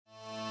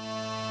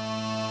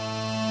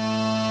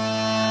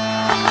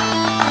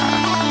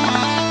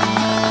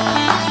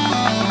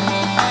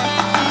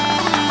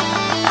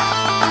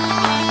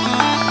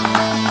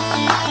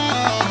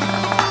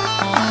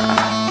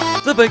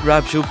Big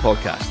Rab Show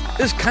podcast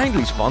is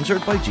kindly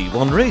sponsored by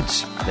G1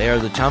 Reeds. They are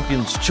the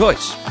champion's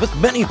choice, with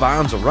many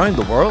bands around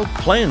the world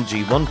playing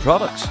G1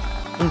 products,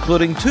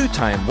 including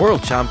two-time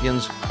world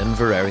champions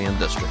Inveraray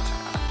District.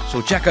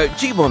 So check out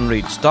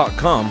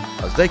g1reeds.com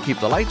as they keep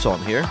the lights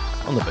on here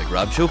on the Big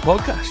Rab Show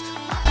podcast.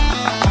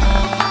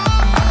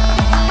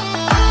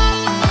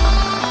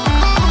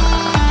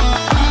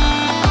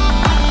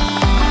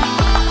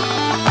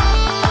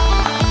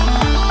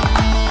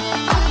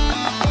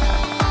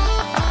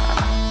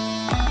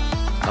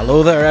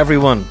 Hello there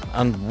everyone,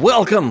 and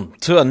welcome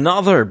to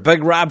another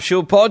Big Rab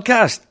Show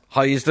podcast.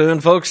 How you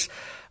doing, folks?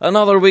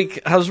 Another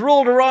week has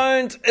rolled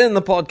around in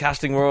the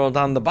podcasting world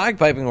and the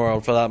bagpiping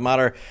world for that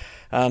matter.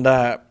 And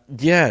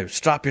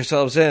strap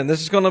yourselves in.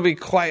 This is going to be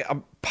quite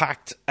a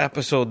packed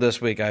episode this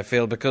week, I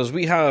feel, because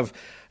we have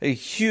a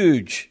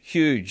huge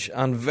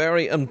and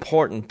very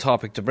important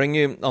topic to bring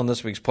you on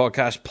this week's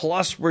podcast.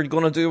 Plus, we're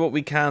going to do what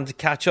we can to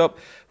catch up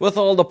with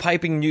all the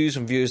piping news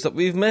and views that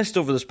we've missed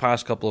over this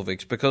past couple of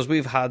weeks, because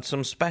we've had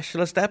some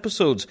specialist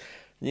episodes.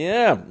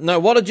 Yeah. Now,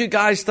 what did you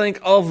guys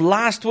think of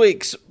last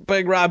week's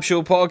Big Rab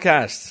Show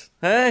podcast?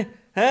 Hey?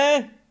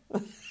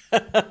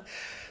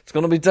 It's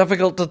going to be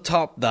difficult to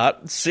top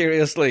that,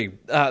 seriously.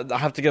 I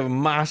have to give a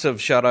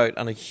massive shout out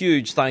and a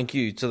huge thank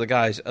you to the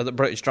guys at the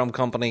British Drum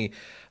Company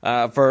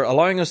for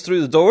allowing us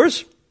through the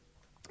doors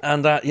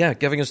and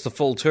giving us the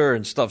full tour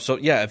and stuff. So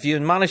yeah, if you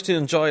managed to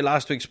enjoy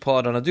last week's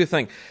pod, and I do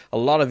think a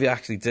lot of you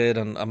actually did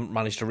and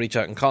managed to reach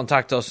out and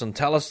contact us and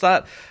tell us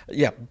that,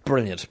 yeah,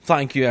 brilliant.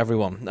 Thank you,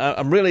 everyone.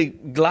 I'm really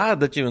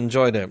glad that you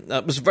enjoyed it.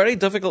 It was a very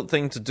difficult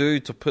thing to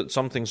do, to put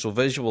something so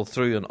visual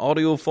through an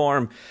audio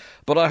form,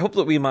 but I hope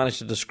that we managed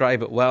to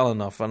describe it well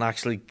enough and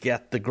actually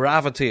get the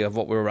gravity of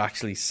what we were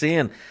actually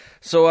seeing.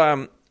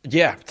 So,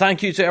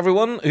 thank you to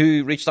everyone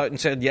who reached out and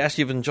said, yes,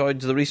 you've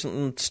enjoyed the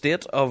recent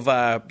state of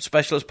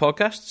specialist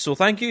podcasts. So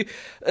thank you.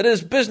 It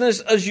is business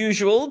as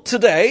usual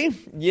today.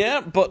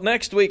 Yeah, but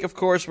next week, of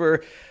course,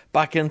 we're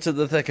back into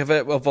the thick of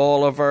it with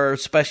all of our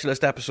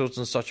specialist episodes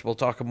and such. We'll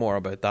talk more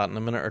about that in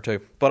a minute or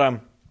two.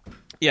 But,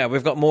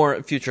 we've got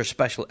more future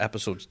special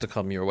episodes to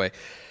come your way.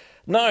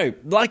 Now,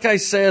 like I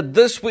said,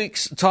 this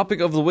week's topic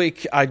of the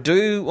week, I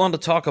do want to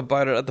talk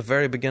about it at the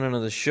very beginning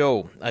of the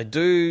show. I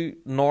do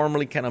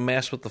normally kind of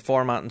mess with the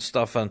format and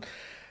stuff, and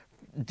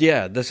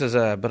yeah, this is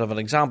a bit of an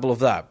example of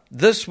that.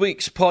 This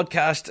week's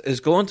podcast is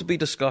going to be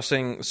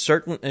discussing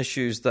certain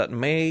issues that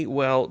may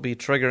well be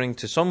triggering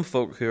to some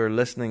folk who are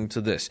listening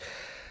to this.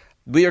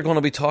 We are going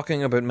to be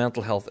talking about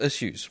mental health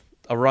issues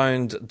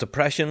around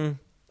depression,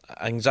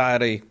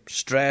 anxiety,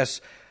 stress,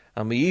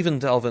 and we even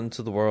delve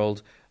into the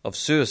world of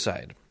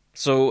suicide.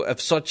 So if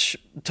such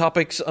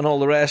topics and all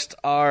the rest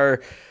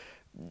are,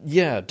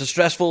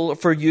 distressful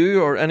for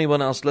you or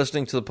anyone else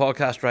listening to the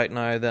podcast right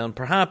now, then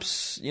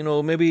perhaps,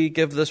 maybe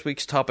give this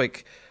week's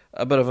topic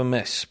a bit of a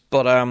miss.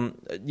 But,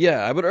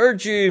 I would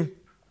urge you,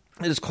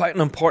 it is quite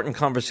an important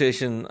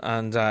conversation,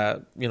 and,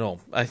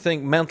 I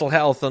think mental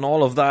health and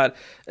all of that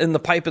in the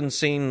piping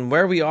scene,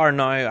 where we are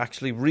now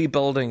actually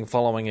rebuilding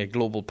following a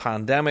global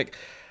pandemic,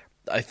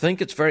 I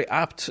think it's very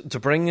apt to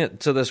bring it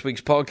to this week's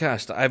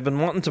podcast. I've been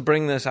wanting to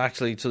bring this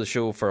actually to the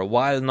show for a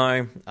while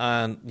now,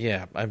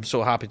 and I'm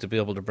so happy to be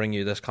able to bring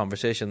you this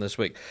conversation this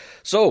week.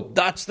 So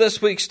that's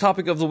this week's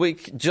topic of the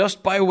week,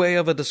 just by way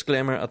of a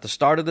disclaimer at the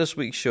start of this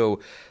week's show,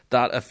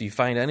 that if you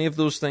find any of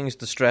those things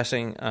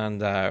distressing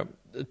and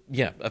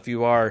if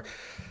you are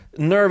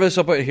nervous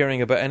about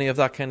hearing about any of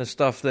that kind of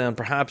stuff, then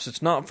perhaps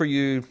it's not for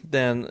you.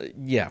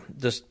 Then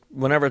just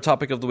whenever a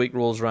topic of the week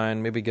rolls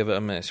around, maybe give it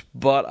a miss.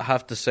 But I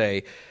have to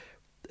say,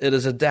 it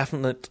is a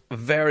definite,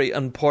 very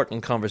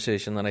important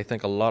conversation that I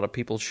think a lot of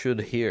people should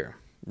hear.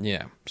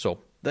 Yeah, so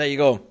there you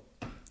go.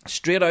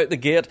 Straight out the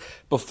gate,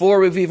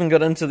 before we've even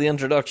got into the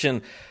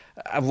introduction,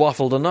 I've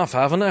waffled enough,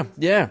 haven't I?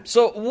 Yeah.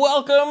 So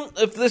welcome.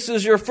 If this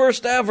is your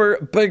first ever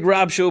Big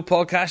Rab Show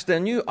podcast,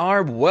 then you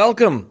are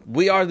welcome.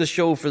 We are the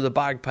show for the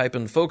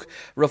bagpiping folk,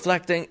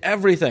 reflecting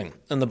everything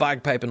in the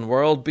bagpiping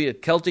world, be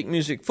it Celtic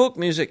music, folk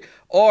music,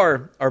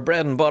 or our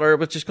bread and butter,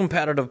 which is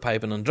competitive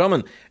piping and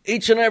drumming.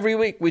 Each and every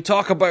week, we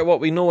talk about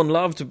what we know and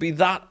love to be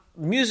that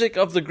music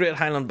of the Great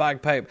Highland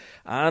Bagpipe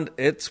and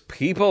its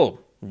people.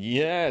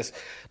 Yes.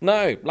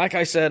 Now, like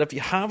I said, if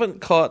you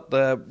haven't caught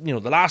the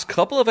last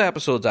couple of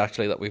episodes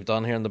actually that we've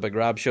done here in the Big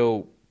Rab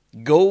Show,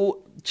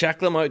 go check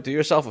them out. Do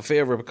yourself a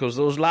favour, because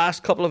those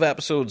last couple of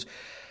episodes,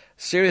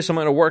 serious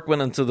amount of work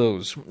went into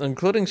those,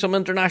 including some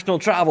international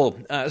travel.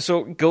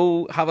 So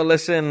go have a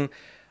listen.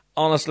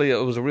 Honestly,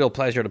 it was a real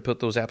pleasure to put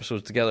those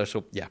episodes together.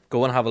 So yeah,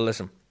 go and have a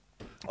listen.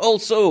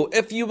 Also,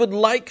 if you would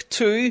like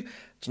to,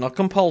 it's not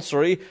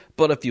compulsory,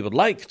 but if you would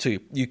like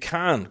to, you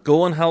can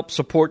go and help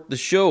support the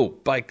show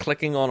by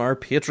clicking on our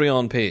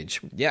Patreon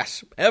page.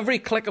 Yes, every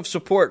click of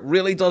support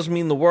really does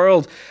mean the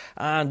world.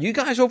 And you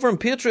guys over on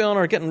Patreon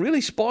are getting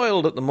really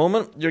spoiled at the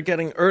moment. You're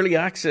getting early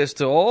access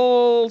to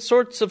all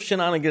sorts of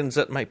shenanigans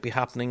that might be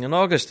happening in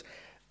August.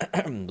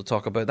 We'll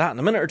talk about that in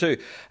a minute or two.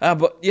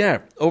 But yeah,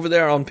 over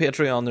there on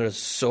Patreon, there's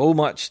so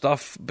much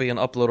stuff being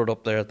uploaded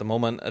up there at the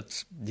moment.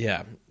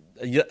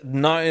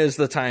 Now is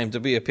the time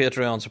to be a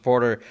Patreon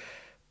supporter.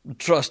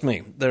 Trust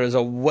me, there is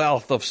a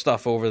wealth of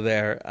stuff over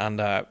there,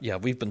 and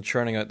we've been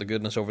churning out the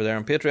goodness over there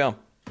on Patreon.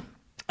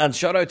 And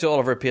shout out to all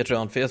of our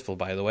Patreon faithful,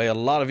 by the way. A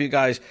lot of you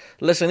guys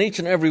listen each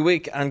and every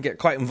week and get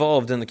quite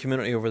involved in the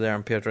community over there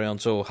on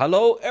Patreon. So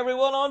hello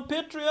everyone on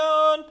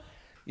Patreon.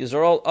 Yous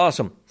are all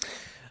awesome.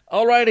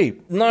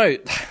 Alrighty, now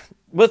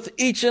with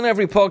each and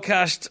every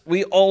podcast,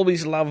 we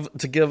always love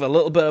to give a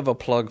little bit of a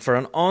plug for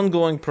an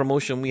ongoing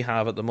promotion we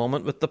have at the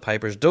moment with the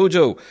Piper's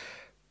Dojo.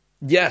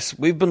 Yes,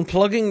 we've been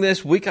plugging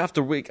this week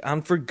after week,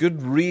 and for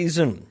good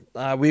reason.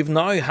 We've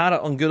now had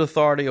it on good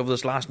authority over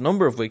this last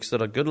number of weeks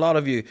that a good lot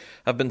of you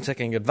have been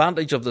taking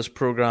advantage of this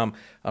program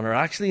and are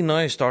actually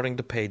now starting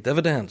to pay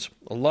dividends.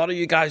 A lot of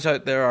you guys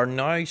out there are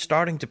now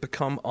starting to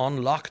become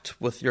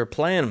unlocked with your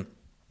playing.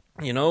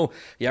 You know,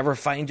 you ever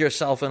find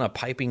yourself in a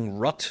piping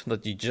rut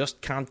that you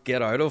just can't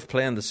get out of,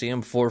 playing the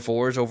same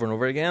 4/4s over and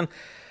over again,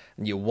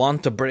 and you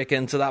want to break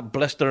into that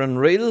blistering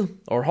reel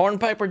or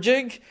hornpipe or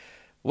jig?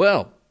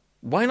 Well,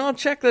 why not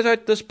check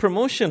this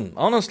promotion?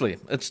 Honestly,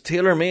 it's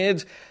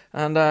tailor-made,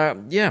 and I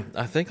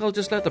think I'll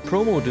just let the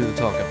promo do the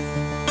talking.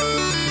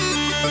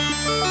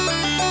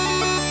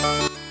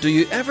 Do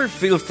you ever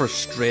feel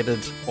frustrated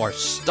or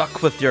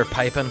stuck with your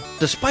piping?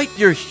 Despite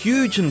your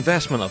huge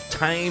investment of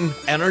time,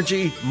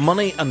 energy,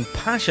 money and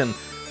passion,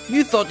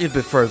 you thought you'd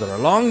be further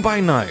along by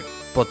now,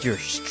 but you're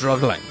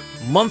struggling,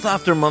 month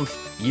after month,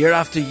 year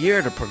after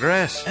year, to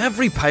progress.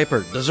 Every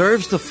piper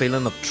deserves the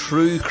feeling of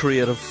true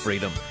creative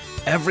freedom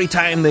every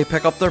time they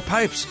pick up their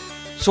pipes.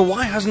 So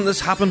why hasn't this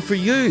happened for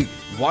you?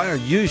 Why are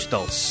you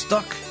still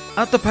stuck?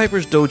 At the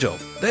Piper's Dojo,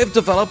 they've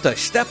developed a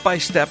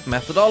step-by-step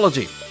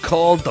methodology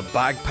called the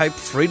Bagpipe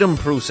Freedom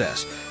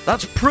Process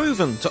that's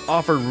proven to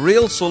offer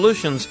real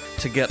solutions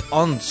to get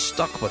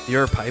unstuck with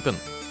your piping.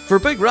 For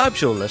Big Rab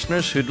Show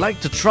listeners who'd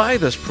like to try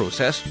this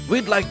process,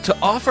 we'd like to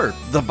offer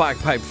the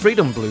Bagpipe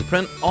Freedom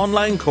Blueprint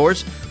online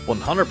course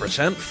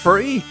 100%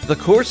 free. The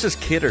course is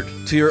catered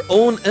to your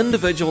own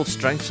individual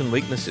strengths and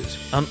weaknesses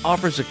and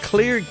offers a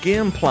clear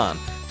game plan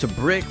to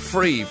break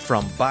free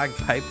from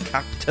bagpipe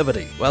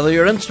captivity. Whether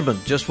your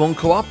instrument just won't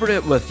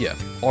cooperate with you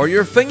or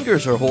your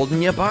fingers are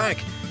holding you back,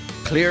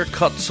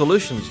 clear-cut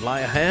solutions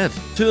lie ahead.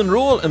 To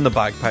enroll in the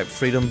Bagpipe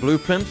Freedom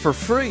Blueprint for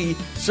free,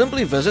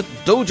 simply visit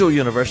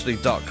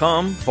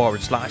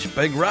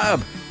dojouniversity.com/Big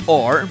Rab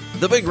or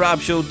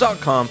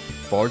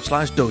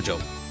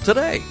thebigrabshow.com/dojo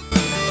today.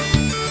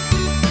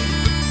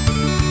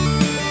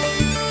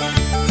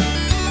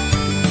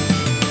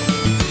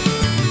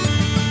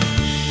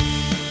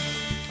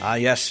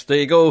 Yes, there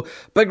you go.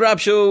 Big Rab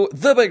Show,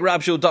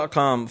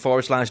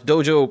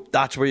 thebigrabshow.com/dojo.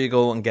 That's where you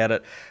go and get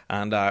it.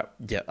 And I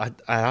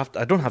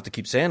don't have to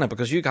keep saying it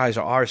because you guys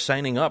are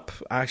signing up.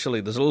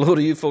 Actually, there's a load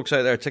of you folks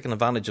out there taking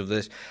advantage of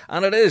this.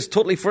 And it is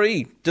totally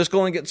free. Just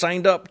go and get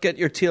signed up, get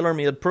your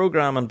tailor-made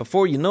program, and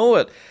before you know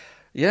it,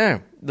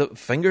 the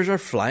fingers are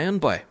flying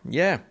by.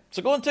 Yeah,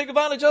 so go and take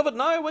advantage of it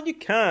now when you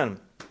can.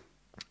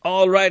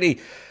 Alrighty.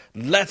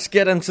 Let's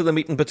get into the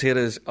meat and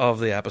potatoes of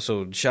the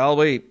episode, shall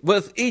we?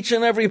 With each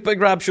and every Big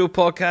Rab Show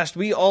podcast,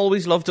 we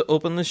always love to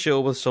open the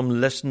show with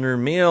some listener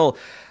mail.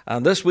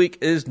 And this week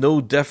is no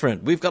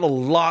different. We've got a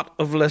lot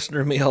of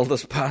listener mail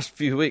this past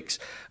few weeks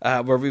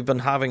where we've been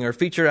having our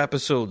feature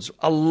episodes.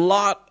 A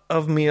lot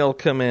of mail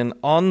come in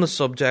on the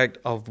subject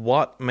of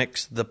what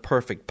makes the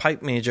perfect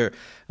pipe major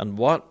and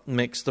what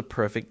makes the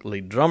perfect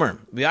lead drummer.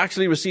 We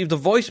actually received a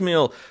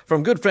voicemail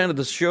from a good friend of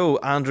the show,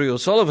 Andrew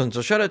O'Sullivan.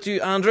 So shout out to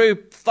you, Andrew.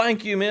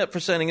 Thank you, mate,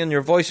 for sending in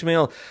your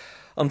voicemail.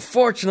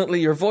 Unfortunately,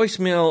 your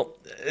voicemail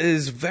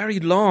is very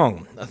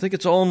long. I think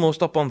it's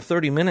almost up on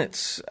 30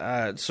 minutes.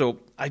 So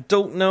I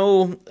don't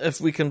know if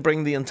we can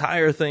bring the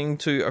entire thing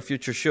to a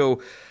future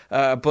show.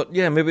 But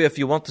yeah, maybe if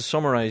you want to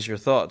summarize your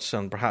thoughts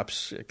and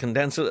perhaps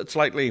condense it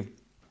slightly,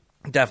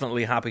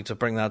 definitely happy to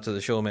bring that to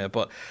the show, mate.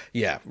 But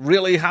yeah,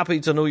 really happy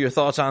to know your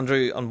thoughts,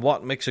 Andrew, on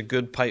what makes a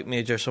good pipe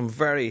major. Some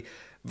very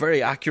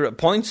accurate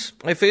points,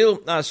 I feel.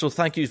 So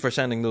thank you for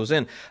sending those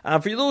in.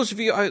 For those of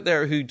you out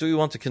there who do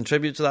want to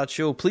contribute to that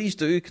show, please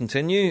do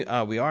continue.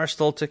 We are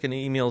still taking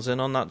emails in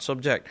on that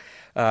subject.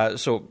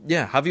 So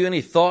yeah, have you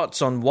any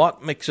thoughts on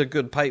what makes a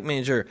good pipe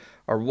major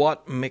or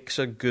what makes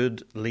a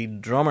good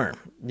lead drummer?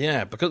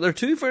 Yeah, because they're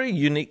two very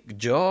unique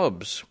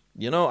jobs.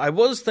 You know, I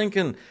was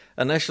thinking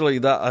initially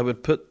that I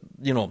would put,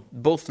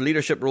 both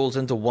leadership roles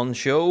into one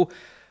show,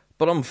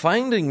 but I'm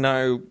finding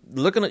now,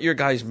 looking at your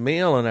guys'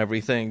 mail and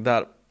everything,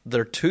 that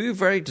they're two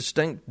very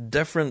distinct,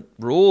 different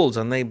roles,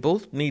 and they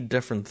both need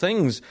different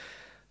things.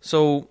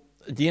 So,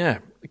 yeah,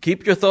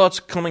 keep your thoughts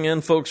coming in,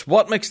 folks.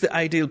 What makes the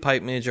ideal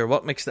pipe major?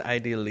 What makes the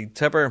ideal lead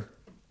tipper?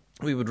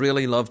 We would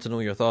really love to know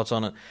your thoughts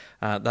on it.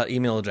 That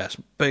email address,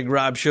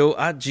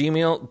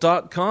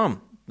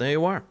 bigrabshow@gmail.com. There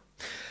you are.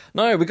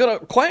 Now, we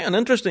got quite an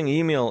interesting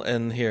email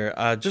in here,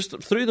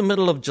 just through the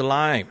middle of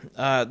July.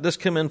 This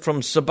came in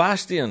from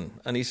Sebastian,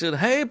 and he said,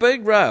 "Hey,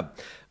 Big Rab,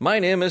 my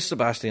name is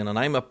Sebastian, and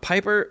I'm a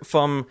piper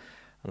from,"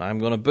 and I'm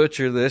going to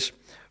butcher this,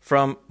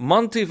 "from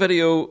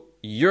Montevideo,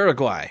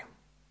 Uruguay."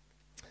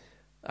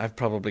 I've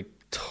probably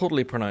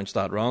totally pronounced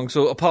that wrong,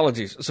 so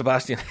apologies,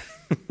 Sebastian.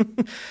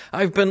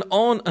 I've been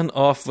on and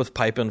off with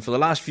piping for the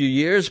last few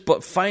years,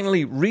 but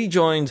finally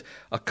rejoined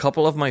a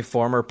couple of my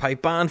former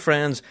pipe band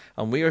friends,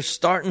 and we are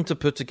starting to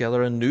put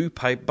together a new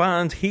pipe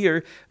band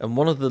here in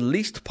one of the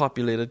least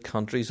populated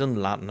countries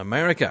in Latin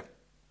America.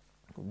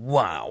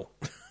 Wow,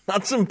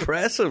 that's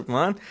impressive,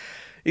 man.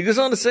 He goes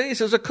on to say, he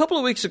says, a couple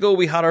of weeks ago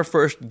we had our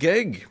first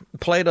gig,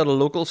 played at a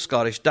local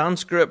Scottish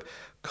dance group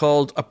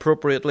called,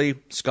 appropriately,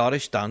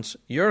 Scottish Dance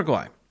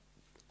Uruguay.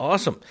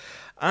 Awesome.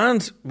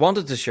 And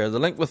wanted to share the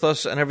link with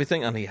us and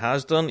everything, and he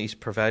has done. He's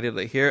provided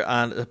it here,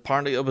 and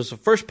apparently it was the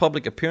first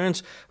public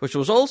appearance, which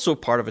was also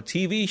part of a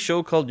TV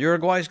show called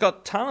Uruguay's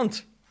Got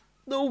Talent.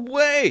 No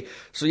way!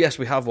 So yes,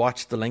 we have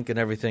watched the link and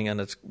everything, and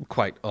it's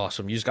quite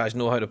awesome. You guys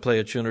know how to play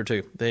a tune or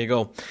two. There you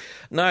go.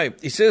 Now,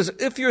 he says,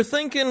 if you're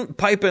thinking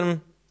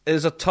piping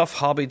is a tough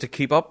hobby to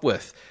keep up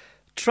with,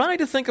 try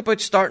to think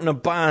about starting a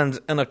band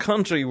in a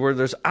country where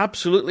there's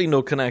absolutely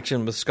no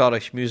connection with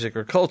Scottish music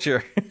or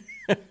culture.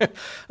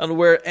 And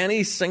where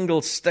any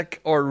single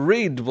stick or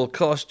reed will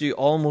cost you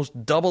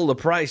almost double the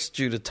price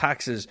due to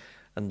taxes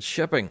and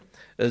shipping.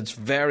 It's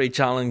very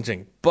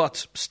challenging,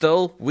 but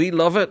still, we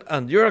love it,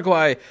 and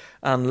Uruguay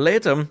and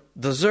Latam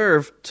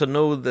deserve to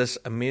know this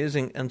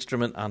amazing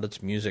instrument and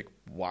its music.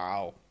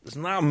 Wow,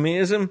 isn't that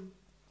amazing?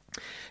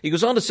 He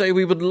goes on to say,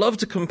 we would love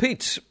to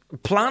compete,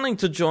 planning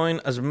to join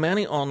as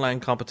many online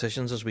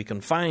competitions as we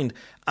can find,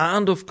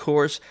 and of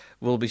course,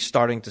 we'll be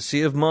starting to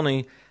save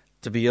money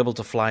to be able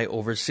to fly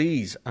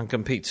overseas and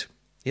compete.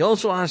 He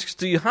also asks,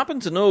 do you happen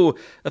to know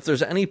if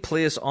there's any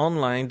place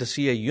online to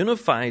see a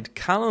unified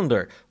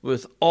calendar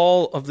with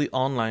all of the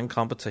online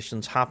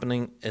competitions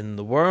happening in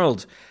the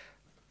world?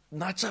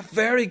 That's a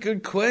very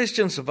good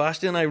question,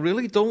 Sebastian. I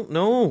really don't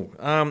know.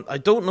 I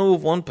don't know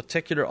of one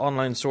particular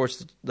online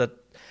source that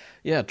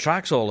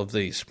tracks all of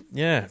these.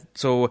 Yeah,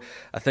 so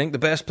I think the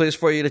best place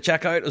for you to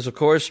check out is, of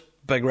course,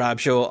 Big Rab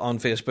Show on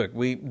Facebook.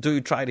 We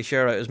do try to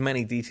share out as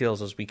many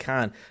details as we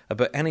can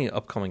about any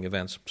upcoming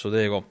events. So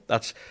there you go.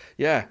 That's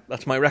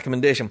my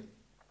recommendation.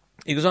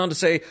 He goes on to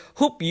say,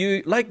 hope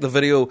you like the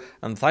video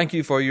and thank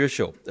you for your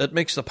show. It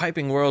makes the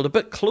piping world a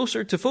bit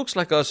closer to folks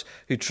like us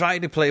who try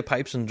to play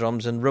pipes and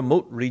drums in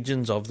remote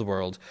regions of the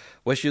world.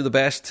 Wish you the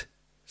best,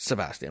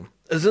 Sebastian.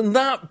 Isn't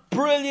that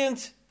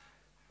brilliant?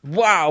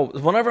 Wow,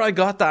 whenever I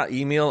got that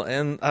email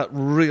in, it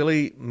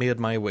really made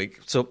my week.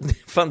 So,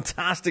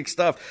 fantastic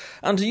stuff.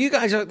 And to you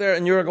guys out there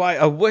in Uruguay,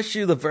 I wish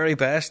you the very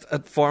best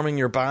at forming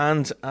your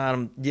band.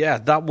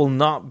 That will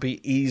not be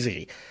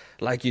easy.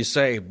 Like you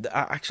say, the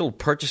actual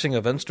purchasing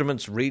of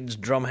instruments, reeds,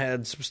 drum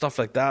heads, stuff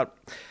like that,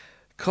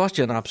 cost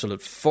you an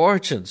absolute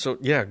fortune. So,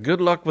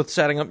 good luck with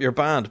setting up your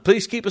band.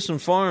 Please keep us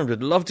informed.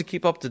 We'd love to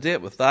keep up to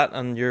date with that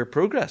and your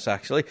progress,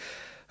 actually.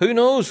 Who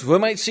knows? We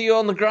might see you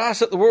on the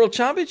grass at the World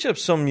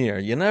Championships some year.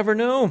 You never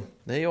know.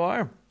 There you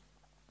are.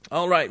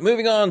 All right,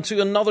 moving on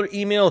to another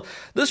email.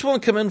 This one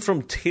came in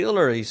from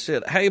Taylor. He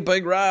said, hey,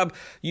 Big Rab,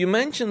 you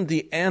mentioned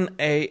the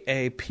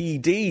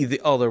NAAPD the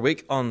other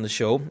week on the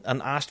show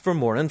and asked for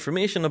more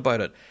information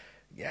about it.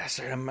 Yes,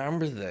 I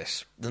remember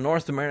this. The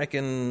North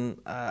American,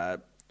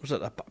 was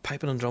it a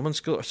piping and drumming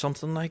school or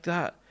something like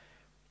that?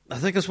 I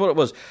think that's what it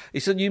was.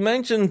 He said, you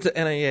mentioned the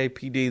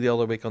NAAPD the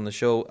other week on the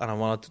show, and I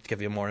wanted to give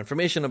you more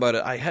information about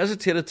it. I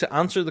hesitated to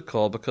answer the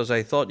call because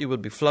I thought you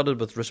would be flooded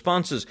with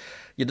responses.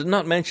 You did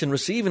not mention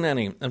receiving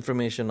any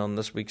information on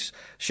this week's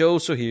show,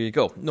 so here you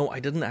go. No, I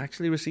didn't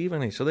actually receive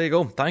any, so there you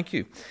go. Thank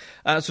you.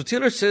 So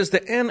Taylor says the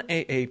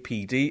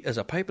NAAPD is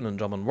a piping and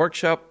drumming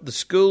workshop. The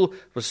school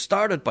was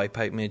started by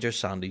pipe major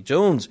Sandy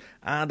Jones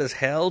and is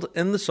held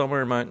in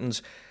the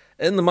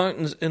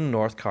mountains in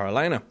North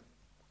Carolina.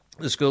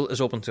 The school is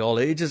open to all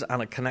ages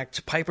and it connects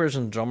pipers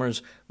and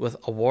drummers with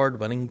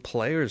award-winning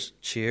players.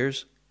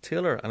 Cheers,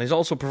 Taylor. And he's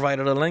also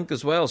provided a link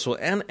as well, so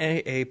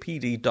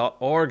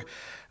naapd.org.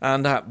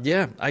 And I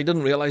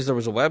didn't realise there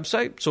was a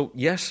website. So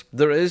yes,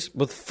 there is,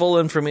 with full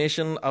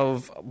information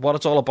of what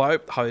it's all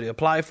about, how to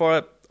apply for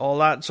it, all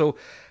that. So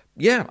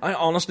yeah, I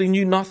honestly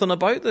knew nothing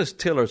about this,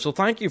 Taylor. So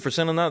thank you for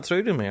sending that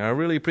through to me. I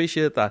really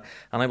appreciate that.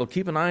 And I will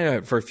keep an eye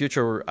out for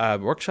future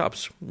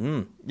workshops.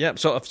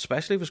 So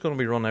especially if it's going to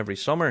be run every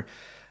summer.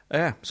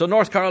 Yeah, so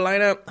North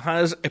Carolina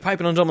has a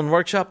piping and drumming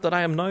workshop that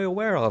I am now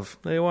aware of.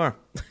 There you are.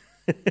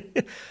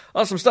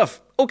 Awesome stuff.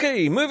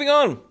 Okay, moving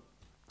on.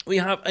 We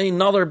have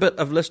another bit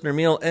of listener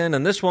mail in,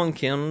 and this one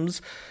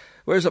comes...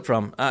 Where's it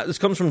from? This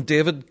comes from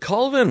David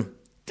Colvin.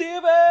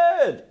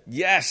 David!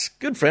 Yes,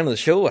 good friend of the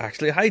show,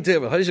 actually. Hi,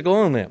 David. How's it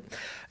going, mate?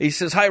 He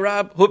says, hi,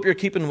 Rab. Hope you're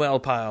keeping well,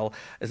 pal.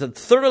 I said,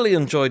 thoroughly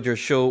enjoyed your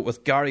show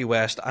with Gary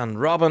West and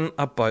Robin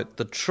about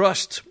the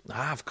Trust.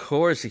 Of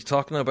course. He's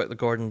talking about the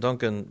Gordon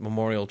Duncan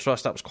Memorial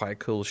Trust. That was quite a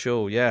cool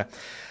show, yeah.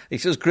 He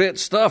says, great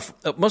stuff.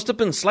 It must have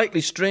been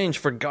slightly strange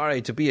for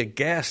Gary to be a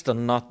guest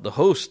and not the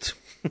host.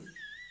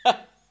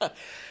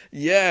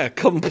 Yeah,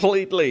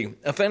 completely.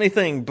 If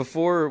anything,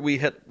 before we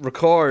hit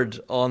record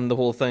on the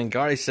whole thing,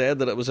 Gary said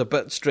that it was a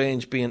bit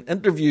strange being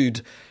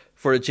interviewed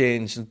for a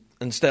change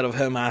instead of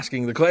him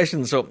asking the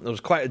questions. So it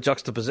was quite a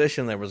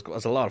juxtaposition there. It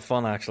was a lot of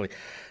fun, actually.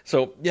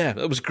 So, yeah,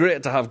 it was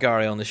great to have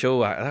Gary on the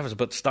show. I was a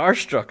bit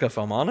starstruck, if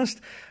I'm honest.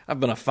 I've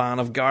been a fan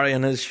of Gary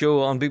and his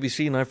show on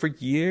BBC now for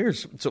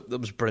years. So it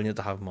was brilliant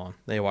to have him on.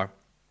 There you are.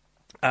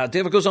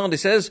 David goes on, he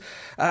says,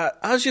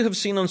 as you have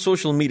seen on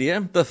social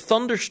media, the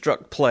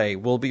Thunderstruck play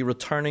will be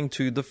returning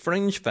to the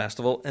Fringe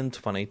Festival in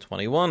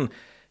 2021.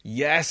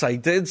 Yes, I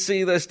did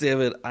see this,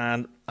 David,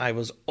 and I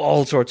was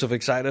all sorts of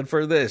excited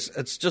for this.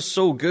 It's just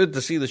so good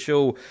to see the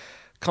show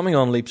coming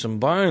on leaps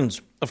and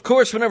bounds. Of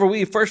course, whenever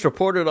we first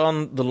reported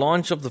on the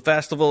launch of the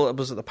festival, it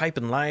was at the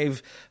Piping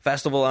Live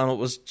Festival, and it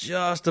was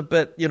just a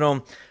bit,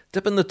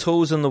 dipping the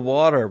toes in the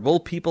water. Will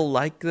people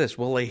like this?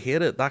 Will they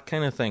hate it? That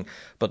kind of thing.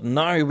 But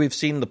now we've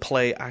seen the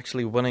play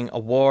actually winning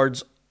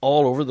awards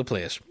all over the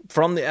place.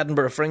 From the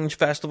Edinburgh Fringe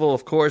Festival,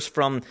 of course,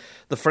 from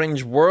the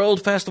Fringe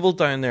World Festival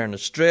down there in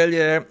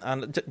Australia,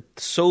 and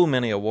so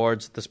many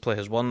awards this play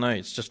has won now.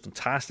 It's just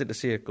fantastic to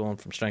see it going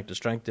from strength to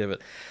strength,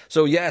 David.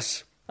 So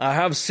yes, I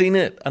have seen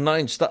it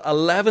announced that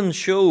 11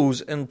 shows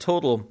in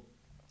total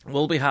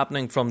will be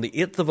happening from the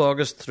 8th of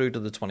August through to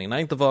the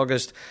 29th of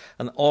August,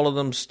 and all of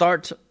them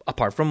start,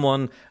 apart from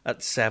one,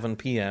 at 7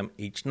 p.m.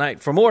 each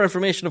night. For more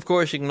information, of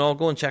course, you can all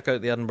go and check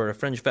out the Edinburgh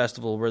Fringe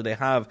Festival, where they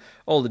have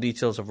all the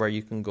details of where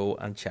you can go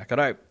and check it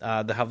out.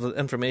 They have the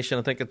information,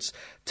 I think it's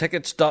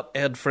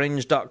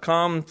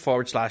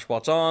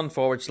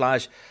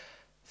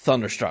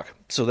tickets.edfringe.com/what's-on/Thunderstruck.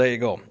 So there you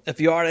go. If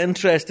you are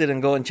interested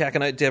in going and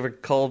checking out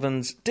David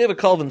Colvin's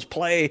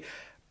play,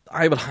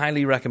 I would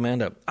highly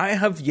recommend it. I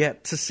have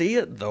yet to see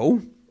it,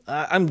 though.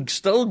 I'm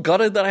still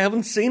gutted that I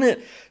haven't seen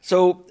it.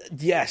 So,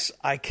 yes,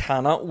 I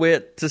cannot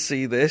wait to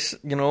see this.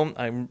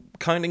 I'm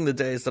counting the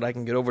days that I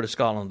can get over to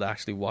Scotland to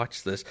actually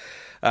watch this.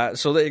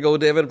 So there you go,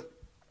 David.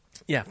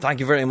 Yeah, thank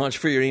you very much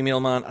for your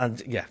email, man.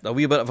 And yeah, a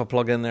wee bit of a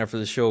plug in there for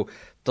the show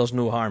does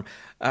no harm.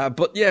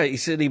 But yeah, he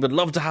said he would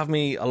love to have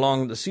me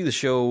along to see the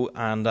show.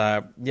 And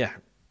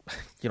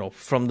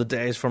from the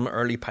days from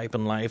early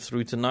Piping Live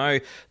through to now,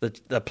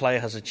 the play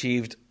has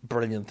achieved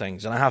brilliant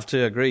things, and I have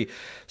to agree.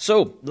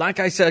 So,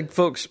 like I said,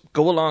 folks,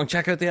 go along,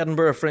 check out the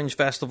Edinburgh Fringe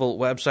Festival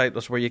website.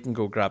 That's where you can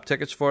go grab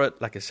tickets for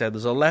it. Like I said,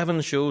 there's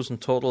 11 shows in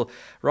total,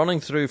 running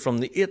through from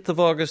the 8th of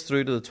August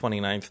through to the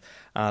 29th,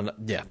 and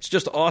yeah, it's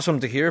just awesome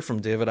to hear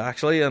from David,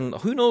 actually, and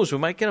who knows, we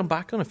might get him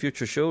back on a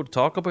future show to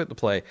talk about the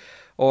play.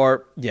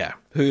 Or, yeah,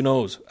 who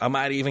knows? I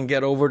might even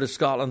get over to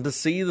Scotland to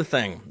see the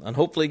thing and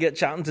hopefully get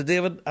chatting to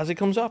David as he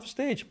comes off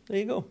stage. There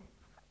you go.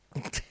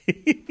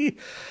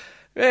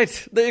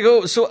 Right, there you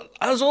go. So,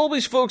 as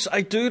always, folks,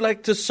 I do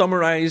like to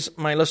summarise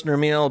my listener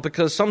mail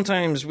because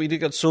sometimes we do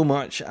get so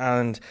much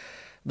and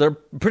they're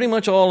pretty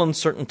much all on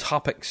certain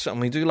topics,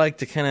 and we do like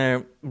to kind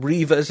of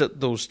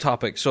revisit those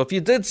topics. So if you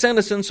did send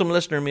us in some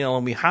listener mail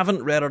and we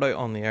haven't read it out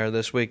on the air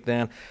this week,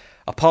 then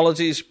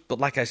apologies, but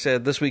like I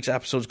said, this week's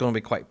episode is going to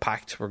be quite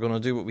packed. We're going to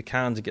do what we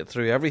can to get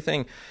through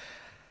everything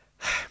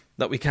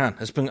that we can.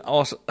 It's been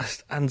awesome,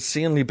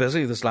 insanely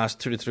busy this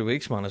last 2 to 3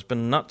 weeks, man. It's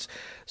been nuts.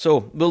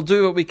 So we'll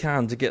do what we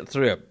can to get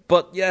through it.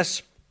 But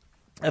yes,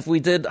 if we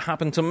did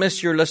happen to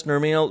miss your listener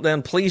mail,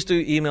 then please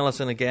do email us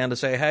in again to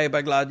say, hey,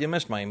 big lad, you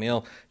missed my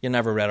mail. You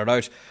never read it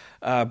out.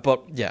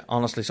 But yeah,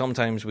 honestly,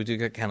 sometimes we do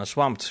get kind of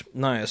swamped.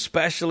 Now,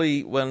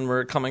 especially when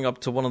we're coming up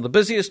to one of the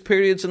busiest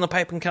periods in the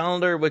Piping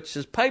calendar, which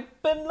is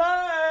Piping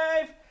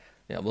Live.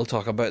 Yeah, we'll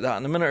talk about that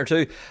in a minute or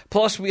two.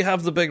 Plus, we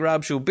have the Big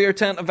Rab Show beer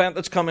tent event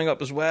that's coming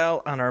up as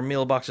well, and our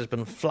mailbox has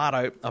been flat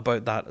out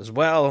about that as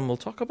well, and we'll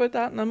talk about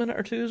that in a minute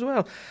or two as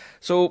well.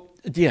 So,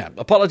 yeah,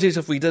 apologies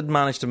if we did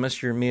manage to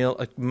miss your mail.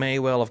 It may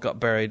well have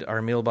got buried.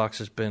 Our mailbox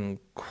has been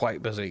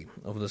quite busy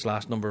over this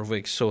last number of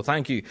weeks, so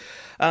thank you.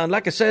 And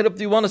like I said, if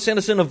you want to send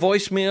us in a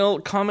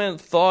voicemail, comment,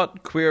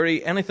 thought,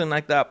 query, anything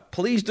like that,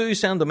 please do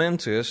send them in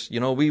to us.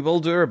 We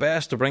will do our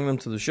best to bring them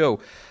to the show.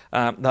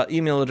 That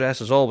email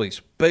address is always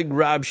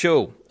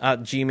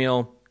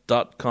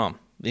bigrabshow@gmail.com.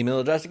 The email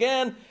address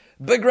again,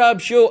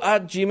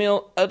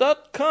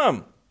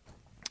 bigrabshow@gmail.com.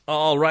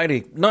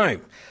 Alrighty, now,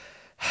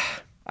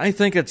 I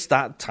think it's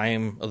that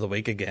time of the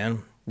week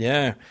again.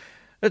 Yeah,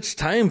 it's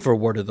time for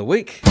Word of the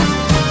Week.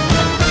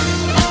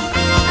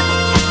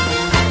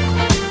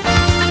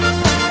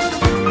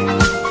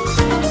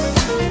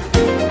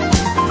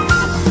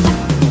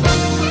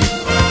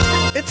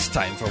 It's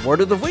time for Word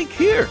of the Week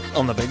here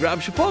on the Big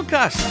Rab Show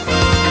podcast.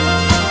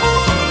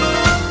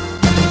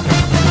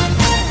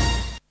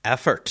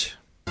 Effort.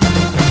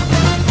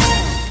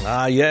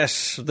 Ah,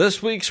 yes,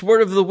 this week's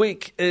Word of the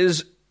Week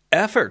is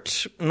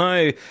effort.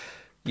 Now,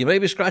 you may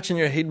be scratching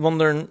your head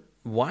wondering,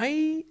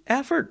 why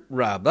effort,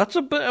 Rab? That's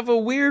a bit of a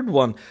weird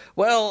one.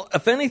 Well,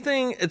 if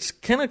anything, it's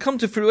kind of come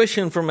to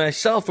fruition for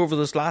myself over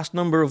this last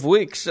number of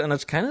weeks, and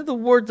it's kind of the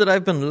word that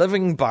I've been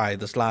living by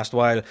this last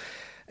while.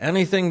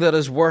 Anything that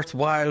is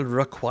worthwhile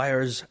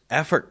requires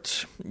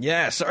effort.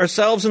 Yes,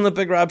 ourselves in the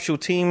Big Rab Show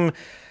team,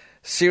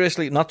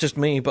 seriously, not just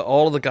me, but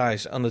all of the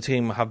guys on the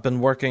team have been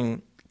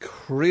working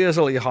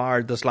crazily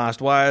hard this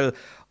last while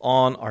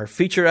on our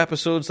feature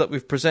episodes that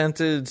we've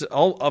presented.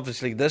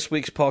 Obviously, this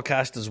week's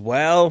podcast as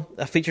well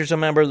features a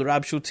member of the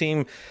Rab Show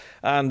team.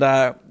 And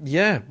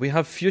we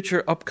have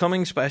future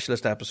upcoming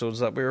specialist episodes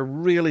that we're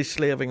really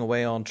slaving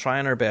away on,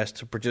 trying our best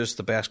to produce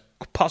the best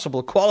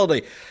possible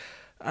quality.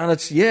 And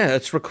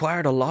it's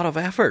required a lot of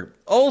effort.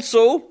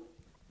 Also,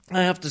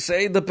 I have to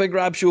say, the Big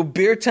Rab Show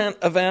Beer Tent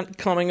event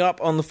coming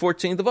up on the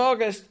 14th of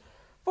August.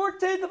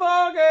 14th of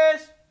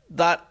August!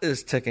 That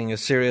is taking a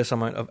serious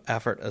amount of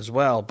effort as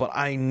well. But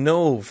I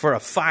know for a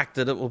fact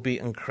that it will be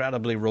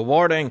incredibly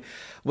rewarding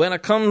when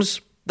it comes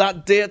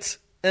that date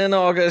in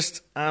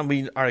August, and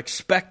we are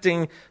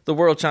expecting the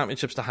World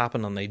Championships to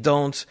happen, and they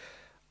don't.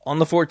 On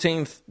the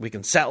 14th, we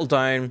can settle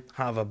down,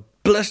 have a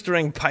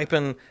blistering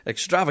piping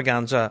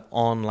extravaganza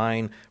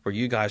online where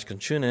you guys can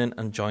tune in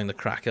and join the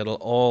crack. It'll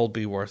all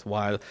be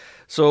worthwhile.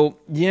 So,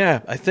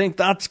 yeah, I think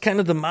that's kind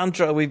of the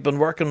mantra we've been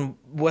working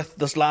with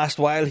this last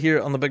while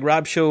here on the Big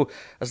Rab Show,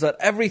 is that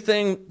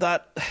everything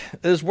that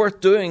is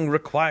worth doing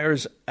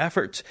requires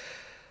effort.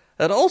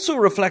 It also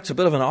reflects a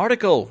bit of an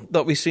article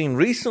that we've seen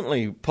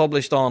recently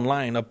published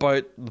online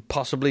about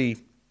possibly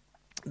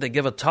they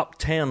give a top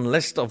 10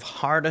 list of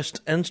hardest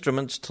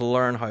instruments to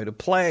learn how to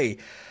play.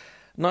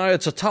 Now,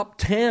 it's a top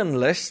 10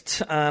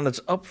 list and it's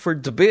up for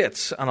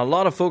debate, and a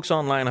lot of folks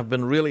online have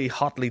been really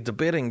hotly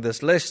debating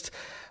this list,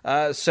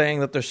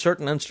 saying that there's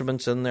certain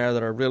instruments in there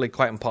that are really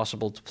quite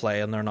impossible to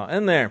play and they're not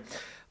in there.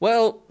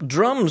 Well,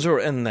 drums are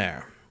in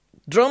there.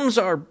 Drums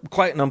are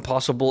quite an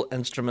impossible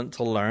instrument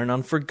to learn,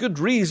 and for good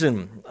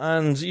reason,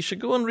 and you should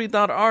go and read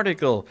that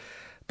article,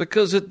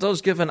 because it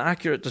does give an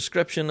accurate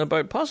description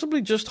about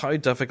possibly just how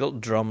difficult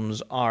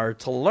drums are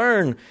to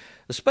learn,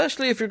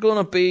 especially if you're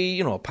going to be,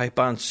 a pipe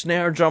band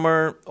snare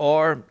drummer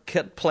or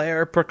kit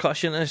player,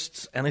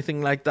 percussionist,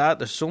 anything like that.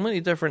 There's so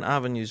many different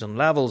avenues and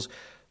levels.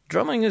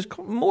 Drumming is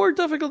more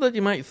difficult than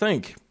you might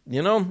think,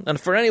 And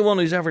for anyone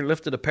who's ever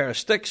lifted a pair of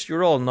sticks,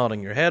 you're all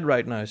nodding your head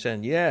right now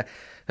saying, yeah,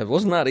 it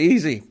wasn't that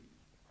easy.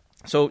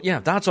 So, yeah,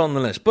 that's on the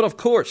list. But, of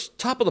course,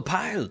 top of the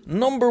pile,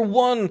 number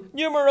one,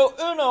 numero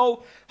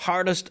uno,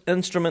 hardest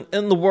instrument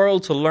in the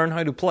world to learn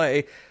how to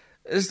play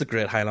is the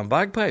Great Highland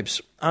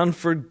Bagpipes. And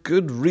for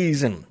good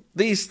reason.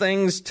 These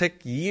things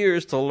take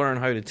years to learn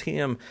how to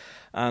tame,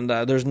 and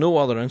there's no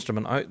other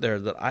instrument out there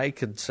that I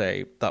could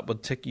say that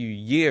would take you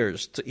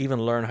years to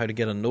even learn how to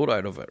get a note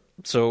out of it.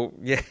 So,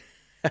 yeah.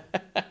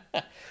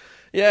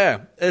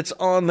 Yeah, it's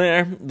on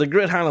there. The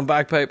Great Highland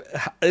Bagpipe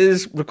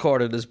is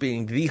recorded as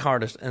being the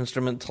hardest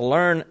instrument to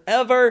learn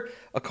ever,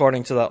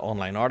 according to that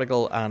online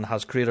article, and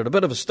has created a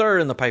bit of a stir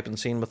in the piping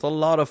scene, with a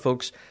lot of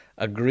folks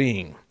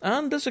agreeing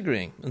and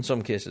disagreeing in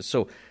some cases.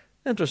 So,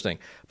 interesting.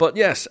 But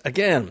yes,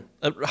 again,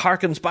 it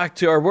harkens back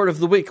to our word of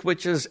the week,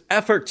 which is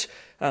effort,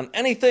 and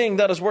anything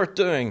that is worth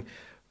doing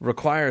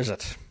requires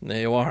it.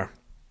 There you are.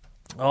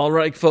 All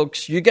right,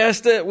 folks, you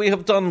guessed it. We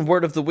have done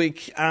Word of the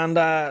Week, and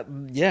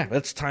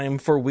it's time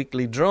for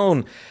Weekly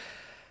Drone.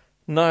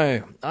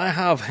 Now, I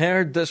have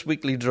heard this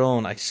Weekly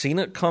Drone. I seen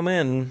it come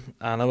in,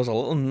 and I was a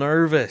little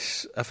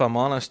nervous, if I'm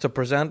honest, to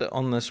present it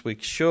on this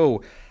week's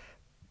show.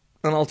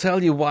 And I'll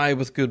tell you why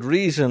with good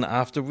reason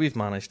after we've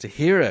managed to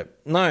hear it.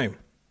 Now,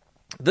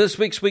 this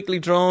week's Weekly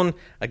Drone,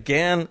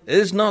 again,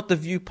 is not the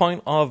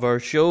viewpoint of our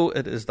show.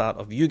 It is that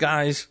of you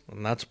guys,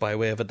 and that's by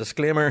way of a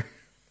disclaimer.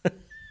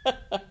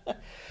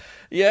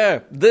 Yeah,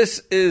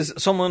 this is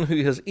someone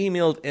who has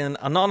emailed in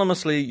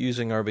anonymously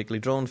using our Weekly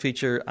Drone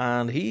feature,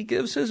 and he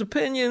gives his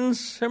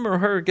opinions, him or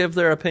her give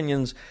their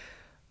opinions,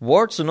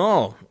 warts and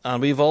all.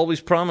 And we've always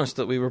promised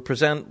that we would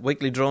present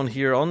Weekly Drone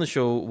here on the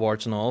show,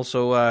 warts and all.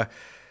 So,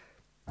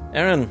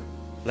 Aaron,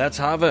 let's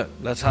have it.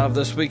 Let's have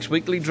this week's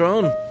Weekly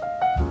Drone.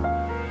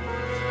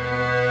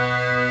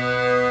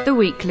 The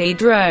Weekly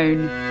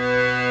Drone.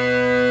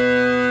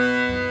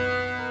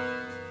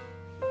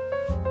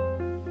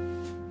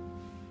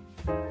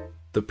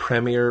 The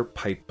Premier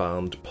Pipe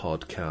Band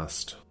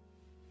Podcast.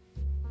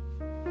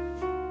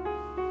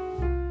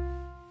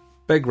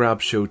 Big Rab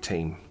Show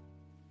team,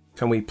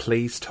 can we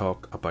please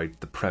talk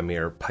about the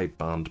Premier Pipe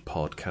Band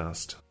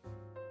Podcast?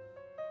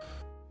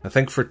 I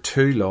think for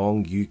too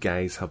long you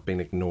guys have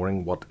been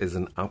ignoring what is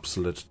an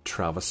absolute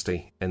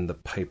travesty in the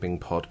piping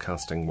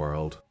podcasting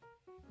world,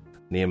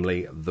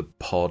 namely the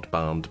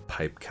Podband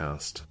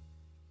Pipecast.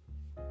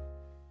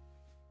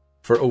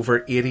 For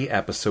over 80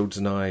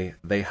 episodes now,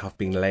 they have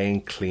been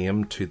laying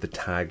claim to the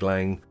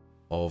tagline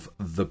of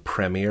the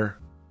Premier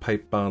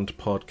Pipe Band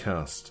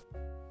Podcast.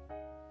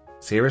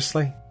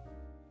 Seriously?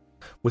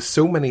 With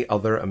so many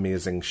other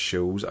amazing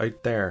shows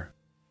out there,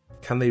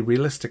 can they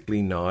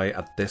realistically now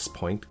at this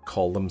point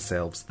call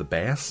themselves the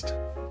best?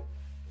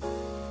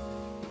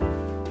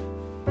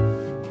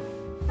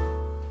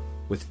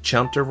 With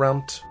Chanter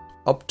Rant,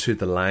 Up to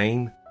the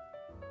Line,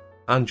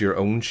 and your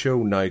own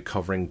show now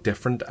covering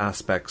different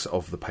aspects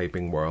of the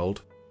piping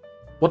world,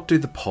 what do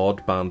the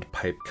Podband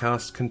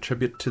Pipecast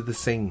contribute to the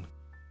scene?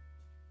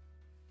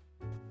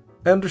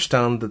 I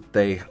understand that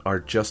they are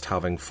just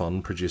having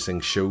fun producing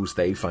shows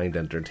they find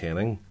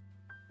entertaining,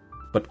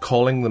 but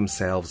calling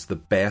themselves the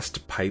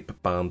best pipe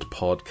band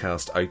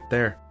podcast out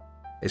there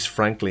is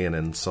frankly an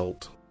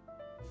insult.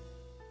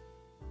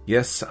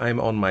 Yes,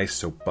 I'm on my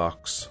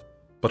soapbox,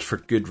 but for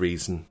good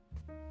reason.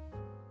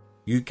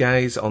 You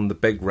guys on the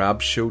Big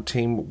Rab Show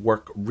team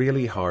work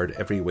really hard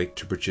every week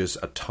to produce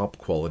a top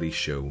quality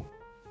show.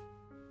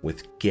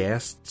 With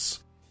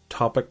guests,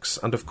 topics,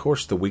 and of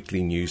course the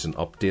weekly news and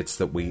updates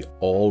that we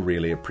all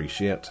really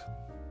appreciate.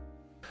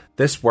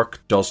 This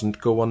work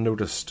doesn't go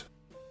unnoticed.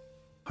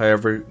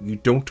 However, you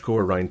don't go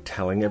around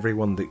telling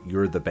everyone that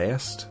you're the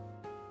best.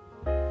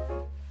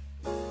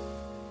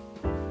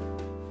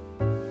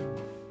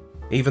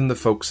 Even the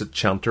folks at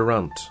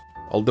Chanterant,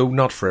 although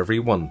not for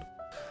everyone,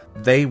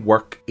 they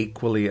work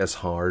equally as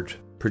hard,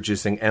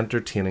 producing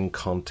entertaining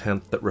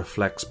content that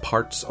reflects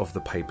parts of the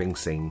piping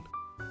scene.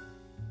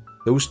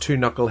 Those two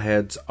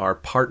knuckleheads are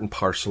part and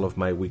parcel of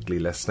my weekly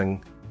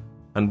listening,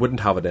 and wouldn't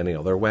have it any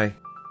other way.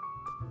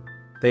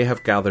 They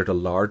have gathered a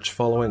large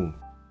following,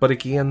 but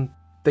again,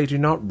 they do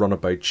not run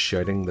about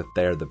shouting that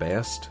they're the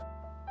best.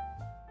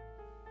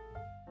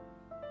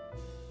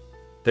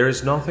 There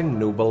is nothing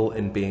noble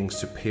in being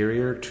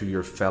superior to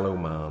your fellow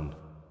man.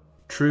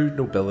 True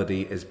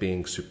nobility is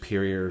being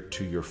superior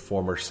to your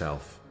former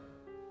self.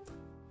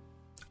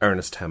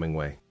 Ernest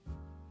Hemingway.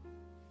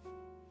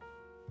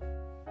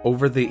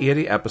 Over the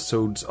 80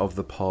 episodes of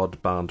the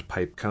Pod Band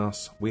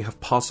Pipecast, we have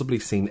possibly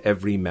seen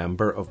every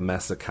member of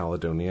Mesa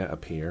Caledonia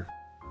appear.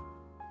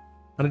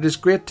 And it is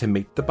great to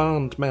meet the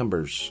band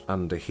members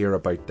and to hear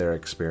about their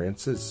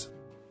experiences.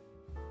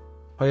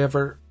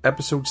 However,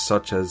 episodes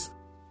such as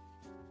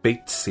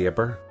Beat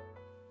Sabre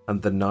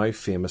and the now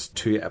famous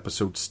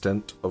 2-episode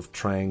stint of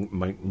trying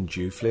Mountain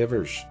Dew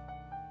flavours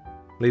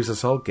leaves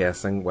us all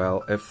guessing,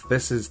 well, if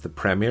this is the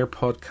premiere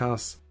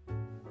podcast,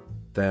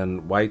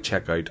 then why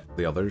check out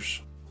the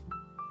others?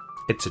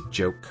 It's a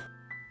joke.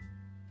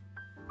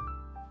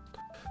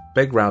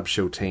 Big Rab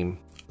Show team,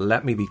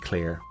 let me be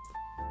clear.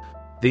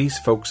 These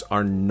folks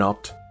are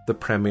not the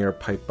premier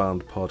pipe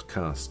band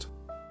podcast.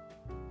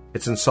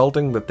 It's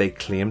insulting that they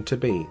claim to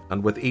be,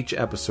 and with each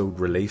episode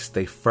released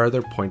they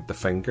further point the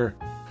finger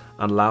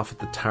and laugh at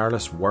the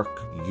tireless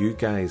work you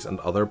guys and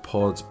other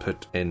pods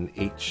put in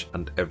each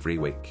and every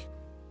week.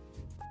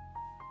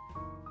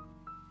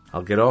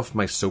 I'll get off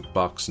my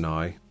soapbox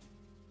now.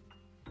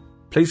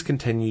 Please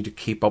continue to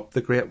keep up the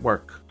great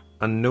work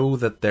and know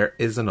that there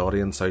is an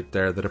audience out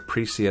there that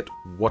appreciate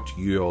what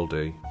you all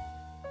do.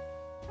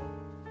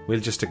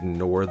 We'll just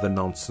ignore the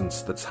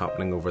nonsense that's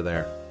happening over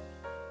there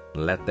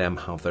and let them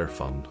have their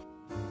fun.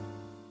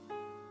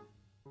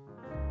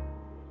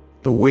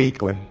 The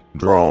Weekly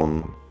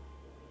Drone.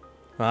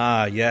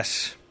 Ah,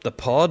 yes, the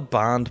Pod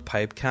Band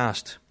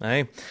Pipecast,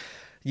 eh?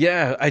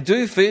 Yeah, I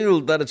do feel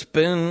that it's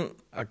been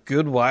a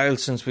good while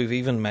since we've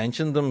even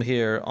mentioned them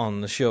here on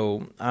the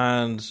show,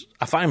 and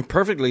if I'm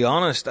perfectly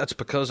honest, that's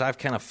because I've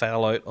kind of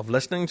fell out of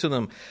listening to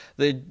them.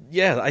 They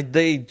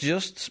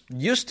just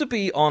used to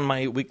be on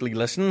my weekly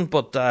listen,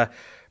 but I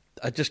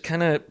just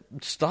kind of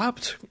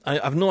stopped. I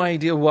have no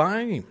idea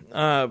why,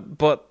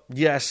 but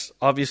yes,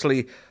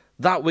 obviously,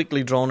 that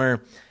weekly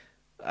droner,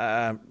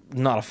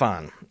 not a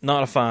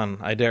fan,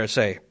 I dare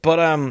say.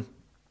 But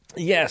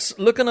yes,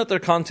 looking at their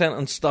content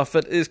and stuff,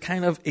 it is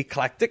kind of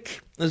eclectic,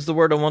 is the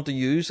word I want to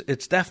use.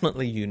 It's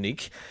definitely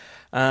unique,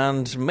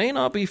 and may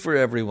not be for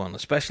everyone,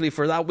 especially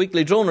for that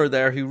weekly droner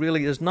there who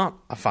really is not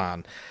a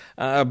fan.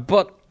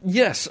 But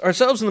yes,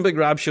 ourselves in the Big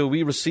Rab Show,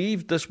 we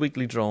received this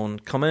weekly drone,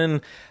 come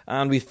in,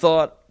 and we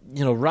thought,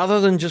 rather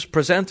than just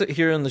present it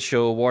here in the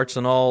show, warts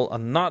and all,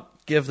 and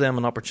not give them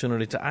an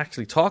opportunity to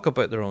actually talk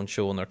about their own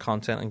show and their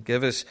content and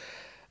give us,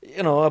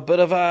 a bit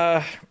of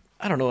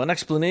an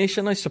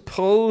explanation, I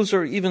suppose,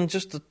 or even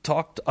just to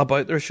talk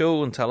about their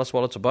show and tell us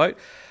what it's about,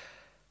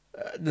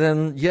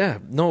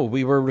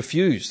 we were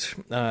refused.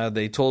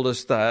 They told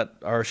us that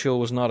our show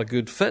was not a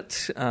good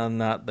fit and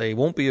that they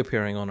won't be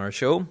appearing on our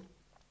show.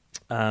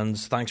 And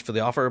thanks for the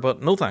offer,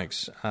 but no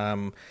thanks.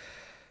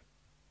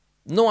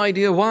 No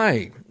idea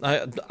why.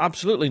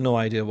 Absolutely no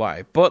idea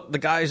why. But the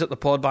guys at the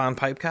Podband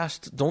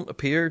Pipecast don't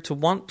appear to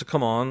want to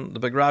come on the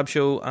Big Rab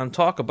Show and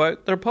talk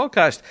about their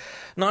podcast.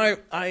 Now,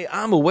 I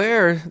am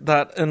aware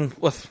that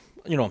with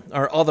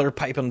our other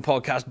piping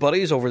podcast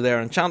buddies over there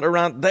in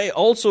Chanterant, they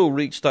also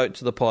reached out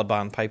to the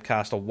Podband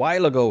Pipecast a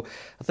while ago,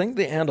 I think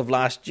the end of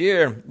last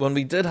year, when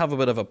we did have a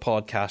bit of a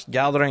podcast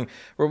gathering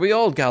where we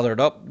all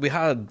gathered up. We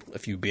had a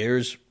few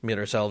beers, made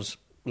ourselves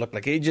look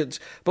like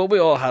agents, but we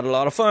all had a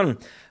lot of fun.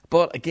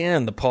 But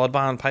again, the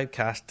Podband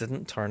Pipecast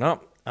didn't turn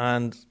up,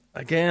 and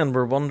again,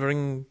 we're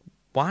wondering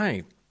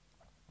why.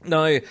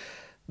 Now,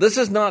 this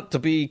is not to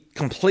be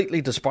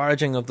completely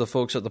disparaging of the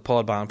folks at the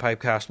Podband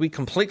Pipecast. We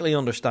completely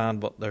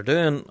understand what they're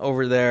doing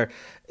over there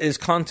is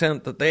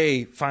content that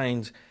they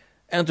find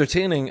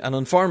entertaining and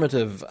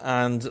informative,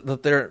 and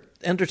that they're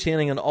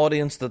entertaining an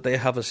audience that they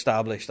have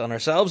established. And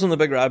ourselves in the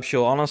Big Rab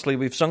Show, honestly,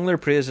 we've sung their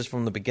praises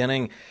from the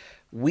beginning.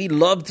 We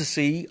love to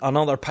see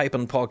another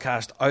piping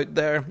podcast out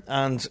there,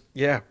 and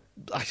yeah,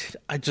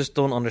 I just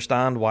don't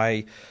understand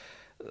why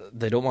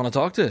they don't want to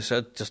talk to us.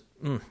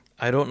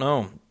 I don't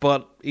know.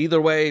 But either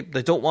way,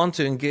 they don't want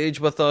to engage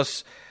with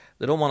us.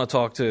 They don't want to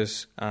talk to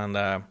us, and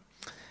I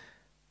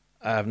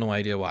have no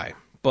idea why.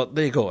 But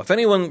there you go. If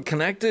anyone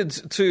connected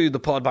to the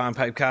Podband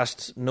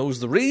Pipecast knows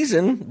the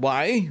reason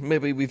why,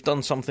 maybe we've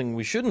done something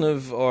we shouldn't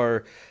have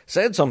or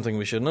said something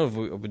we shouldn't have,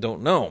 we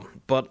don't know.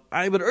 But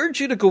I would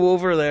urge you to go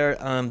over there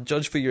and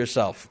judge for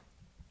yourself.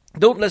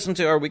 Don't listen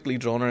to our weekly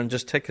droner and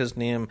just take his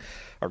name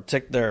or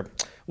take their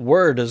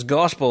word as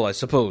gospel, I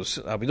suppose.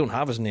 We don't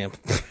have his name.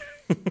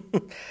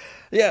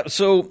 Yeah,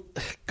 so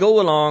go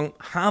along,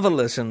 have a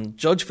listen,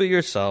 judge for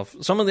yourself.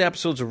 Some of the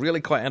episodes are really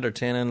quite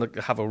entertaining,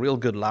 have a real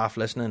good laugh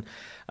listening.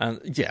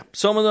 And yeah,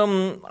 some of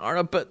them are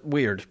a bit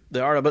weird. They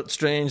are a bit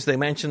strange. They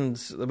mentioned,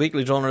 the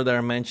weekly droner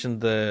there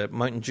mentioned the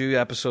Mountain Dew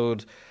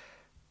episode.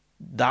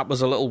 That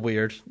was a little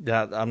weird.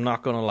 Yeah, I'm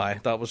not going to lie.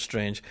 That was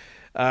strange.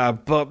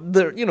 But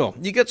there, you know,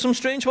 you get some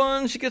strange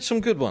ones, you get some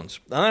good ones.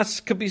 And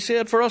that could be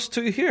said for us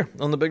too here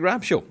on the Big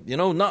Rab Show. You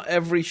know, not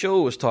every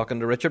show is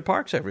talking to Richard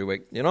Parks every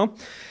week, you know.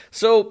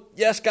 So,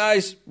 yes,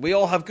 guys, we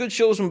all have good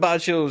shows and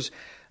bad shows.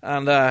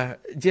 And,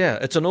 yeah,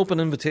 it's an open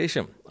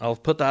invitation. I'll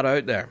put that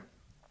out there.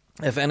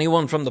 If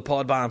anyone from the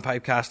Podband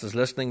Pipecast is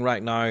listening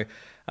right now,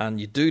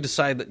 and you do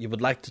decide that you would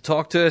like to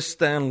talk to us,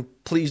 then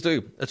please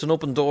do. It's an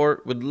open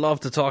door. We'd love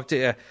to talk to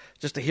you,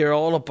 just to hear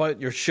all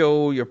about your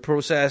show, your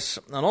process,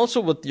 and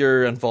also with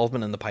your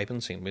involvement in the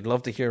piping scene. We'd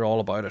love to hear all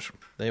about it.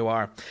 There you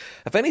are.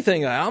 If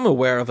anything, I am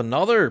aware of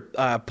another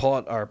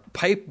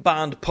pipe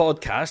band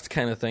podcast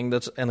kind of thing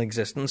that's in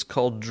existence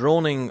called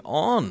Droning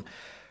On.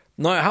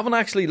 Now, I haven't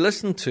actually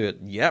listened to it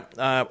yet.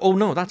 Oh,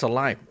 no, that's a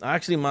lie. I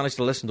actually managed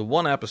to listen to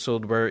one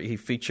episode where he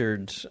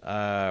featured...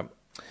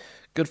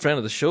 good friend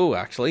of the show,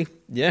 actually.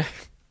 Yeah.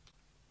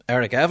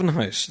 Eric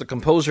Evenhouse, the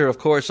composer, of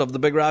course, of the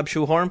Big Rab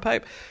Show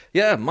Hornpipe.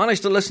 Yeah,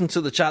 managed to listen to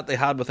the chat they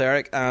had with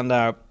Eric, and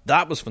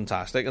that was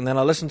fantastic. And then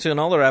I listened to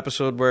another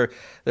episode where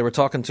they were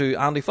talking to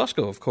Andy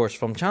Fusco, of course,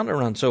 from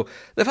Chanterrun. So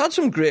they've had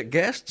some great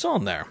guests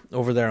on there,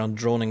 over there on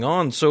Droning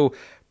On. So,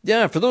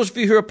 yeah, for those of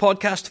you who are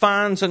podcast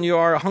fans and you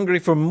are hungry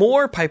for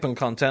more piping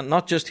content,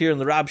 not just here in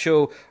the Rab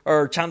Show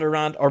or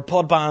Chanterrand or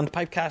Podband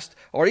Pipecast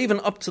or even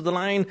Up to the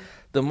Line,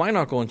 then why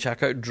not go and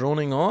check out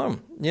Droning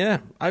On? Yeah,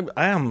 I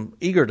am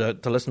eager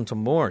to listen to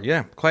more.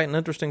 Yeah, quite an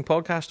interesting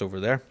podcast over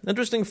there.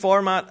 Interesting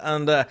format,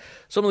 and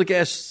some of the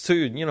guests too,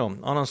 you know,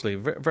 honestly,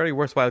 very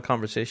worthwhile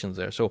conversations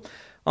there. So,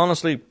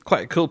 honestly,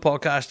 quite a cool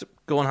podcast.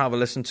 Go and have a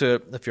listen to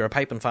it if you're a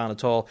piping fan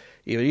at all.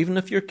 Even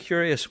if you're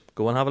curious,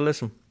 go and have a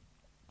listen.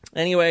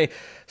 Anyway,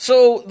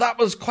 so that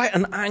was quite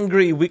an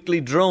angry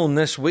weekly drone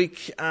this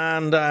week,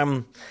 and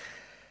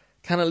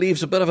kind of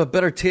leaves a bit of a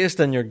bitter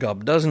taste in your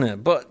gob, doesn't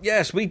it? But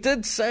yes, we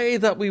did say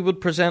that we would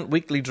present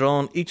weekly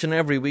drone each and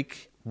every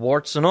week,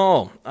 warts and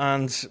all.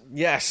 And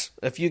yes,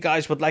 if you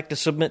guys would like to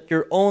submit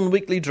your own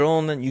weekly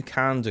drone, then you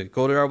can do.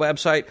 Go to our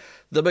website,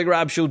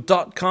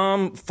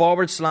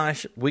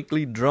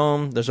 thebigrabshow.com/weekly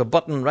drone. There's a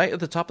button right at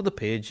the top of the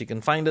page. You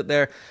can find it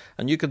there,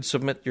 and you can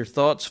submit your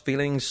thoughts,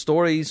 feelings,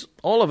 stories,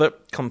 all of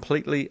it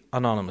completely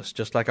anonymous,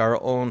 just like our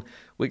own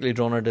weekly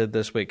droner did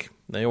this week.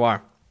 There you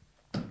are.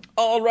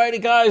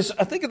 Alrighty, guys.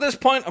 I think at this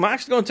point, I'm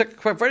actually going to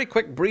take a very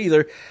quick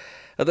breather.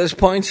 At this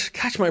point,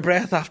 catch my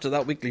breath after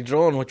that weekly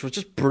drone, which was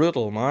just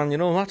brutal, man. You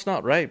know, that's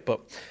not right,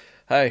 but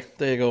hey,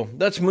 there you go.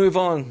 Let's move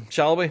on,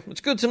 shall we?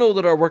 It's good to know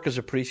that our work is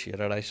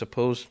appreciated, I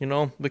suppose. You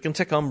know, we can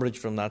take umbrage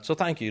from that, so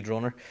thank you,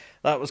 droner.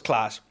 That was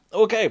class.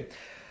 Okay,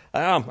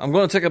 I'm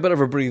going to take a bit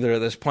of a breather at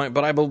this point,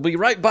 but I will be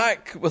right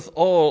back with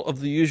all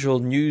of the usual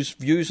news,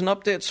 views, and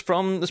updates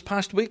from this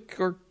past week,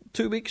 or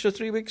 2 weeks, or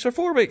 3 weeks, or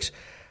 4 weeks.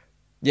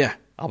 Yeah,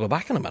 I'll be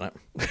back in a minute.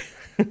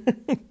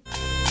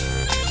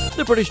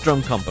 The British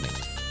Drum Company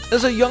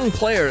is a young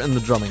player in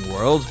the drumming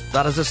world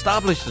that has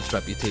established its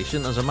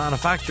reputation as a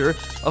manufacturer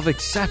of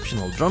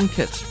exceptional drum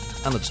kits,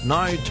 and it's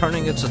now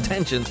turning its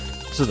attention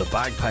to the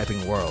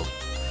bagpiping world.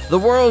 The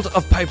world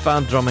of pipe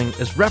band drumming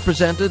is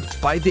represented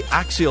by the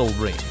Axial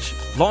range,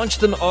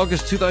 launched in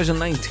August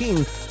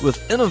 2019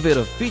 with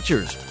innovative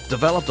features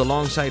developed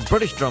alongside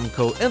British Drum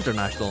Co.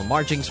 International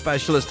Marching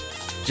Specialist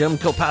Jim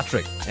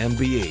Kilpatrick,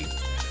 MBE.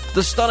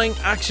 The stunning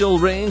Axial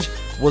range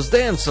was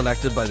then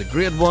selected by the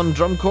Grade 1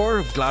 Drum Corps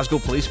of Glasgow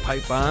Police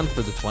Pipe Band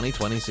for the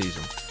 2020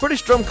 season.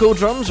 British Drum Co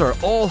drums are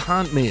all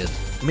handmade,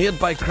 made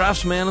by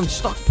craftsmen in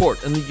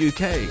Stockport in the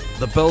UK.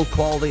 The build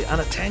quality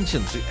and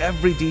attention to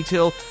every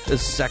detail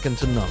is second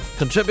to none,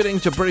 contributing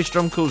to British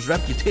Drum Co's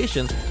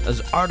reputation as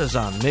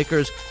artisan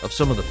makers of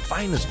some of the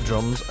finest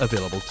drums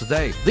available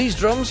today. These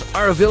drums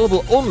are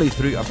available only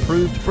through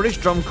approved British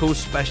Drum Co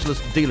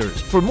specialist dealers.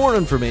 For more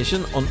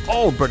information on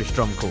all British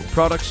Drum Co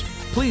products,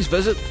 please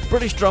visit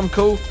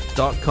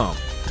BritishDrumCo.com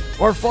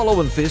or follow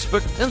on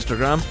Facebook,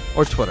 Instagram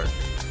or Twitter.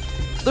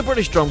 The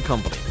British Drum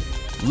Company.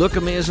 Look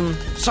amazing,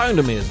 sound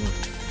amazing,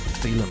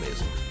 feel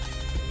amazing.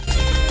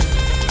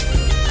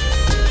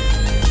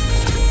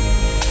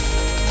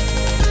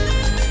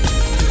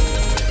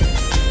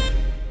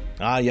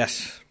 Ah,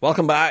 yes.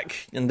 Welcome back.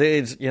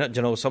 Indeed, you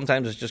know,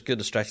 sometimes it's just good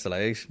to stretch the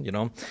legs, you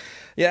know.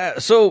 Yeah,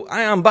 so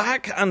I am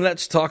back, and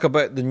let's talk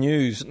about the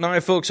news. Now,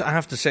 folks, I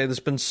have to say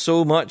there's been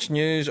so much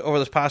news over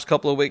this past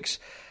couple of weeks.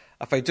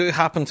 If I do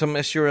happen to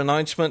miss your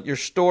announcement, your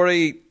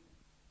story,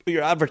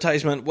 your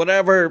advertisement,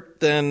 whatever,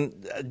 then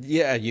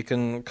yeah, you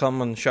can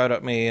come and shout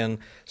at me and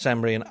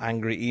send me an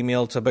angry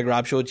email to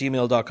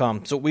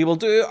bigrabshow@gmail.com. So we will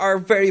do our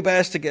very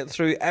best to get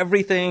through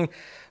everything,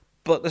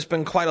 but there's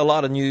been quite a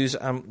lot of news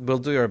and we'll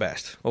do our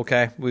best,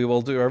 okay? We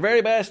will do our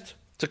very best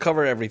to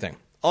cover everything.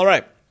 All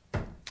right.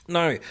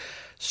 Now,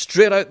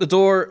 straight out the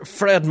door,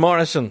 Fred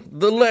Morrison,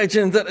 the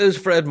legend that is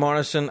Fred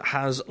Morrison,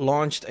 has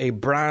launched a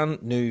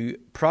brand new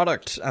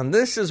product. And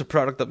this is a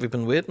product that we've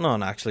been waiting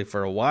on actually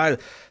for a while.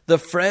 The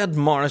Fred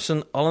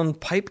Morrison Ullin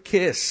Pipe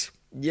Case.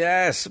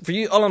 Yes, for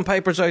you Ullin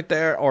Pipers out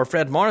there, or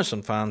Fred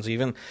Morrison fans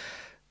even,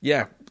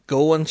 yeah,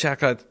 go and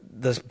check out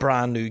this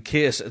brand new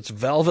case. It's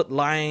velvet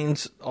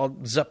lined,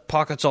 zip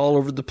pockets all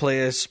over the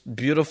place,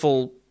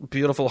 beautiful,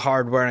 beautiful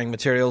hard-wearing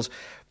materials.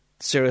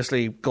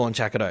 Seriously, go and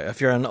check it out.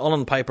 If you're an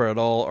Ullin Piper at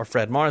all or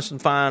Fred Morrison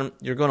fan,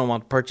 you're going to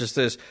want to purchase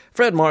this.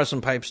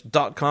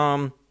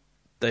 FredMorrisonPipes.com.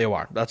 There you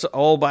are. That's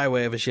all by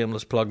way of a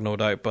shameless plug, no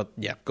doubt. But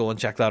yeah, go and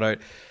check that out.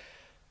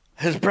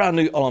 His brand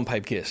new Ullin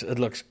Pipe Case. It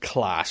looks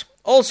class.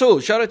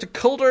 Also, shout out to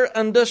Coulter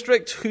and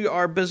District, who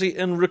are busy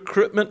in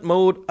recruitment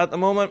mode at the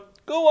moment.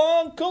 Go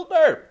on,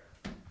 Coulter!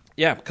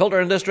 Yeah, Coulter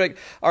and District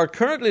are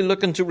currently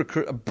looking to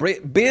recruit a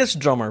bass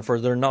drummer for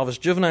their novice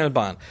juvenile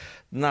band.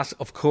 And that's,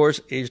 of course,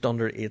 aged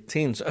under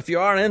 18. So if you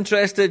are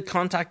interested,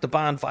 contact the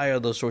band via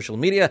the social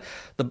media.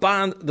 The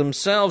band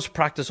themselves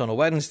practice on a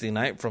Wednesday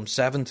night from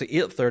 7 to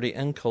 8:30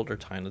 in Coulter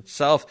Town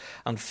itself.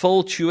 And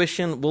full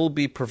tuition will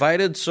be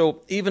provided.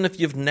 So even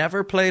if you've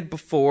never played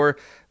before,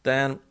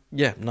 then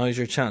yeah, now's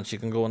your chance. You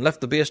can go and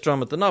lift the bass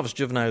drum at the novice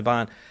juvenile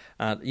band.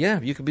 And yeah,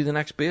 you could be the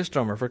next bass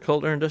drummer for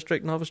Coulter and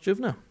District Novice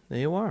Juvenile. There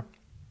you are.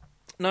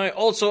 Now,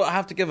 also, I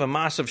have to give a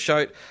massive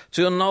shout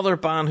to another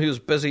band who's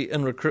busy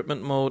in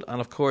recruitment mode,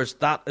 and of course,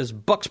 that is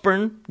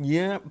Bucksburn.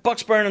 Yeah,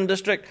 Bucksburn and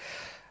District.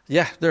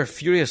 Yeah, they're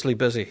furiously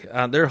busy.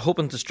 They're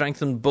hoping to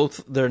strengthen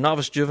both their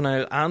novice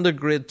juvenile and their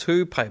grade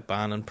 2 pipe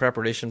band in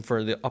preparation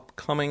for the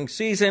upcoming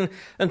season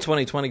in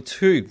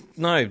 2022.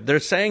 Now, they're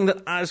saying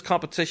that as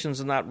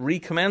competitions and that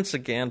recommence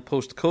again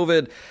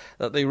post-COVID,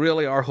 that they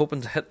really are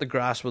hoping to hit the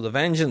grass with a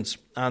vengeance.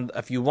 And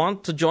if you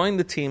want to join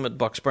the team at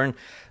Bucksburn,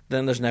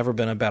 then there's never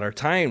been a better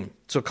time.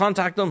 So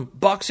contact them,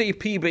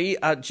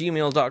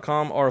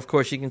 boxypb@gmail.com, or of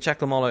course you can check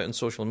them all out on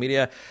social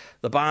media.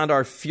 The band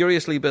are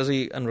furiously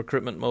busy in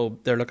recruitment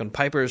mode. They're looking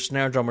pipers,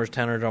 snare drummers,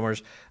 tenor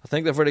drummers. I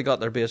think they've already got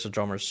their bass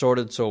drummers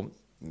sorted, so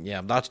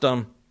yeah, that's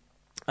done.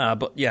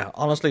 But yeah,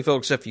 honestly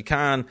folks, if you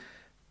can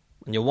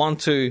and you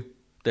want to,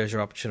 there's your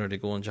opportunity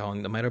to go and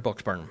join the Mitre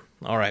Bucksburn.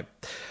 Alright.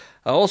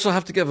 I also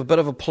have to give a bit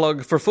of a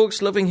plug for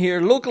folks living here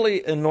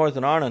locally in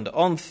Northern Ireland.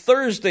 On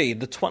Thursday,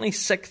 the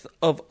 26th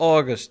of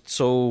August,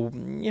 so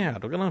yeah,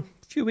 in a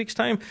few weeks'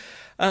 time,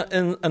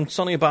 in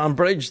sunny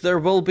Banbridge, there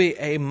will be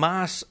a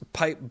mass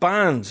pipe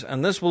band,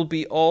 and this will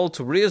be all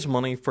to raise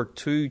money for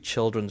two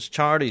children's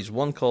charities,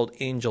 one called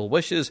Angel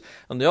Wishes,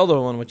 and the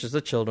other one, which is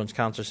the Children's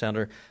Cancer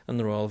Centre in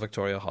the Royal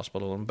Victoria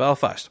Hospital in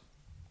Belfast.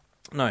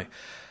 Now,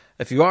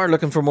 if you are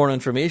looking for more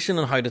information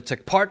on how to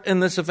take part in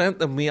this event,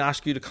 then we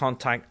ask you to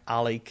contact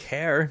Ali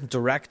Care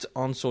direct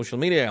on social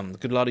media. A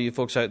good lot of you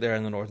folks out there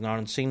in the Northern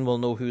Ireland scene will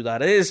know who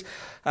that is.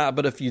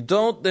 But if you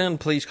don't, then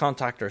please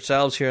contact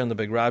ourselves here in the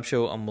Big Rab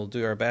Show and we'll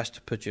do our best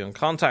to put you in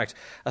contact.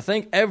 I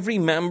think every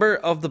member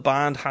of the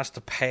band has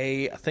to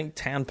pay,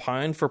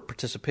 £10 for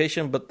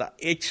participation, but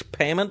each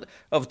payment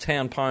of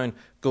 £10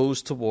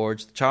 goes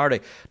towards the charity.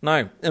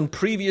 Now, in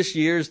previous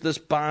years, this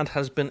band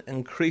has been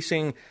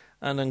increasing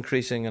and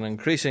increasing, and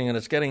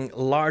it's getting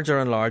larger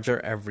and larger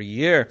every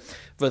year.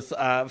 With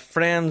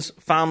friends,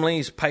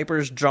 families,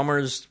 pipers,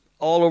 drummers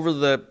all over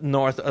the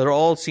north, they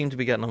all seem to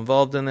be getting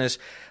involved in this,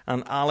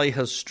 and Ali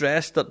has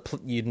stressed that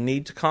you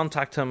need to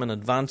contact him in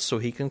advance so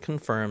he can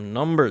confirm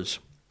numbers.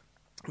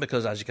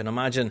 Because as you can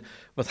imagine,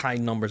 with high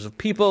numbers of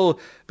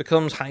people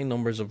becomes high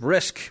numbers of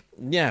risk.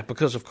 Yeah,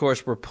 because of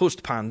course we're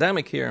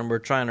post-pandemic here and we're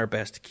trying our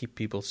best to keep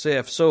people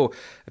safe. So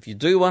if you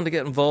do want to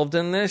get involved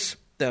in this,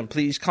 then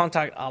please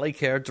contact Ali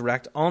Care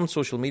direct on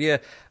social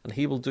media and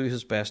he will do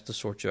his best to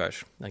sort you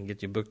out and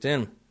get you booked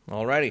in.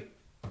 Alrighty.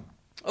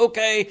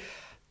 Okay,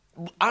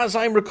 as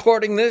I'm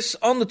recording this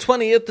on the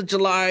 28th of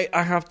July,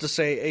 I have to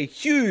say a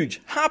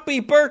huge happy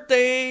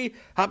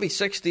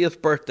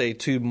 60th birthday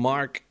to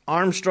Mark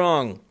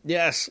Armstrong.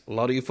 Yes, a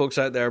lot of you folks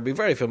out there will be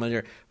very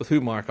familiar with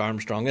who Mark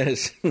Armstrong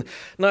is.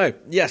 Now,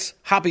 yes,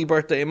 happy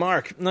birthday,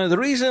 Mark. Now, the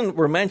reason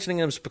we're mentioning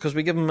him is because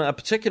we give him a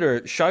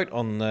particular shout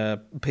on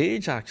the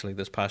page, actually,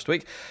 this past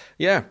week.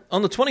 Yeah,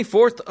 on the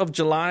 24th of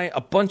July,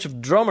 a bunch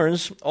of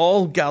drummers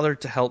all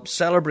gathered to help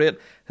celebrate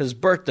his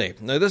birthday.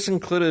 Now, this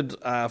included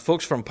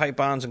folks from pipe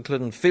bands,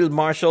 including Field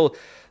Marshal,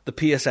 the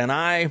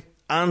PSNI,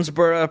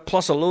 Ansborough,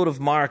 plus a load of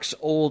Mark's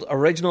old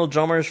original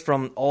drummers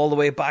from all the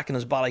way back in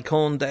his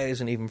Ballycone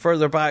days and even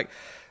further back,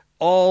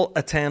 all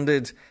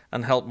attended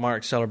and helped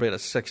Mark celebrate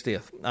his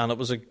 60th. And it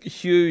was a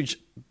huge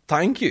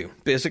thank you,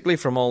 basically,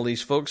 from all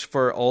these folks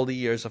for all the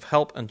years of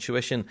help and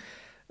tuition.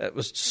 It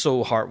was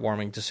so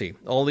heartwarming to see.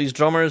 All these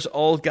drummers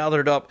all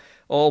gathered up,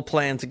 all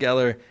playing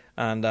together,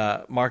 and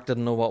Mark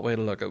didn't know what way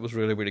to look. It was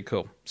really, really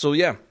cool. So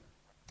yeah,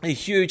 a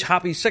huge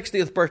happy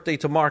 60th birthday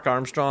to Mark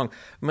Armstrong.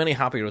 Many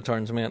happy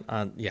returns, mate.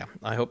 And yeah,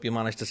 I hope you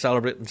managed to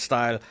celebrate in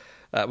style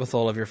with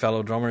all of your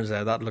fellow drummers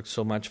there. That looked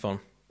so much fun.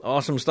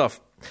 Awesome stuff.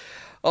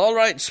 All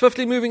right,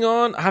 swiftly moving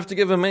on, I have to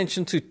give a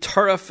mention to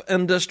Turf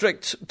in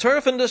District.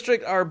 Turf in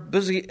District are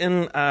busy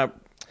in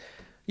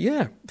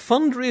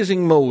fundraising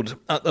mode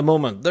at the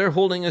moment. They're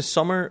holding a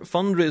summer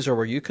fundraiser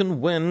where you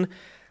can win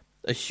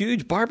a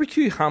huge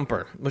barbecue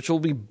hamper, which will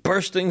be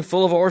bursting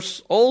full of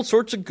all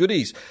sorts of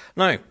goodies.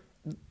 Now,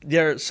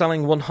 they're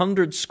selling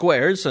 100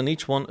 squares, and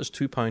each one is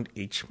 £2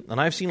 each.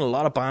 And I've seen a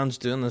lot of bands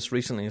doing this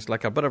recently. It's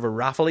like a bit of a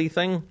raffle-y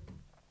thing.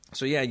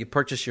 So yeah, you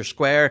purchase your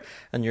square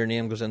and your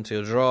name goes into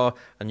a draw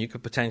and you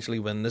could potentially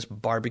win this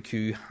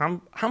barbecue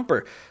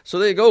hamper. So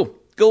there you go.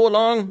 Go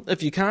along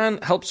if you can.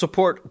 Help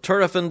support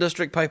Turf in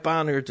District Pipe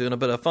Band who are doing a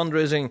bit of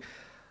fundraising.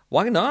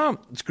 Why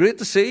not? It's great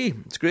to see.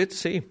 It's great to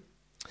see.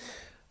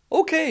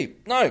 Okay,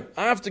 now,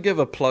 I have to give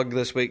a plug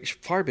this week.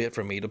 Far be it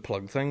from me to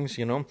plug things,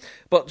 you know.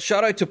 But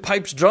shout out to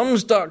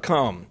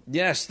pipesdrums.com.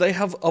 Yes, they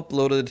have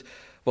uploaded,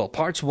 well,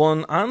 parts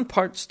 1 and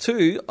parts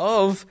 2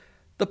 of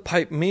the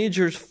Pipe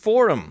Majors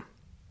Forum.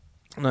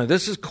 Now,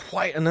 this is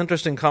quite an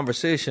interesting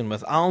conversation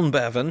with Alan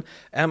Bevan,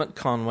 Emmett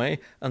Conway,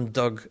 and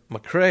Doug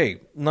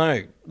McRae.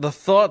 Now, the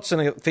thoughts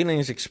and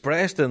feelings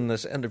expressed in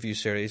this interview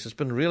series has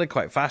been really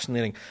quite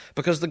fascinating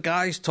because the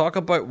guys talk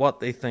about what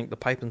they think the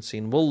piping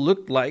scene will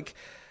look like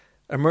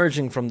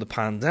emerging from the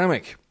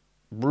pandemic.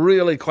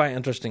 Really quite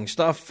interesting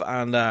stuff,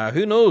 and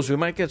who knows, we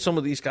might get some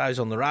of these guys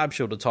on the Rab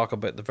Show to talk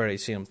about the very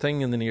same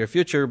thing in the near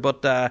future,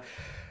 but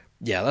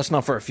yeah, that's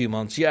not for a few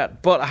months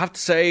yet. But I have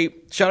to say,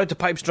 shout out to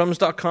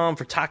pipesdrums.com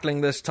for tackling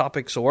this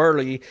topic so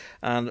early,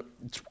 and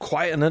it's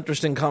quite an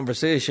interesting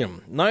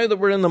conversation. Now that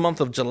we're in the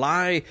month of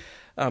July,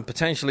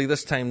 potentially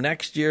this time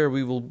next year,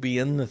 we will be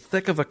in the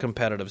thick of a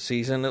competitive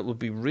season. It will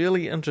be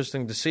really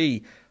interesting to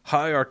see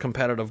how our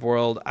competitive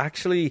world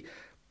actually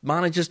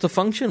manages to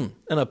function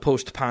in a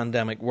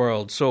post-pandemic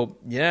world. So,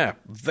 yeah,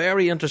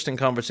 very interesting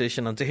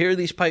conversation. And to hear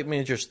these Pipe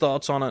Majors'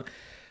 thoughts on it,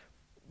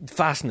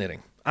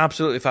 fascinating.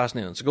 Absolutely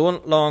fascinating. So go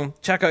along,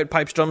 check out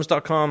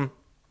pipesdrums.com.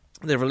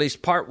 They've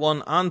released part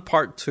 1 and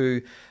part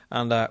 2.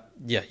 And,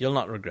 yeah, you'll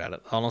not regret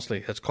it.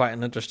 Honestly, it's quite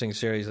an interesting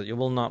series that you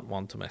will not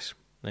want to miss.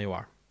 There you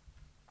are.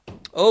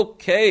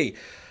 Okay.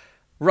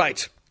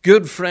 Right.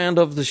 Good friend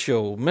of the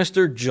show,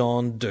 Mr.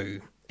 John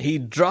Dew. He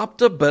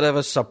dropped a bit of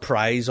a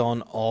surprise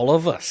on all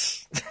of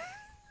us.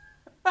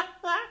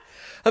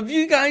 Have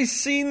you guys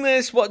seen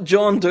this, what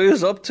John Dew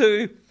is up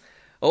to?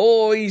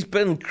 Oh, he's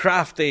been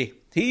crafty.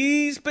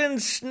 He's been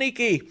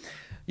sneaky.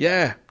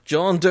 Yeah,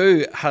 John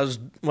Dew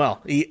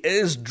he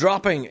is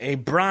dropping a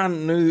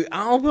brand new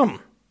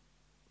album.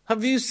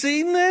 Have you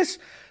seen this?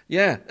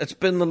 Yeah, it's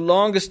been the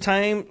longest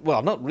time,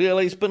 well, not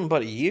really, it's been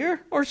about a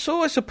year or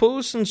so, I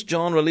suppose, since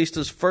John released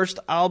his first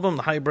album,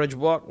 The High Bridge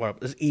Walk, well,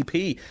 his EP,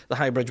 The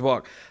High Bridge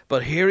Walk.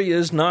 But here he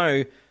is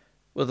now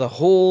with a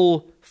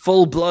whole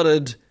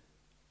full-blooded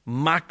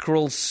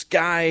Mackerel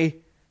Sky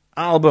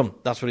album.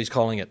 That's what he's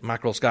calling it,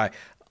 Mackerel Sky.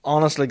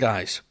 Honestly,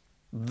 guys,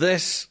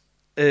 this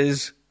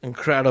is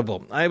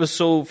incredible. I was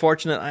so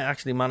fortunate I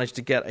actually managed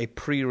to get a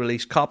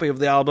pre-release copy of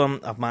the album.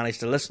 I've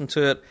managed to listen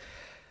to it.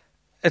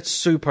 It's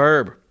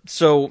superb.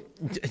 So,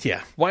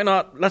 yeah, why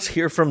not? Let's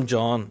hear from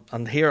John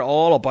and hear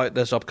all about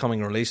this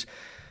upcoming release.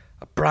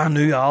 A brand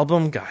new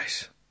album,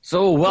 guys.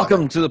 So,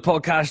 welcome to the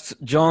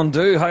podcast, John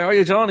Dew. How are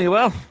you, John? Are you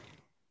well?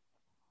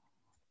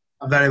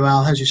 I'm very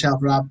well. How's yourself,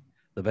 Rob?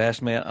 The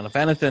best, mate. And if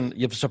anything,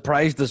 you've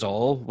surprised us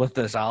all with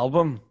this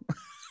album.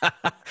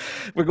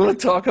 We're going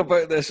to talk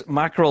about this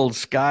Mackerel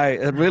Sky.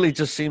 It really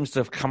just seems to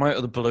have come out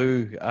of the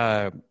blue.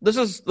 This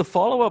is the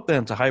follow-up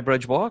then to High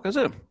Bridge Walk, is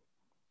it?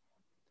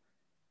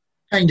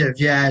 Kind of,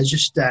 yeah. It's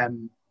just, it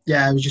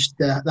was just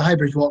the High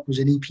Bridge Walk was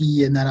an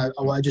EP, and then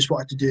I just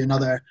wanted to do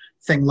another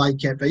thing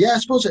like it. But yeah, I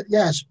suppose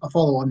it's a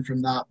follow-on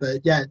from that.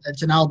 But yeah,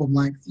 it's an album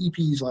length. EP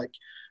is like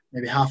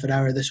maybe half an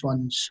hour. This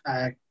one's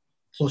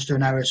close to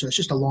an hour, so it's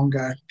just a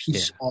longer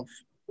piece of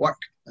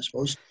work, I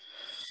suppose.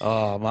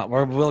 Oh, Matt,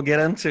 we'll get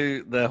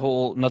into the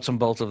whole nuts and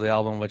bolts of the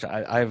album, which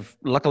I've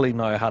luckily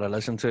now had to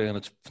listen to, and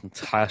it's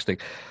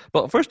fantastic.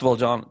 But first of all,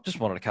 John,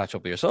 just wanted to catch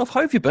up with yourself. How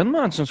have you been,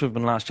 man, since we've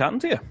been last chatting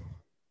to you?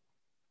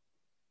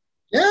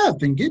 Yeah, I've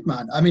been good,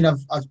 man. I mean,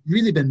 I've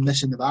really been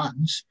missing the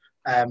bands,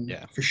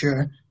 for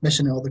sure.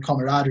 Missing all the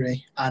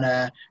camaraderie.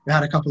 And we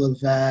had a couple of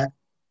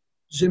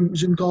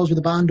Zoom calls with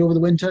the band over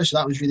the winter, so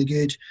that was really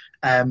good.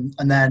 And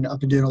then I've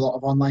been doing a lot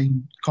of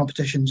online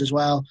competitions as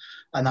well,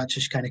 and that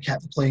just kind of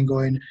kept the playing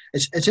going.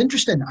 It's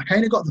interesting. I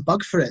kind of got the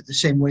bug for it the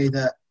same way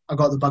that I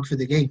got the bug for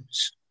the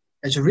games.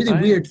 It's a really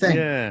weird thing.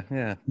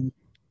 Yeah.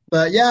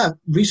 But yeah,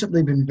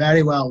 recently been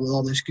very well with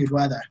all this good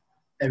weather.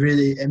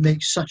 It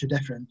makes such a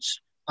difference.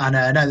 And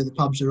now that the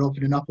pubs are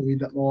opening up a wee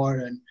bit more,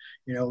 and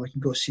we can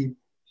go see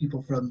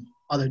people from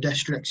other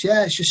districts.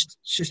 Yeah, it's just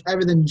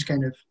everything's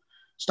kind of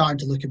starting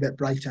to look a bit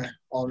brighter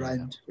all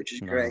round, which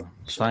is great.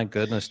 Thank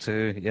goodness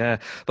too, yeah.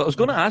 But I was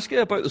going to ask you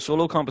about the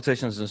solo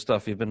competitions and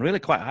stuff. You've been really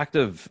quite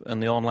active in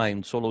the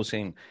online solo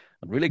scene.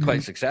 and really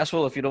quite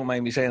successful, if you don't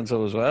mind me saying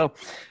so as well.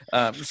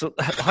 So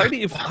how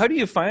do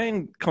you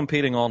find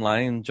competing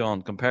online,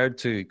 John, compared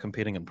to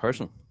competing in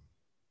person?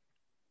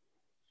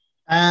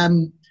 I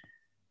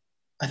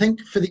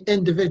think for the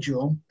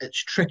individual,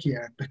 it's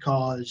trickier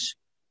because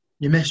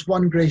you miss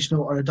one grace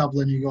note or a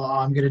double and you go, oh,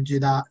 I'm going to do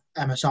that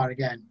MSR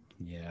again.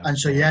 Yeah. And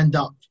so you end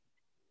up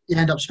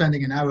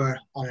spending an hour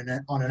on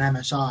an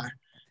MSR.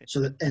 So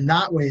that in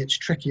that way, it's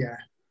trickier.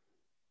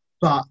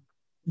 But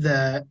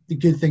the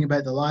good thing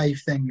about the live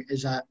thing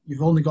is that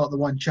you've only got the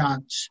one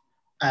chance.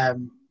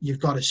 You've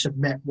got to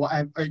submit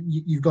whatever.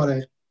 You've got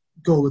to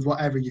go with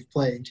whatever you've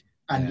played,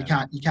 and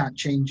you can't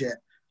change it.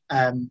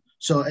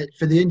 So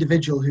for the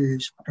individual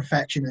who's a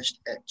perfectionist,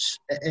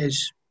 it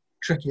is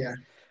trickier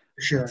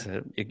for sure.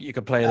 You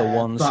could play the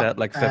one set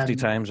like 50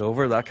 times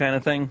over, that kind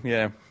of thing.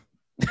 Yeah.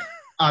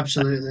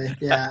 Absolutely,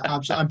 yeah,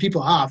 absolutely. And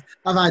people have.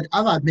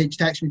 I've had mates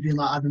text me being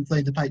like, "I've been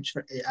playing the pipes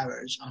for 8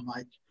 hours." I'm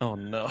like, "Oh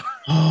no,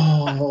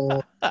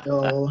 oh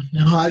no,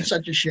 it's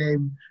such a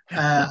shame."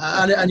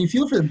 And you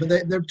feel for them, but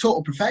they're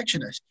total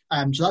perfectionists.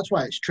 So that's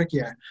why it's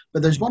trickier.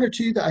 But there's one or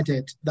two that I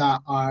did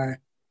that are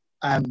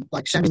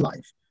like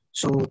semi-live.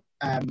 So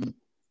you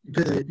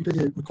put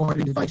the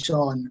recording device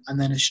on, and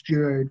then a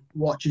steward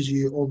watches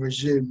you over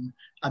Zoom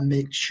and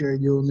makes sure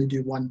you only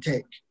do one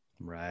take.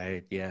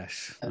 Right.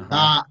 Yes. And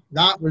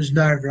that was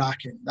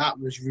nerve-wracking. That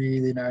was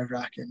really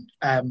nerve-wracking.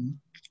 And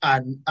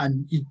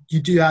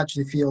you do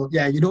actually feel,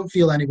 you don't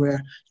feel anywhere,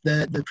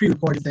 the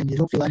pre-recorded thing, you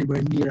don't feel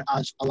anywhere near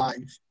as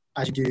alive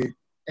as you do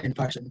in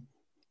person.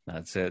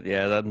 That's it.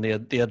 Yeah, the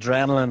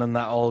adrenaline and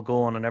that all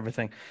going and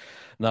everything.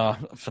 No,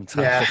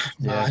 fantastic.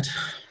 Yeah, mad.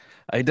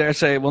 I dare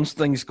say once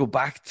things go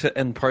back to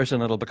in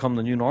person, it'll become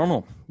the new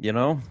normal,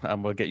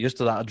 and we'll get used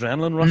to that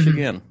adrenaline rush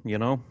again,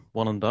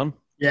 one and done.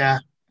 Yeah.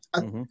 I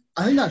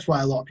think that's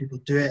why a lot of people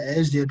do it. It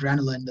is the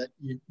adrenaline that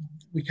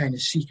we kind of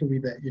seek a wee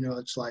bit.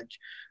 It's like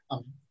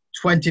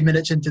 20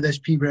 minutes into this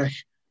P-brick,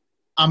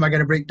 am I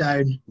going to break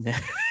down? No,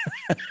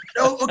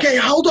 okay,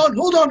 hold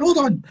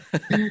on.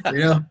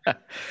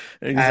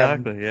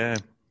 Exactly, yeah.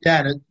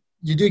 Yeah,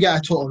 you do get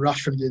a total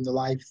rush from doing the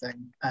live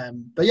thing.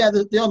 But yeah,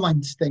 the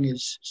online thing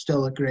is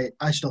still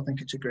I still think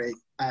it's a great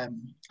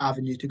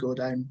avenue to go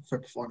down for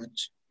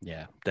performance.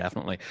 Yeah,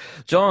 definitely.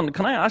 John,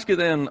 can I ask you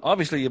then,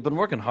 obviously you've been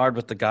working hard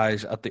with the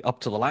guys at the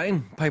Up to the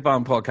Line Pipe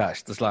Band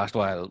podcast this last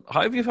while.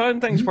 How have you found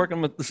things working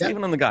with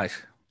Stephen and the guys?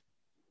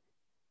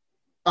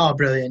 Oh,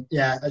 brilliant.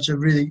 Yeah, it's a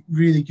really,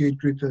 really good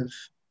group of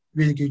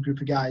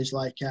guys.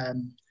 Like,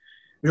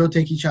 we don't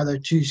take each other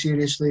too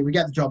seriously. We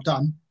get the job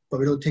done, but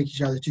we don't take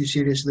each other too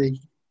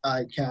seriously.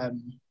 Like, I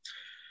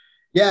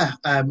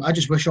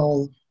just wish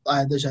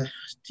there's a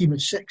team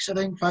of 6, I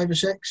think, 5 or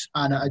 6,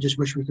 and I just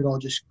wish we could all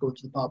just go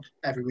to the pub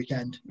every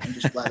weekend and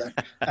just blather.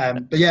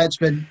 But yeah, it's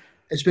been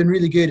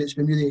really good. It's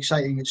been really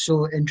exciting. It's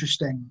so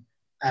interesting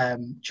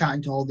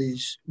chatting to all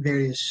these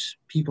various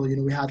people.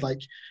 We had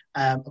like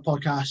a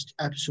podcast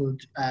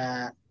episode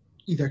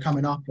either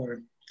coming up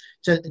or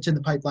it's in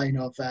the pipeline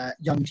of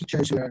young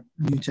teachers who are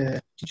new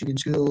to teaching in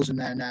schools, and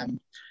then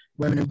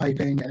women in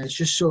piping, and it's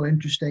just so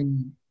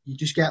interesting. You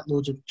just get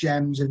loads of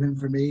gems of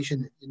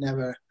information that you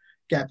never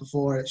get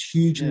before. It's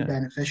hugely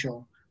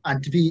beneficial,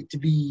 and to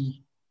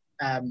be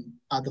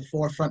at the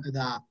forefront of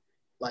that,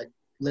 like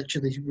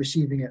literally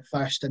receiving it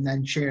first and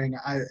then sharing it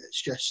out,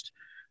 it's just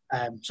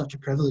such a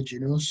privilege,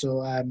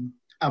 So I'm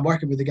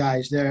working with the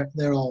guys.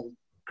 They're all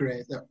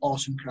great. They're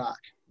awesome crack.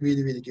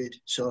 Really, really good.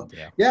 So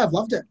yeah, I've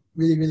loved it.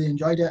 Really, really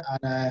enjoyed it,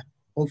 and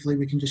hopefully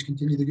we can just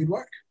continue the good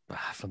work.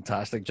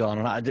 Fantastic, John.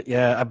 And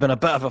I've been a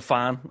bit of a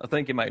fan. I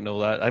think you might know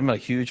that. I'm a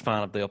huge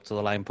fan of the Up to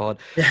the Line pod.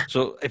 Yeah.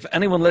 So if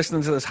anyone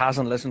listening to this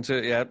hasn't listened to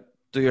it yet,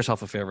 do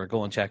yourself a favor,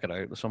 go and check it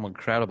out. There's some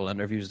incredible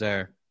interviews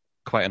there.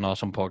 Quite an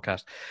awesome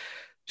podcast.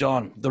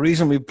 John, the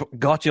reason we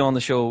got you on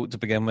the show to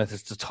begin with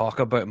is to talk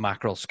about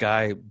Mackerel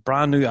Sky.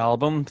 Brand new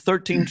album,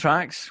 13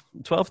 tracks,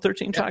 12,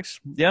 13 tracks.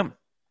 Yeah.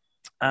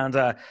 And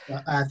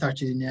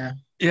 13, yeah.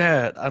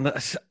 Yeah, and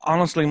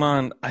honestly,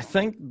 man, I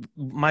think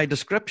my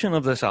description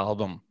of this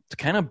album, to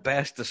kind of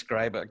best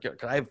describe it,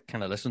 because I've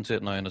kind of listened to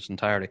it now in its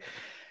entirety,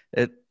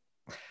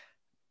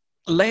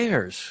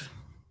 layers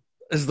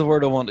is the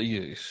word I want to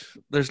use.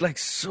 There's like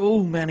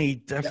so many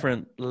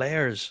different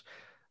layers,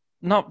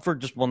 not for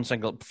just one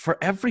single, for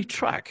every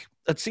track.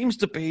 It seems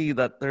to be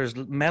that there's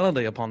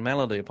melody upon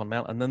melody upon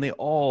melody, and then they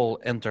all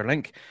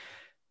interlink.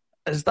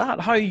 Is that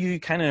how you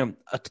kind of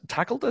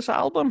tackled this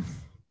album?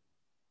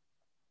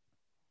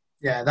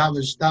 Yeah, that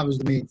was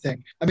the main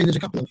thing. I mean, there's a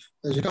couple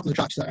of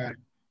tracks that are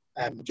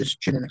just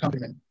tune and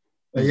accompaniment,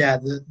 but yeah,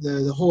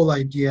 the whole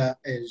idea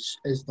is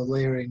the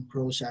layering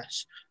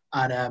process,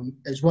 and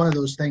it's one of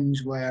those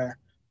things where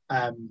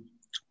I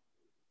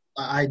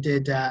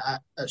did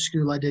at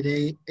school. I did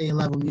A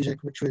level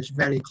music, which was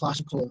very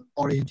classical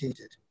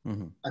orientated,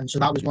 and so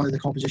that was one of the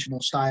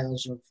compositional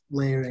styles of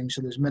layering. So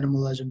there's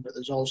minimalism, but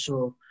there's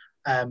also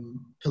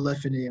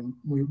polyphony, and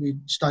we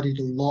studied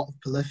a lot of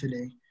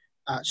polyphony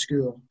at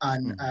school,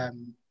 and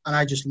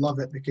I just love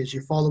it because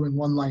you're following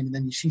one line and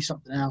then you see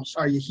something else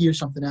or you hear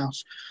something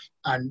else,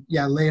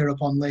 layer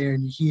upon layer,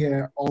 and you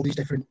hear all these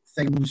different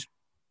things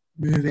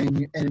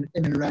moving in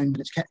and around, and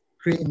it's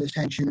creating this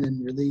tension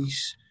and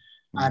release.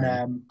 Mm-hmm.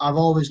 And I've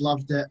always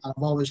loved it.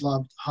 I've always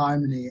loved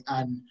harmony,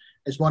 and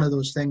it's one of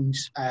those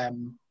things.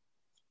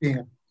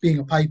 Being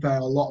a piper,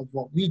 a lot of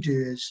what we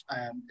do is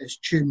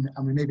tune,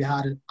 and we maybe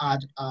add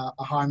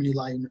a harmony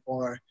line,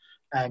 or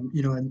in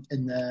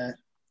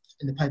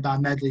the pipe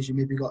band medleys, you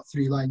maybe got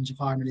 3 lines of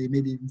harmony,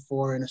 maybe even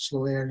 4 in a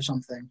slow air or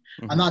something.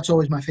 Mm-hmm. And that's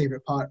always my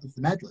favourite part of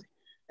the medley,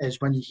 is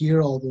when you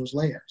hear all those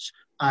layers.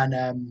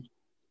 And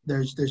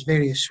there's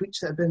various suites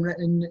that have been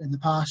written in the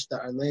past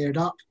that are layered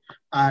up.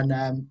 And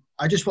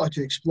I just wanted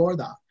to explore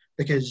that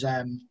because,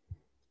 I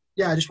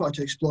just wanted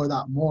to explore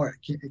that more.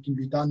 It can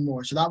be done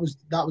more. So that was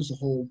the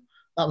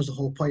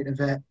whole point of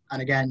it.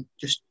 And again,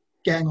 just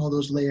getting all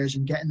those layers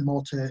and getting them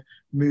all to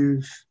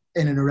move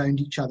in and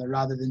around each other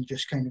rather than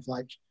just kind of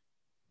like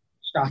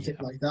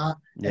static like that.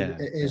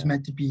 It is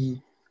meant to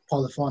be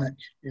polyphonic,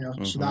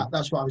 Mm-hmm. So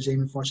that's what I was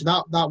aiming for. So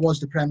that was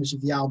the premise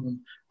of the album,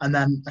 and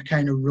then I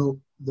kind of wrote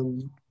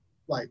the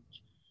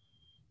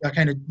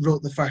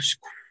first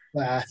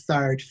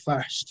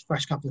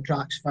first couple of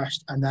tracks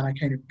first, and then I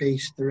kind of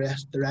based the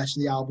rest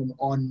of the album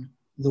on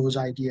those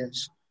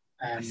ideas.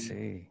 I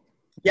see.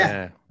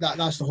 That's that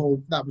was the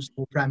whole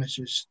premise,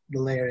 was the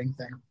layering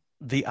thing.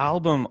 The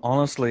album,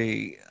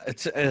 honestly,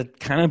 it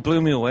kind of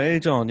blew me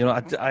away, John.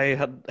 I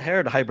had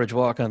heard Highbridge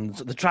Walk, and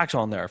the tracks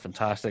on there are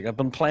fantastic. I've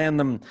been playing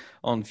them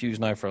on Fuse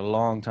now for a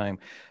long time.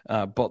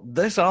 But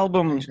this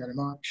album,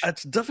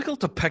 it's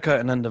difficult to pick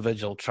out an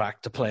individual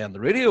track to play on the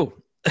radio.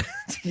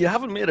 You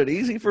haven't made it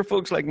easy for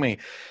folks like me,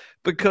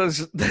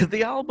 because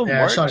the album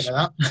works. Sorry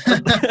about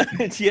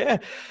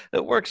that.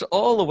 It works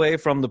all the way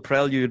from the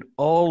prelude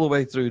all the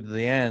way through to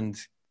the end.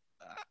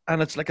 And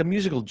it's like a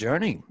musical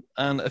journey.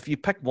 And if you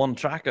pick one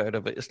track out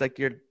of it, it's like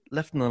you're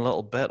lifting a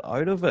little bit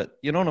out of it.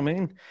 You know what I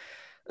mean?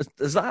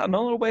 Is that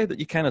another way that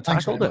you kind of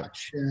tackled it?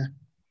 Much,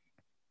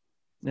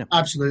 yeah.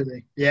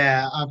 Absolutely.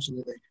 Yeah,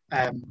 absolutely.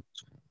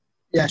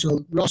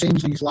 So Ross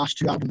Ainsley's last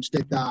 2 albums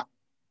did that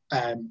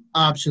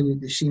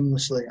absolutely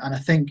seamlessly. And I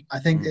think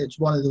it's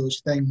one of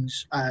those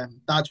things,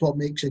 that's what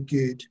makes a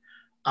good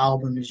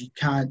album, is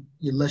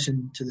you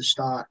listen to the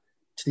start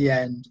to the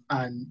end,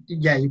 and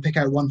you pick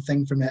out one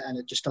thing from it and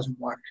it just doesn't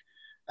work,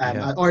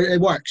 or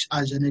it works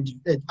as an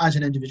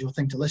individual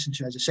thing to listen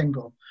to as a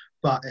single,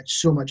 but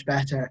it's so much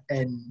better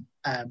in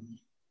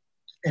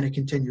a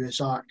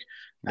continuous arc.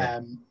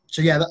 That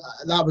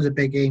was a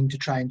big aim, to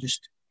try and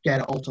just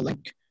get it all to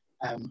link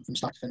from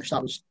start to finish.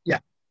 That was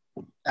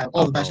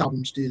all the best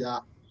albums do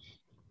that.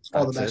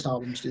 All the best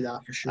albums do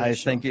that, for sure. I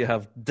think you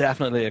have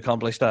definitely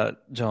accomplished that,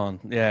 John.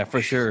 Yeah,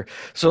 for sure.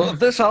 So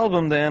this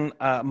album then,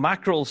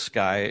 Mackerel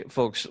Sky,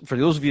 folks, for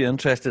those of you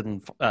interested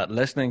in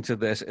listening to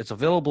this, it's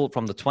available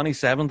from the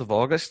 27th of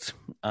August.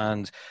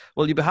 And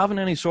will you be having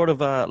any sort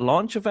of a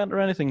launch event or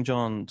anything,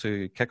 John,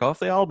 to kick off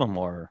the album?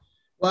 Or?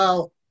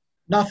 Well,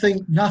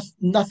 nothing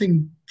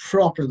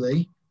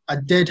properly. I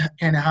did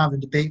kind of have a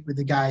debate with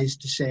the guys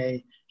to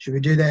say, should we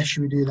do this,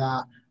 should we do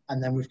that?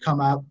 And then we've come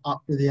up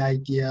with the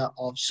idea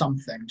of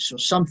something. So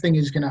something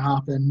is going to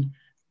happen.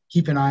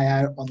 Keep an eye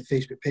out on the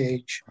Facebook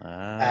page.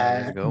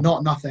 There you go.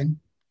 Not nothing.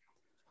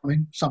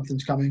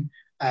 Something's coming.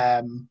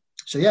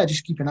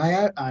 Just keep an eye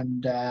out.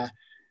 And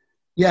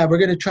we're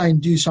going to try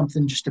and do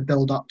something just to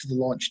build up to the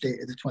launch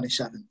date of the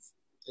 27th.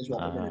 Is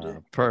what we're going to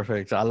do.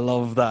 Perfect. I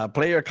love that.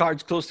 Play your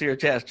cards close to your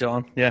chest,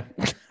 John. Yeah.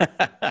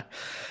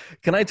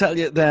 Can I tell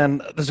you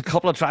then, there's a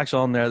couple of tracks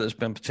on there that's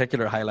been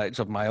particular highlights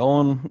of my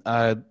own.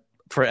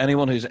 For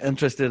anyone who's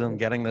interested in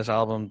getting this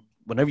album,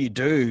 whenever you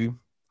do,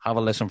 have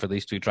a listen for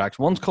these 2 tracks.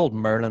 One's called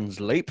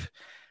Merlin's Leap,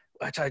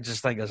 which I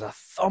just think is a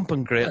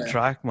thumping great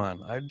track,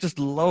 man. I just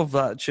love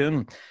that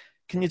tune.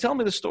 Can you tell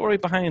me the story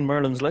behind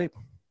Merlin's Leap?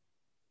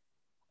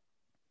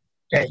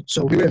 Okay,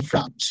 so we were in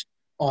France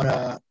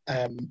on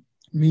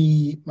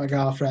me, my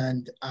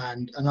girlfriend,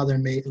 and another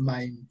mate of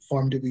mine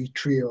formed a wee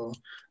trio,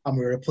 and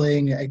we were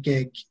playing a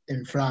gig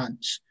in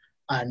France,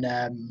 and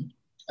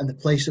the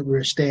place that we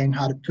were staying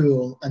had a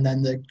pool, and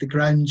then the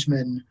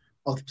groundsman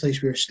of the place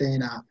we were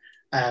staying at,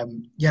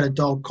 he had a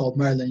dog called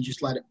Merlin. He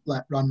just let it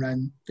run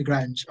around the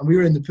grounds, and we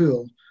were in the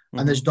pool,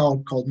 and this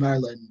dog called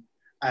Merlin,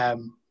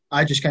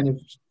 I just kind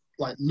of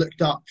like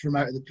looked up from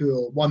out of the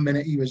pool. 1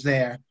 minute he was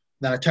there,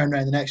 then I turned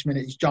around, the next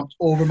minute he's jumped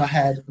over my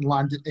head and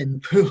landed in the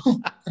pool.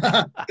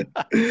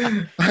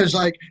 I was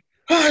like,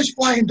 there's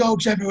flying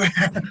dogs everywhere.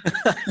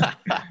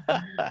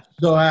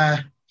 So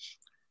I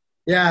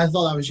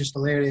thought that was just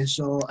hilarious.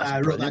 So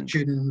I wrote that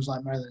tune and it was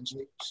like Merlin's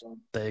Leap. So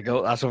there you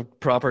go. That's a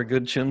proper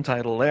good tune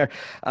title there.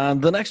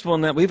 And the next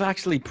one, we've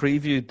actually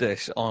previewed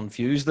this on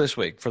Fuse this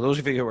week. For those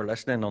of you who were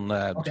listening on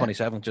the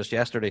 27th, just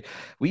yesterday,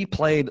 we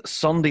played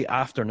Sunday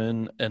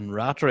Afternoon in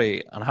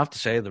Rattery. And I have to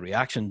say, the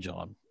reaction,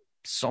 John,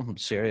 something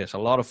serious. A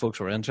lot of folks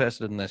were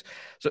interested in this.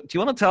 So do you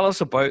want to tell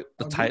us about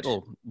the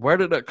title? Where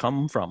did it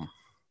come from?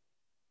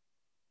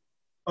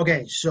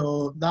 Okay,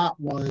 so that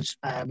was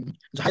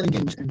Highland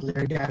Games in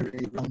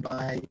Blairgowrie, run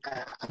by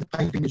the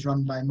piping is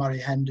run by Murray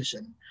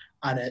Henderson,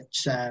 and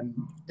it's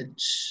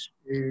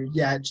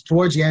it's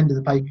towards the end of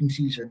the piping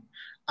season,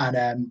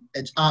 and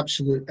it's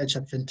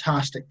a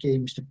fantastic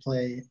games to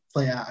play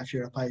at if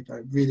you're a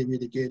piper. Really,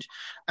 really good.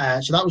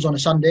 So that was on a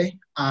Sunday,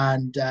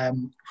 and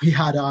we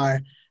had our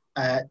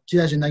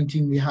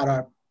 2019. We had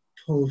our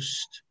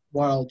post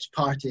Worlds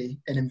party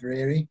in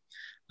Inverary.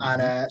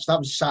 And so that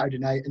was Saturday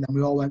night, and then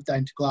we all went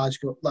down to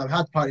Glasgow. We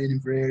had the party in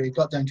Inverary,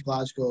 got down to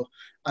Glasgow,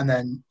 and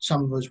then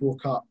some of us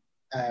woke up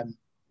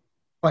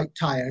quite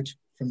tired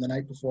from the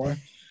night before,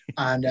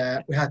 and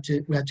we had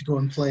to go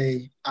and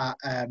play at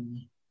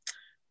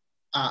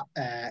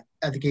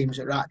the games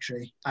at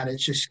Rattray, and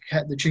it's just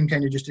the tune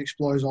kind of just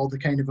explores all the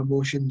kind of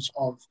emotions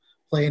of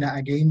playing at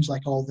a games,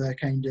 like all the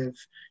kind of,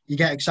 you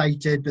get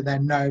excited but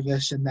then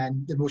nervous, and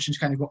then the emotions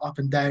kind of go up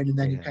and down, and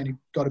then you kind of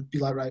got to be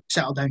like, right,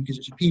 settle down because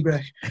it's a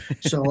Peebrich.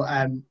 So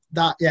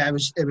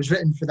it was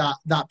written for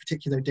that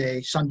particular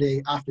day,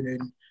 Sunday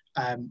afternoon,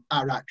 at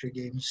Rattray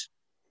Games.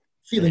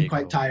 Feeling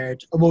quite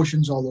tired,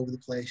 emotions all over the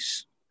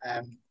place.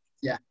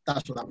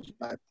 That's what that was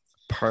about.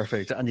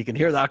 Perfect, and you can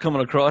hear that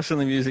coming across in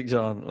the music,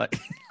 John, like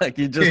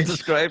you just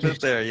described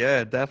it there.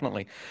 Yeah,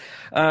 definitely.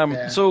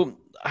 So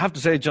I have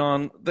to say,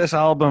 John, this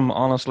album,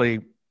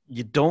 honestly,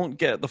 you don't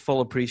get the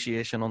full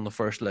appreciation on the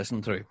first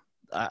listen through.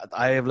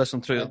 I have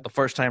listened through it the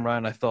first time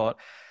round. I thought,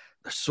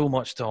 there's so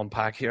much to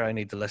unpack here. I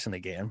need to listen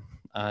again.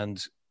 And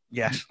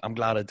yes, I'm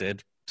glad I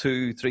did.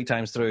 2-3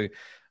 times through.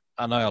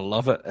 And now I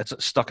love it. It's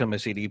stuck in my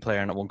CD player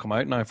and it won't come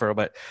out now for a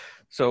bit.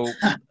 So,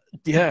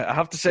 yeah, I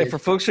have to say, for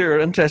folks who are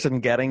interested in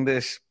getting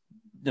this,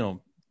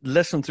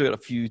 listen through it a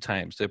few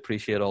times to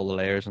appreciate all the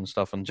layers and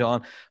stuff. And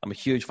John, I'm a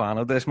huge fan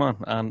of this, man,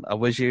 and I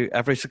wish you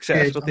every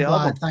success with the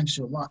album. Thanks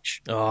so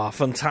much. Oh,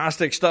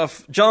 fantastic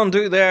stuff. John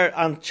Doe there,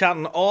 and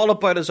chatting all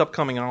about his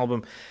upcoming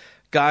album.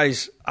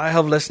 Guys, I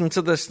have listened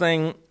to this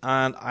thing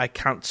and I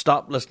can't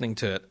stop listening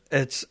to it.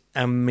 It's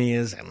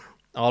amazing.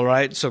 All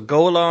right, so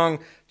go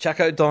along,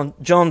 check out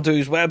John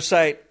Doe's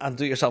website, and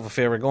do yourself a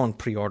favour, go and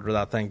pre-order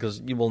that thing,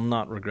 because you will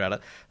not regret it.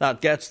 That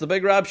gets the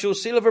Big Rab Show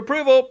seal of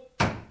approval.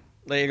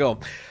 There you go.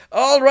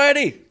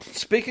 Alrighty,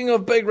 speaking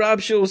of Big Rab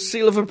Show's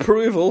seal of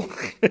approval,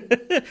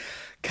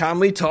 can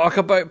we talk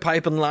about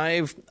Piping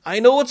Live?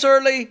 I know it's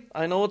early.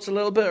 I know it's a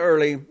little bit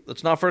early.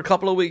 It's not for a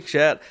couple of weeks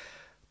yet.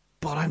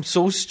 But I'm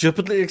so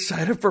stupidly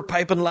excited for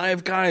Piping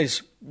Live,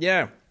 guys.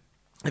 Yeah,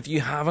 if you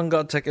haven't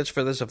got tickets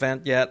for this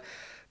event yet,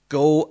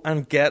 go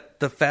and get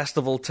the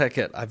festival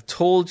ticket. I've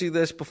told you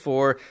this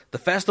before. The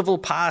festival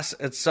pass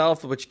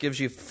itself, which gives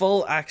you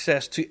full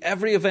access to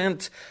every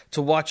event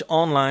to watch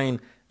online,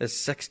 is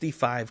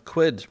 65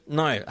 quid.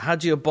 Now,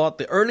 had you bought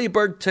the early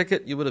bird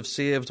ticket, you would have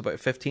saved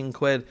about 15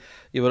 quid.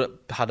 You would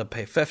have had to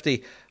pay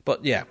 50.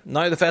 But yeah,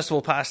 now the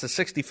festival pass is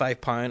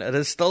 £65. It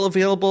is still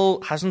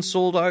available, hasn't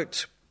sold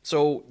out.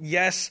 So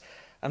yes,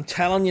 I'm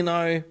telling you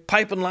now,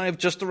 Piping Live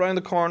just around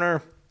the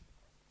corner.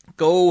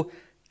 Go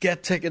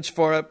get tickets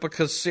for it,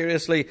 because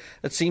seriously,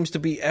 it seems to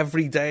be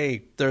every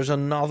day there's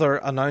another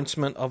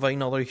announcement of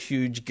another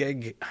huge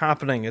gig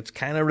happening. It's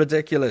kind of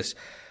ridiculous.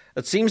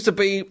 It seems to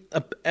be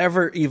an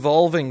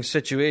ever-evolving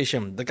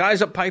situation. The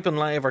guys at Piping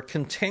Live are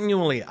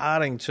continually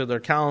adding to their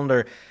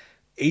calendar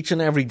each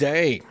and every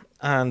day,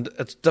 and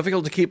it's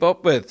difficult to keep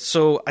up with.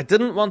 So I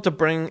didn't want to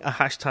bring a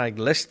hashtag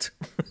list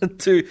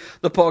to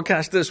the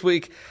podcast this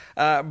week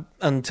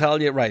and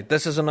tell you, right,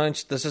 this is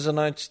announced, this is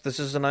announced, this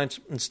is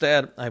announced.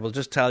 Instead, I will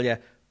just tell you,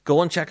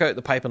 go and check out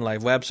the Piping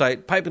Live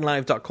website,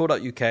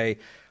 pipinglive.co.uk.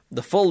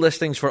 The full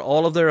listings for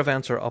all of their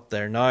events are up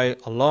there now,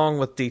 along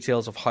with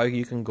details of how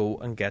you can go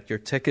and get your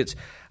tickets.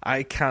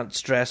 I can't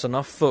stress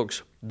enough,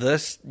 folks,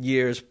 this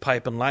year's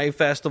Piping Live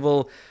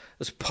Festival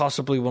is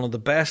possibly one of the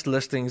best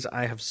listings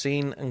I have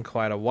seen in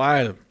quite a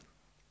while.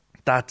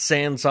 That's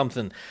saying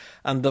something.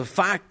 And the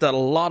fact that a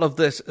lot of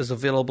this is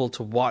available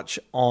to watch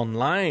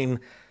online,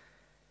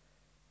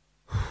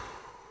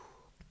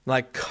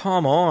 like,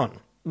 come on.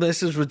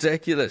 This is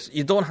ridiculous.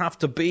 You don't have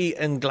to be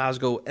in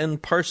Glasgow in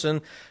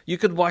person. You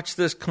could watch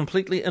this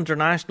completely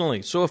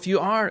internationally. So if you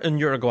are in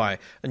Uruguay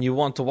and you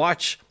want to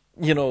watch,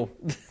 the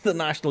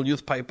National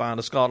Youth Pipe Band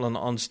of Scotland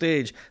on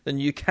stage, then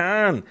you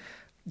can.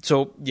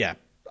 So yeah,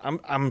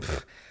 I'm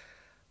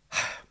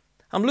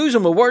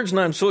losing my words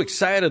now. I'm so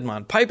excited,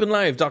 man.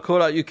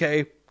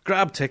 Pipinglive.co.uk.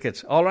 Grab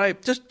tickets. All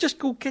right, just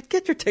go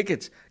get your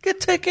tickets.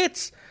 Get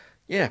tickets.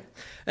 Yeah.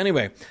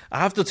 Anyway, I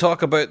have to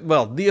talk about,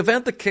 the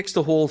event that kicks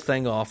the whole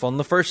thing off on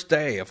the first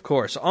day, of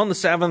course. On the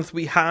 7th,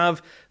 we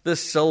have the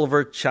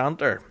Silver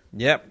Chanter.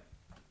 Yep.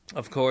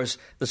 Of course,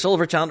 the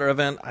Silver Chanter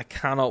event, I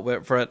cannot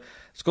wait for it.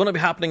 It's going to be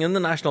happening in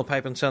the National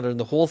Piping Centre, and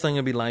the whole thing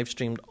will be live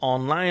streamed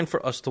online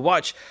for us to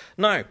watch.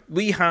 Now,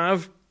 we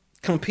have,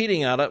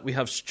 competing at it, we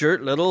have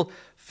Stuart Little,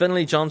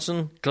 Finlay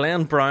Johnson,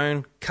 Glenn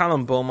Brown,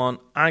 Callum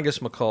Beaumont, Angus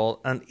McCall,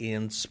 and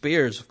Ian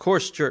Spears. Of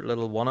course, Stuart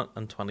Little won it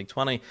in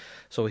 2020,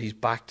 so he's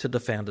back to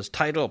defend his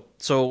title.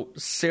 So,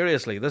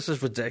 seriously, this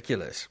is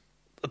ridiculous.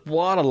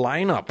 What a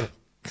lineup.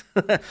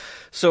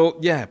 So,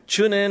 yeah,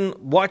 tune in,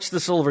 watch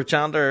the Silver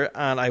Chanter,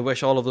 and I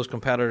wish all of those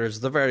competitors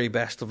the very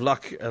best of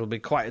luck. It'll be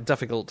quite a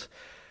difficult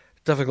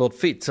difficult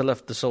feat to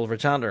lift the Silver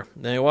Chanter.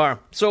 There you are.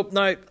 So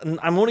now,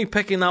 I'm only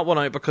picking that one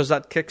out because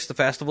that kicks the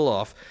festival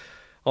off.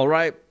 All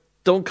right?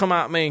 Don't come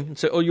at me and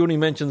say, oh, you only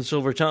mentioned the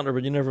Silver Chanter,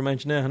 but you never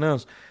mentioned anything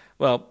else.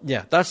 Well,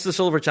 yeah, that's the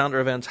Silver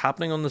Chanter events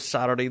happening on the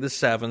Saturday the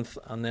 7th,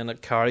 and then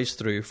it carries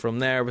through from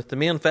there with the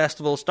main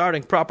festival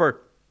starting proper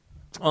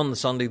on the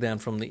Sunday then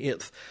from the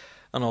 8th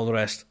and all the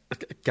rest.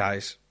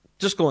 Guys,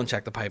 just go and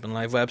check the Piping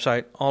Live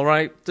website, all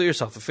right? Do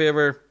yourself a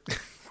favour,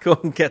 go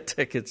and get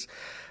tickets,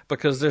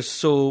 because there's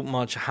so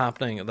much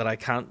happening that I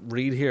can't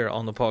read here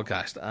on the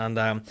podcast.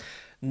 And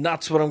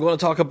that's what I'm going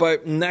to talk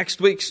about next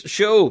week's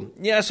show.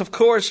 Yes, of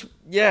course,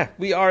 yeah,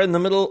 we are in the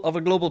middle of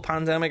a global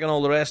pandemic and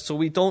all the rest, so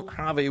we don't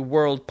have a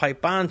World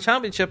Pipe Band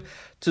Championship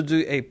to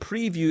do a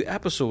preview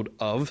episode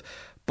of,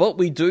 but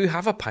we do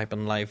have a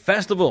Piping Live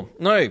Festival.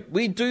 Now,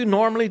 we do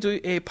normally do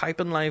a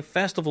Piping Live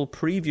Festival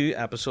preview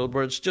episode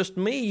where it's just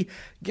me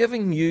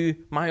giving you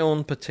my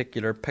own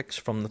particular picks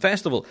from the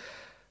festival.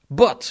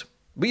 But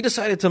we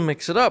decided to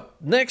mix it up.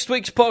 Next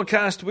week's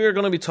podcast, we're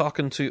going to be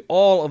talking to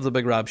all of the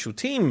Big Rab Show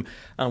team,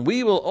 and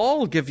we will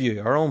all give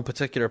you our own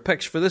particular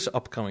picks for this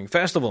upcoming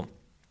festival.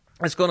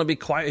 It's going to be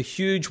quite a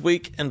huge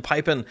week in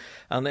piping,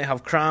 and they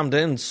have crammed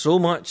in so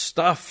much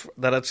stuff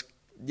that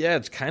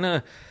it's kind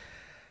of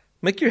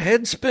make your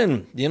head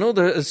spin. You know,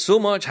 there is so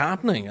much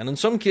happening, and in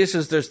some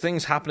cases there's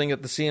things happening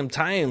at the same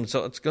time,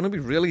 so it's going to be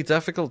really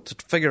difficult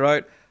to figure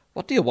out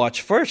what do you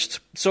watch first.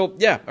 So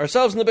yeah,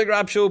 ourselves in the Big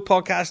Rab Show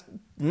podcast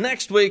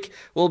next week,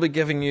 we'll be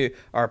giving you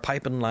our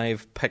Piping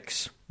Live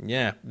picks.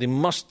 Yeah, the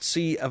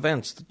must-see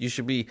events that you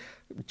should be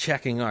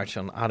checking out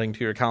and adding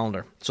to your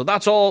calendar. So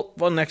that's all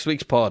on next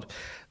week's pod.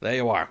 There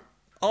you are.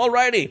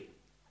 Alrighty.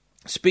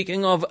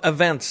 Speaking of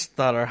events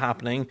that are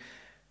happening,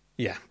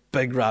 yeah,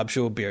 Big Rab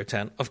Show beer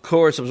tent. Of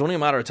course, it was only a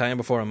matter of time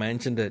before I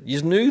mentioned it.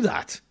 You knew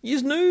that.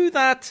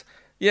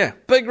 Yeah,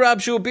 Big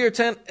Rab Show beer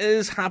tent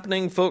is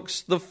happening,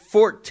 folks, the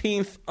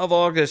 14th of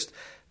August.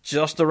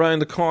 Just around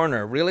the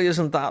corner. Really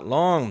isn't that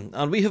long.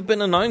 And we have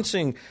been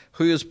announcing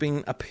who has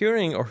been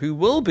appearing or who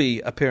will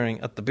be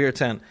appearing at the beer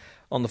tent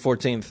on the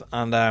 14th.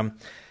 And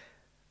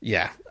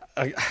yeah,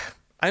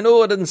 I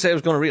know I didn't say I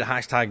was going to read a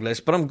hashtag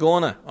list, but I'm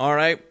going to. All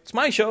right. It's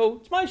my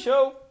show.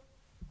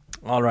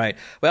 All right.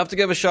 We have to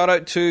give a shout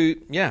out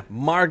to,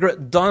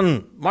 Margaret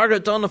Dunn.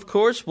 Margaret Dunn, of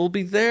course, will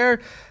be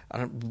there.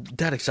 And I'm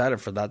dead excited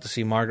for that, to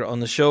see Margaret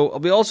on the show.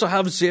 We also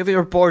have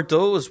Xavier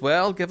Bordeaux as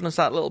well, giving us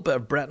that little bit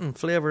of Breton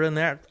flavour in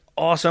there.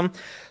 Awesome.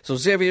 So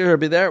Xavier will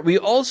be there. We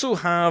also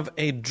have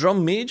a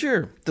drum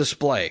major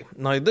display.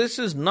 Now, this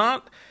is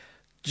not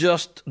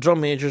just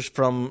drum majors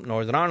from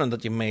Northern Ireland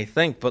that you may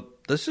think,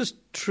 but this is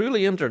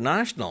truly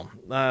international.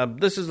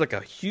 This is like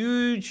a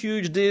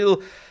huge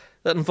deal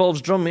that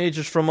involves drum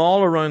majors from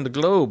all around the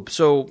globe.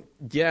 So,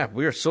 yeah,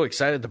 we're so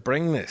excited to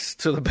bring this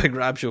to the Big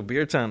Rab Show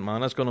beer tent,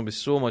 man. That's going to be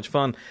so much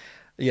fun.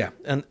 Yeah,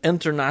 an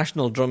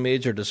international drum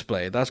major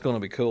display. That's going to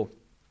be cool.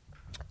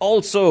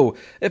 Also,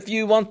 if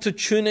you want to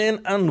tune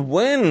in and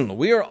win,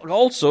 we are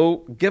also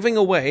giving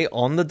away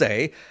on the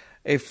day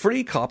a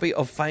free copy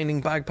of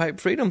Finding Bagpipe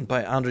Freedom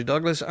by Andrew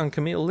Douglas and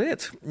Camille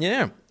Late.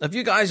 Yeah, if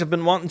you guys have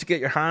been wanting to get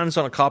your hands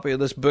on a copy of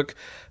this book,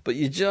 but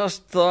you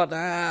just thought,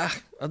 I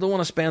don't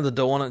want to spend the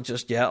dough on it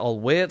just yet, I'll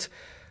wait.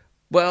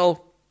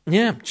 Well,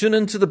 yeah, tune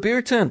into the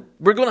beer tent.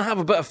 We're going to have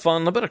a bit of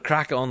fun, a bit of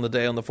crack on the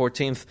day on the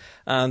 14th,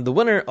 and the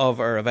winner of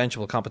our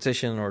eventual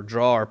competition or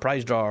draw or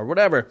prize draw or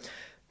whatever,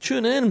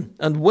 tune in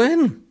and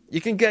win.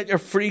 You can get your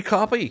free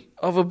copy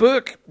of a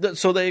book.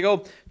 So there you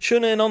go.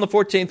 Tune in on the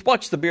 14th,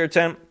 watch the beer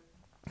tent,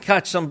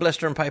 catch some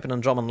blistering piping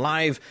and drumming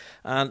live,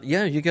 and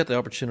yeah, you get the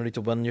opportunity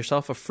to win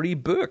yourself a free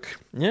book.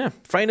 Yeah,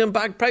 Finding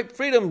Bagpipe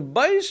Freedom,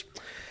 boys.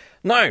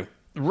 Now,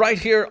 right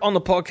here on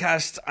the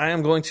podcast, I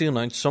am going to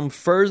announce some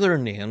further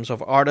names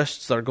of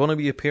artists that are going to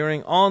be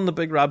appearing on the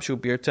Big Rab Show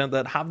beer tent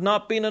that have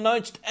not been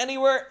announced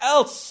anywhere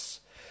else.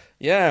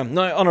 Yeah,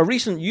 now on a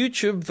recent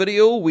YouTube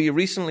video, we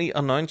recently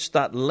announced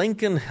that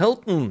Lincoln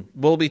Hilton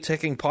will be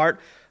taking part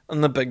in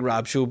the Big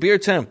Rab Show beer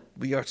tent.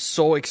 We are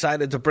so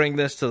excited to bring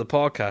this to the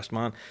podcast,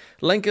 man.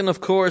 Lincoln,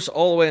 of course,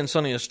 all the way in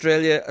sunny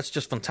Australia. It's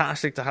just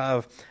fantastic to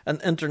have an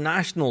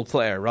international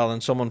player rather than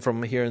someone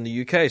from here in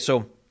the UK.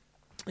 So,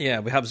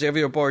 yeah, we have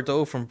Xavier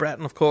Bordeaux from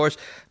Breton, of course.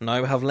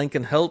 Now we have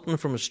Lincoln Hilton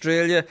from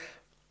Australia.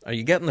 Are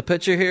you getting the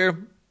picture here?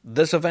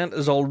 This event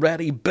is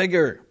already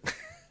bigger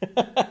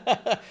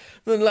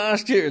than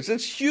last year's.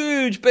 It's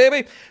huge,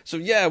 baby. So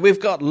yeah, we've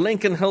got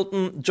Lincoln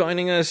Hilton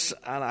joining us,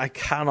 and I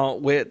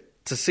cannot wait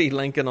to see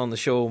Lincoln on the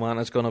show, man.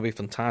 It's going to be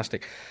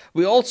fantastic.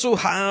 We also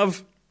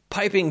have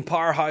piping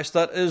powerhouse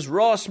that is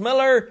Ross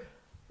Miller.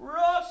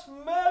 Ross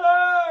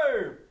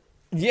Miller!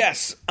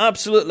 Yes,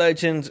 absolute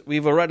legend.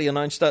 We've already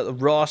announced that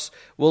Ross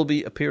will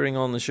be appearing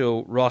on the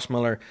show. Ross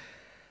Miller.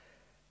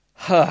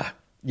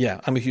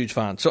 Yeah, I'm a huge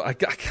fan, so I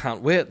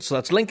can't wait. So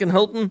that's Lincoln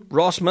Hilton,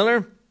 Ross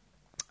Miller.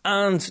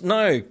 And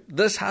now,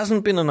 this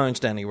hasn't been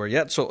announced anywhere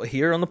yet, so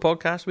here on the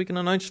podcast we can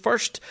announce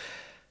first.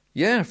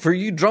 Yeah, for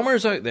you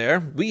drummers out there,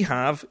 we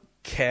have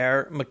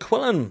Kerr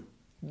McQuillan.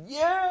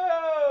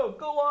 Yo!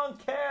 Go on,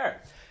 Kerr!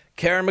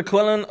 Karen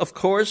McQuillan, of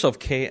course, of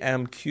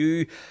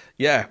KMQ.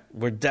 Yeah,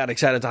 we're dead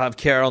excited to have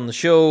Kerr on the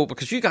show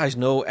because you guys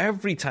know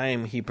every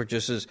time he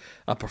produces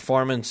a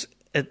performance,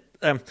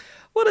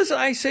 what is it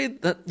I say?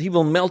 That he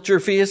will melt your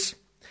face?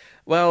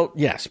 Well,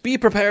 yes, be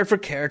prepared for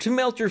Kerr to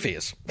melt your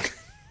face.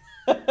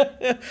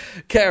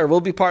 Kerr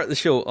will be part of the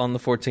show on the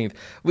 14th.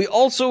 We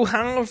also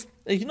have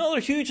another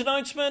huge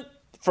announcement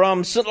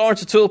from St.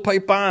 Lawrence O'Toole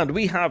Pipe Band.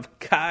 We have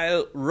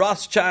Kyle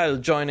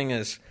Rothschild joining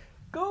us.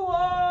 Go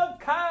on,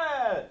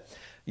 Kyle!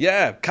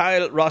 Yeah,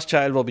 Kyle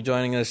Rothschild will be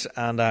joining us,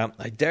 and I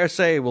dare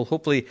say we'll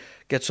hopefully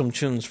get some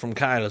tunes from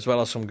Kyle as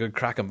well as some good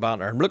cracking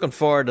banter. I'm looking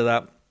forward to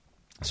that.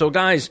 So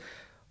guys,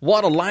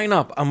 what a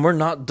lineup, and we're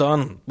not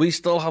done. We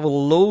still have a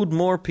load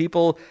more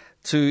people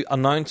to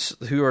announce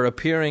who are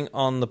appearing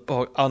on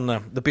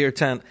the beer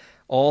tent,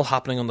 all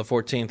happening on the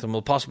 14th, and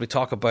we'll possibly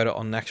talk about it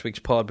on next week's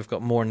pod. We've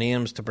got more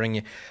names to bring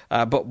you.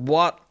 But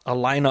what a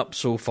lineup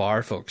so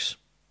far, folks.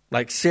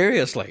 Like,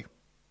 seriously.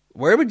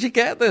 Where would you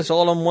get this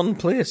all in one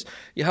place?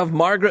 You have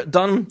Margaret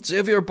Dunn,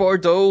 Xavier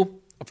Bordeaux,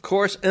 of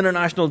course,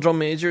 international drum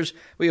majors.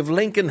 We have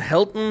Lincoln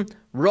Hilton,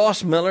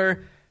 Ross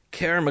Miller,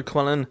 Kerr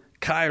McQuillan,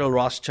 Kyle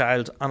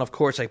Rothschild, and of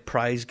course a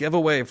prize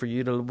giveaway for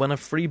you to win a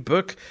free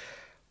book.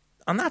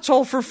 And that's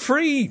all for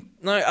free.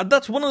 Now,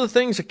 that's one of the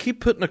things I keep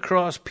putting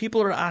across.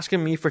 People are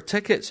asking me for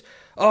tickets.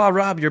 Oh,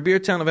 Rob, your beer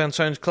tent event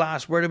sounds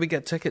class. Where do we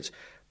get tickets?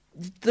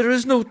 There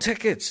is no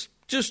tickets.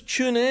 Just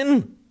tune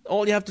in.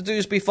 All you have to do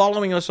is be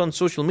following us on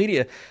social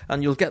media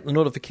and you'll get the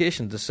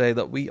notification to say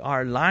that we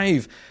are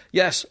live.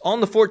 Yes,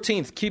 on the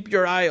 14th, keep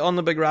your eye on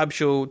The Big Rab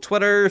Show.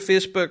 Twitter,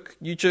 Facebook,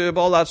 YouTube,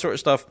 all that sort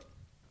of stuff.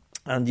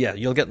 And yeah,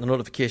 you'll get the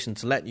notification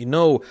to let you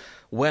know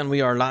when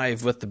we are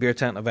live with the beer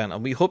tent event.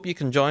 And we hope you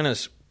can join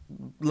us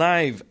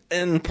live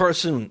in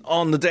person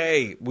on the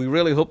day. We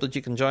really hope that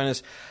you can join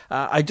us.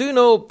 I do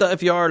know that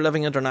if you are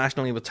living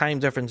internationally with time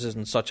differences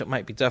and such, it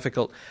might be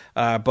difficult,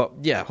 but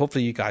yeah,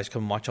 hopefully you guys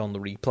can watch on the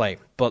replay.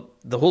 But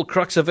the whole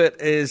crux of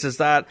it is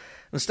that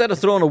instead of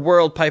throwing a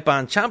World Pipe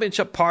Band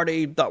Championship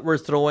party, that we're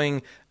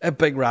throwing a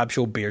Big Rab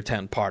Show beer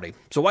tent party.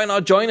 So why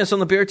not join us on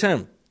the beer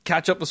tent,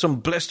 catch up with some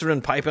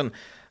blistering piping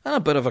and a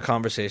bit of a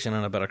conversation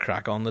and a bit of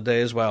crack on the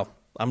day as well.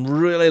 I'm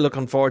really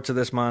looking forward to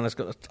this, man. It's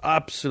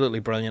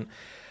absolutely brilliant.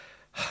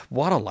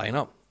 What a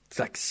lineup. It's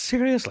like,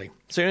 seriously.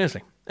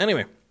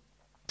 Anyway,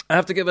 I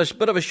have to give a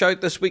bit of a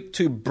shout this week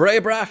to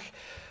Braybrach.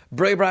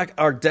 Braybrach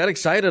are dead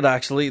excited,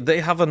 actually.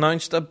 They have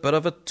announced a bit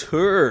of a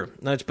tour.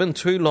 Now, it's been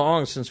too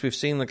long since we've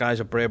seen the guys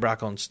at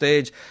Braybrach on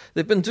stage.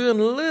 They've been doing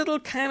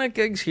little kind of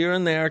gigs here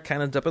and there,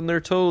 kind of dipping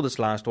their toe this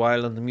last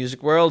while in the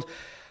music world,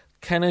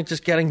 kind of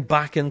just getting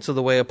back into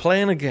the way of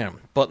playing again.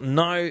 But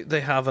now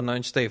they have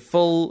announced a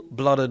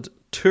full-blooded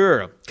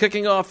tour.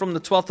 Kicking off from the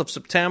 12th of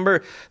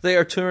September, they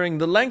are touring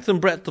the length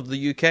and breadth of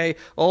the UK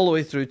all the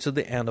way through to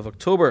the end of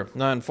October.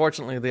 Now,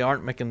 unfortunately, they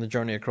aren't making the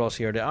journey across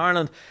here to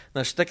Ireland.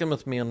 They're sticking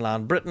with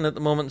mainland Britain at the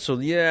moment, so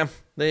yeah,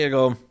 there you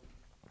go.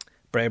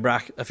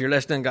 Braybrach, if you're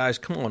listening, guys,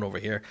 come on over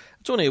here.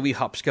 It's only a wee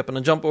hop, skip and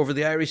a jump over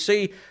the Irish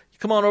Sea.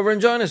 Come on over and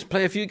join us,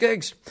 play a few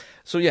gigs.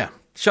 So yeah,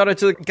 shout out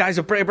to the guys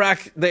at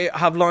Braybrach. They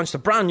have launched a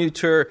brand new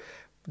tour.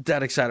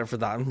 Dead excited for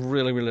that. I'm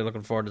really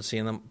looking forward to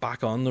seeing them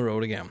back on the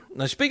road again.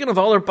 Now, speaking of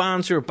other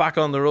bands who are back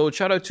on the road,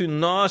 shout out to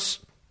Nos.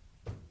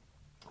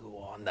 Go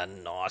on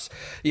then, Nos.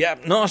 Yeah,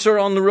 Nos are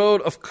on the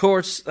road, of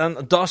course, and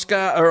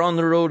Doska are on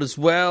the road as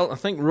well. I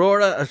think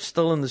Rora are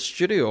still in the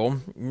studio.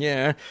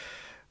 Yeah,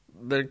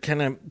 they're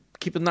kind of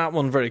keeping that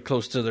one very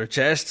close to their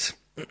chests.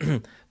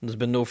 There's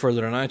been no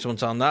further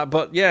announcements on that,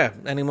 but yeah,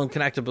 anyone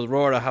connected with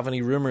Rora, have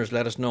any rumours,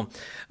 let us know.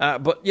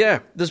 But yeah,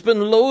 there's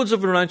been loads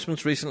of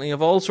announcements recently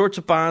of all sorts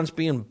of bands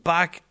being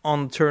back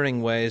on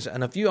touring ways,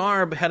 and if you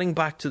are heading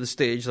back to the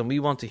stage, then we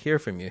want to hear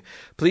from you.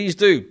 Please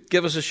do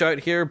give us a shout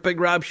here,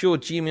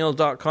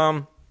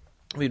 bigrabshow@gmail.com.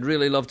 We'd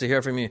really love to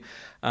hear from you,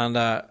 and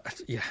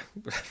yeah,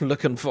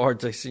 looking forward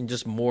to seeing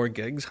just more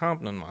gigs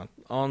happening, man.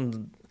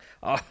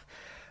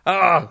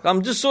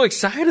 I'm just so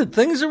excited.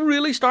 Things are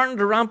really starting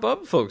to ramp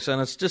up, folks,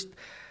 and it's just,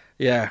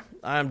 yeah,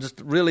 I'm just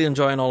really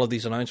enjoying all of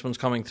these announcements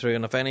coming through,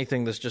 and if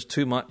anything, there's just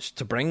too much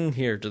to bring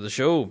here to the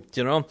show,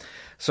 you know?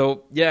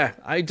 So, yeah,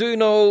 I do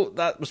know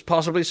that was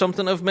possibly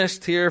something I've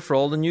missed here for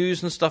all the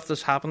news and stuff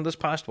that's happened this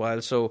past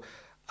while, so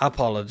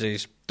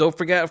apologies. Don't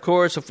forget, of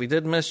course, if we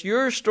did miss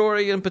your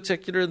story in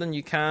particular, then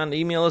you can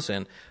email us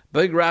in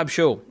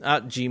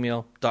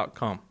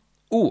bigrabshow@gmail.com.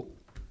 Ooh,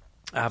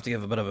 I have to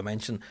give a bit of a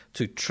mention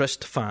to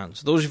Trist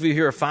fans. Those of you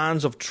who are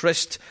fans of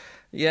Trist,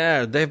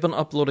 yeah, they've been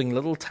uploading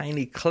little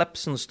tiny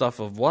clips and stuff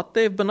of what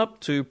they've been up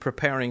to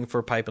preparing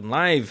for Piping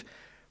Live.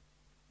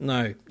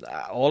 Now,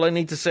 all I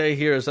need to say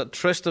here is that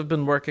Trist have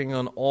been working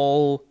on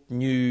all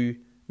new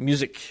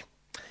music.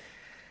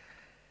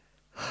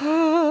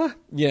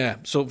 Yeah,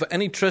 so for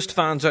any Trist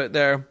fans out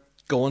there,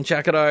 go and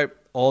check it out.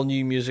 All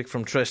new music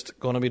from Trist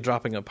going to be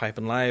dropping at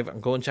Piping Live,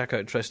 and go and check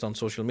out Trist on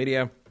social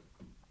media.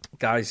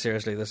 Guys,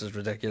 seriously, this is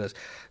ridiculous.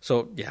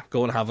 So, yeah,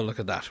 go and have a look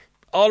at that.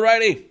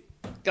 Alrighty,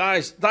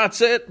 guys,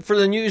 that's it for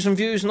the news and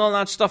views and all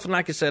that stuff. And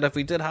like I said, if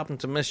we did happen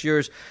to miss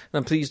yours,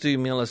 then please do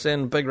mail us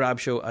in,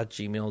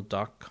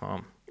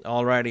 bigrabshow@gmail.com.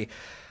 Alrighty.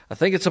 I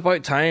think it's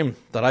about time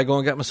that I go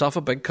and get myself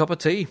a big cup of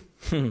tea.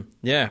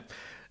 Yeah,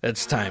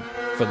 it's time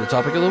for the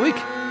topic of the week.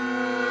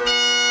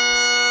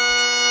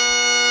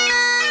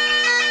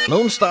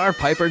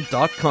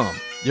 LoneStarPiper.com,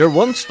 your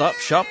one-stop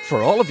shop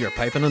for all of your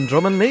piping and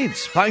drumming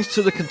needs. Thanks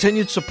to the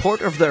continued support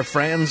of their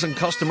friends and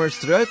customers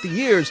throughout the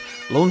years,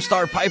 Lone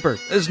Star Piper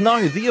is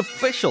now the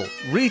official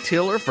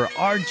retailer for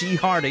R.G.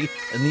 Hardy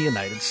in the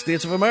United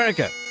States of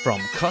America.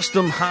 From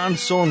custom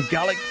hand-sewn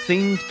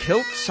Gaelic-themed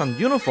kilts and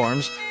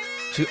uniforms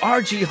to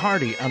R.G.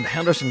 Hardy and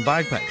Henderson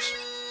bagpipes,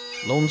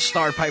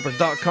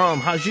 LoneStarPiper.com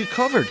has you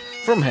covered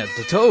from head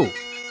to toe.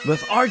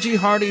 With R.G.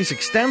 Hardy's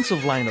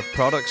extensive line of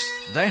products,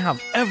 they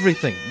have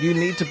everything you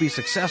need to be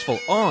successful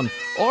on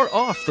or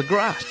off the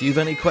grass. If you've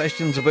any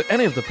questions about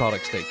any of the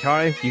products they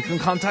carry, you can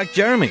contact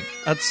Jeremy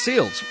at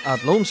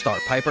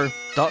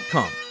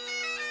sales@LoneStarPiper.com.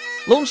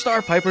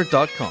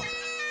 LoneStarPiper.com,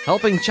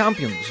 helping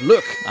champions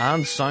look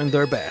and sound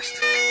their best.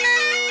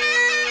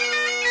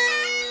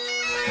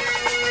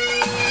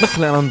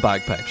 McClellan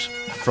Bagpipes,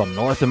 from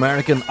North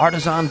American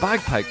artisan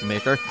bagpipe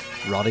maker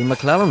Roddy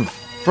McClellan.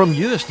 From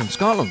Euston,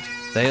 Scotland,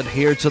 they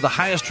adhere to the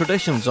highest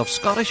traditions of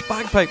Scottish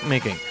bagpipe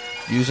making,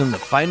 using the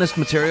finest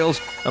materials,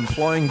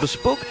 employing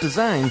bespoke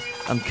design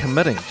and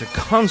committing to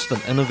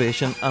constant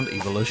innovation and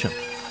evolution,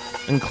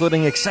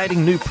 including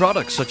exciting new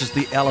products such as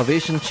the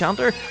Elevation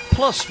Chanter,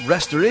 plus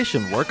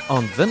restoration work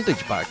on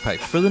vintage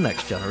bagpipes for the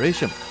next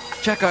generation.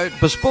 Check out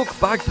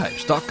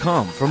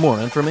BespokeBagpipes.com for more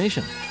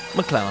information.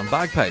 McClellan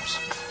Bagpipes,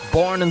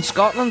 born in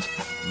Scotland,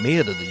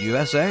 made in the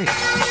USA.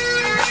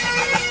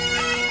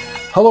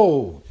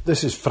 Hello,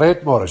 this is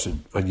Fred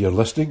Morrison, and you're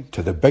listening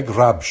to The Big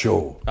Rab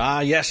Show.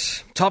 Ah,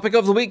 yes. Topic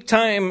of the week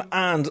time.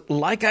 And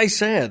like I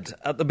said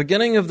at the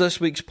beginning of this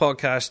week's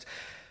podcast,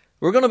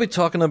 we're going to be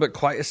talking about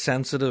quite a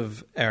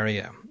sensitive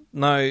area.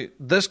 Now,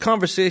 this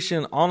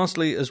conversation,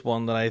 honestly, is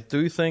one that I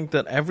do think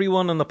that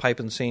everyone in the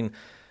piping scene,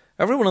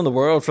 everyone in the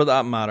world for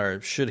that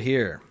matter, should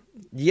hear.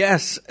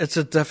 Yes, it's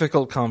a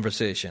difficult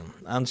conversation.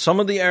 And some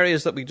of the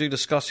areas that we do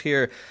discuss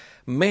here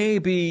may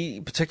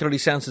be particularly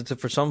sensitive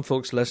for some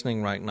folks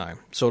listening right now.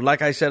 So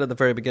like I said at the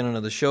very beginning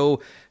of the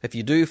show, if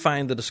you do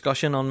find the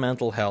discussion on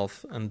mental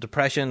health and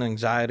depression,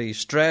 anxiety,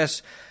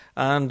 stress,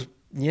 and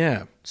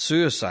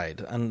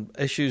suicide and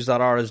issues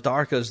that are as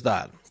dark as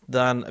that,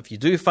 then if you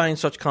do find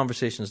such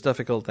conversations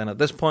difficult, then at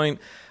this point,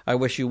 I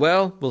wish you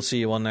well. We'll see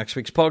you on next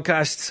week's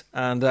podcast.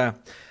 And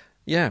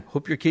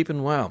hope you're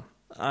keeping well.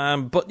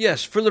 But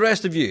yes, for the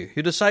rest of you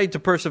who decide to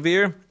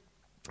persevere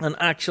and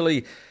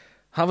actually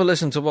have a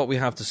listen to what we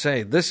have to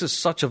say. This is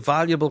such a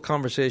valuable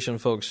conversation,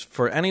 folks,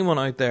 for anyone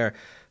out there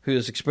who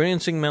is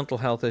experiencing mental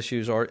health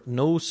issues or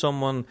knows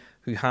someone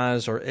who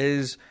has or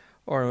is,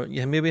 or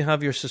you maybe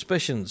have your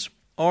suspicions.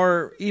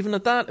 Or even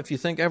at that, if you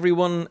think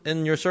everyone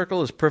in your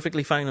circle is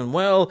perfectly fine and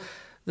well,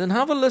 then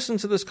have a listen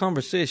to this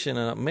conversation,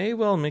 and it may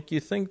well make you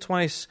think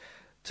twice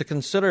to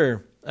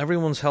consider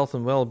everyone's health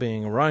and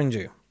well-being around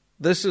you.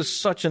 This is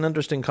such an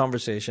interesting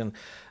conversation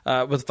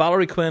with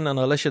Valerie Quinn and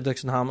Alicia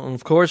Dixon-Hamilton,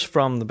 of course,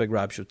 from the Big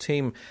Rab Show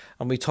team.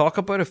 And we talk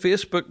about a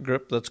Facebook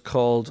group that's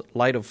called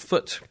Light of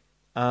Foot.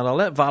 And I'll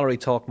let Valerie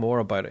talk more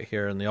about it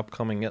here in the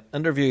upcoming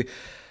interview.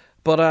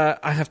 But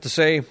I have to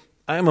say,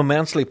 I am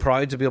immensely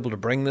proud to be able to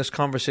bring this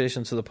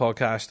conversation to the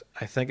podcast.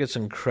 I think it's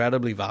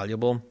incredibly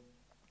valuable.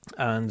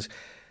 And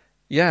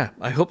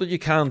I hope that you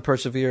can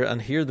persevere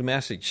and hear the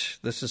message.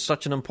 This is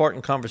such an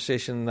important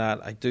conversation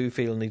that I do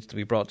feel needs to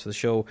be brought to the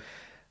show.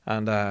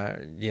 And I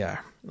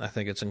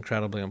think it's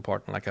incredibly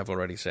important, like I've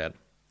already said.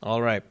 All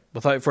right,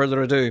 without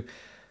further ado,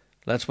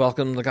 let's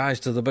welcome the guys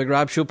to the Big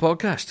Rab Show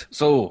podcast.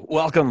 So,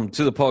 welcome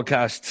to the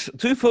podcast.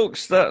 Two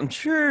folks that I'm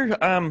sure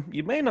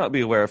you may not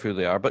be aware of who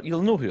they are, but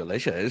you'll know who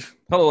Alicia is.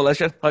 Hello,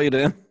 Alicia. How you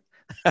doing?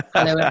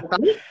 Hello,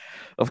 everybody.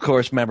 Of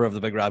course, member of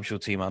the Big Rab Show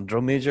team and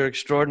drum major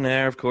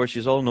extraordinaire. Of course,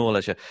 you all know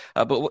Alicia.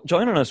 But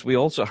joining us, we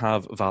also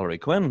have Valerie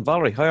Quinn.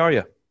 Valerie, how are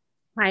you?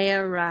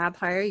 Hiya, Rab.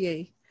 How are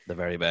you? The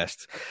very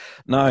best.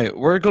 Now,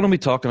 we're going to be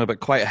talking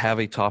about quite a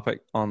heavy topic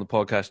on the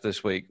podcast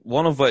this week,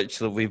 one of which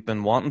that we've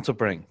been wanting to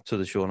bring to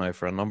the show now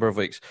for a number of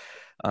weeks.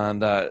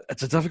 And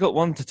it's a difficult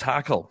one to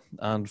tackle,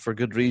 and for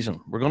good reason.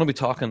 We're going to be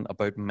talking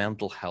about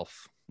mental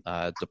health,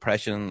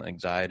 depression,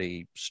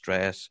 anxiety,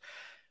 stress,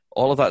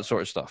 all of that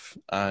sort of stuff.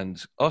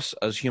 And us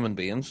as human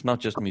beings,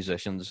 not just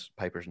musicians,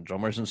 pipers and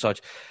drummers and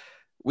such,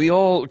 we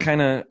all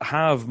kind of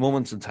have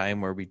moments in time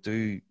where we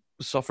do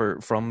suffer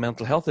from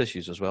mental health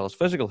issues as well as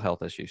physical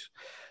health issues.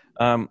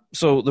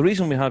 So the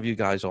reason we have you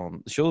guys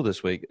on the show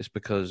this week is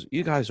because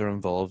you guys are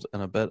involved in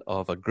a bit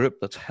of a group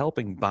that's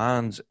helping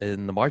bands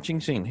in the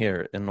marching scene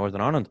here in Northern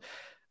Ireland.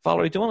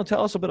 Valerie, do you want to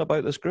tell us a bit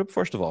about this group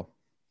first of all?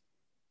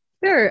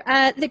 Sure.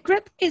 The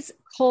group is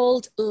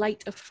called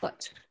Light of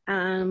Foot,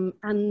 and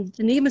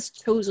the name is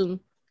chosen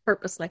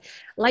purposely.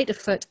 Light of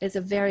Foot is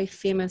a very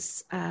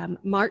famous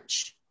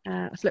march,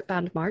 a flute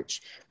band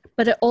march,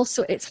 but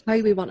it's how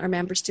we want our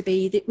members to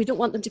be. We don't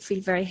want them to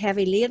feel very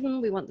heavy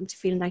laden. We want them to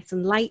feel nice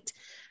and light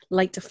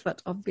of foot,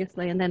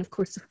 obviously, and then of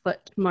course the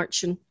foot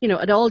marching.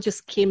 It all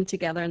just came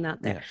together in that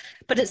there. Yeah.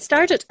 But it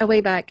started way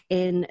back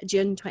in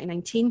June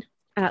 2019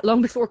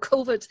 long before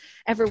COVID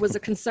ever was a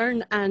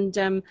concern.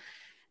 And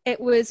it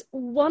was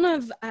one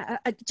of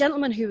a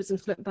gentleman who was in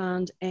flute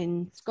band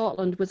in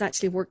Scotland was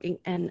actually working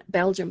in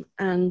Belgium,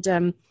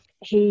 and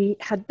he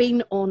had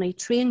been on a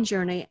train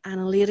journey, and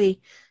a lady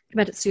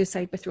committed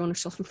suicide by throwing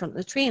herself in front of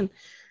the train.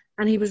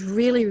 And he was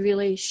really,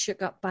 really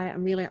shook up by it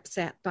and really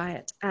upset by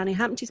it. And he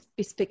happened to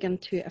be speaking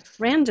to a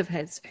friend of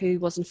his who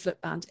was in flute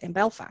band in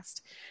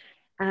Belfast.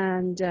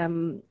 And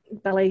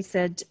Billy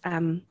said,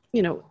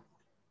 you know,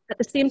 at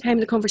the same time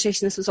the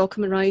conversation, this was all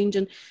coming around,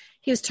 and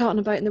he was talking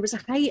about, and there was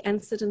a high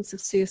incidence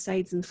of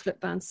suicides in the flute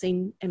band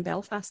scene in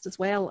Belfast as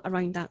well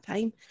around that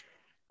time.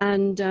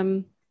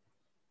 And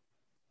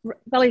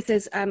Billy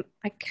says,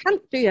 I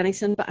can't do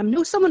anything, but I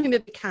know someone who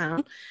maybe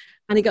can.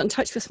 And he got in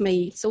touch with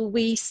me. So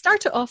we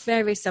started off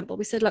very, very simple.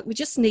 We said, look, we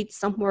just need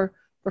somewhere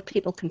where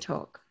people can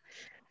talk.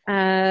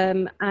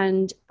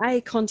 And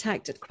I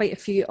contacted quite a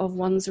few of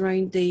ones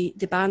around the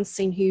band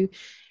scene who,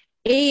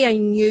 I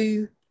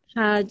knew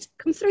had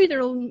come through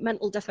their own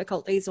mental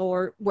difficulties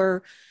or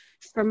were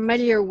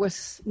familiar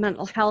with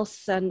mental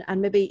health and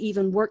maybe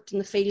even worked in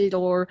the field,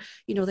 or,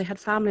 you know, they had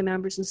family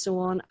members and so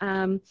on.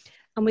 And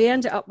we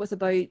ended up with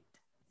about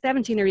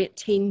 17 or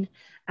 18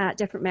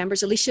 different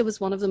members. Alicia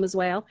was one of them as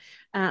well.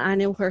 I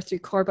know her through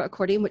Corbett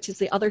Accordion, which is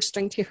the other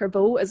string to her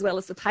bow, as well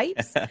as the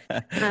pipes.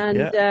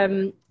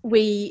 And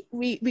we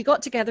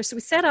got together. So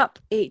we set up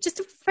just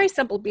a very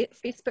simple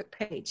Facebook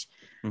page.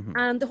 Mm-hmm.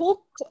 And the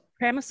whole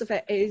premise of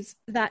it is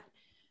that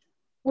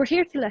we're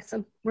here to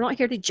listen. We're not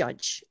here to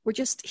judge. We're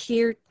just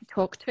here to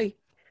talk to.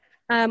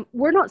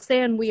 We're not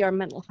saying we are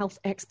mental health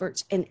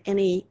experts in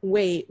any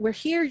way. We're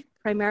here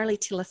primarily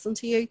to listen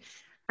to you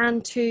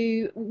and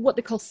to what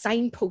they call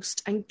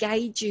signpost and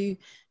guide you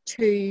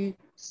to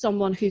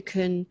someone who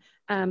can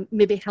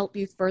maybe help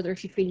you further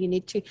if you feel you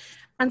need to.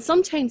 And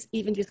sometimes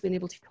even just being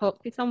able to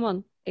talk to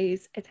someone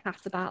is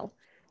half the battle.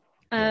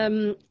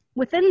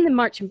 Within the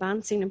marching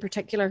band scene in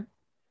particular,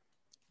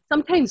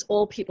 sometimes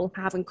all people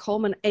have in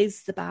common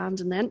is the band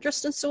and the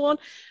interest and so on.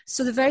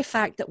 So the very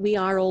fact that we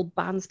are all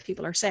bands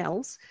people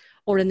ourselves,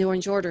 or in the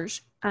Orange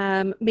Orders,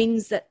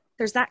 means that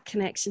there's that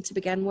connection to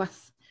begin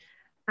with.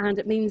 And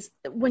it means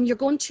that when you're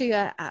going to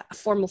a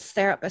formal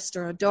therapist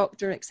or a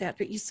doctor,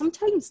 etc., you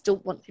sometimes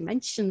don't want to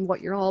mention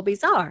what your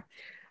hobbies are.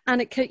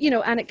 And it can,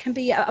 and it can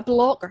be a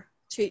blocker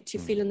to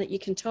feeling that you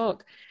can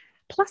talk.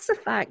 Plus the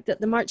fact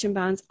that the marching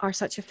bands are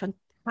such a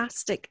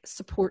fantastic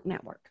support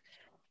network.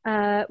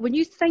 When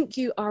you think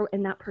you are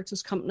in that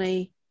person's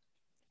company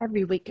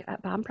every week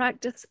at band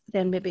practice,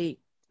 then maybe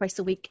twice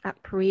a week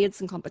at parades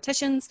and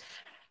competitions,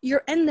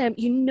 you're in them,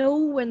 you know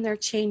when they're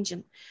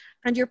changing.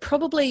 And you're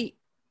probably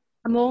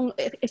among,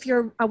 if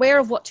you're aware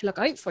of what to look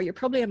out for, you're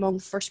probably among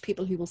the first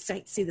people who will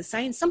see the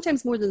signs,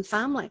 sometimes more than the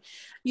family.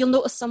 You'll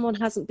notice someone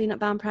hasn't been at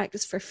band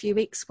practice for a few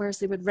weeks, whereas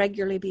they would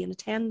regularly be in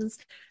attendance.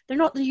 They're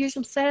not the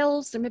usual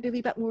selves. They're maybe a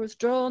wee bit more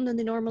withdrawn than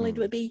they normally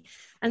would be,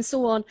 and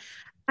so on.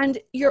 And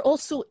you're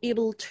also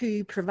able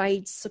to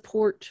provide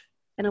support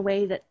in a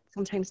way that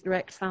sometimes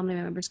direct family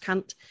members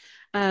can't.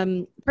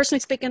 Personally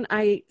speaking,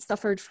 I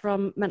suffered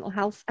from mental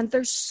health, and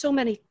there's so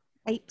many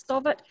types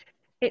of it.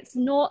 It's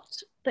not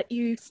that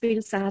you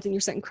feel sad and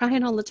you're sitting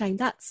crying all the time.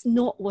 That's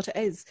not what it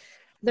is.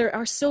 There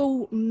are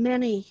so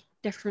many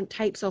different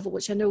types of it,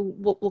 which I know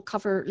we'll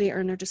cover later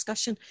in our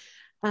discussion.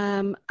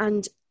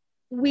 And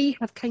we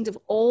have kind of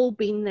all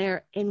been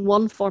there in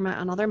one format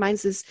or another.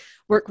 Mine's is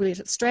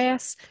work-related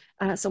stress.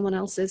 Someone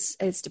else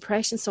is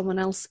depression. Someone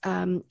else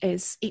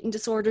is eating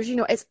disorders.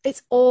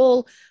 It's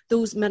all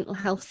those mental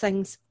health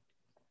things.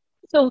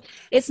 So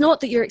it's not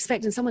that you're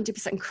expecting someone to be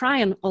sitting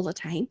crying all the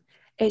time.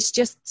 It's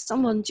just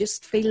someone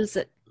just feels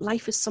that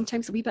life is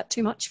sometimes a wee bit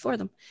too much for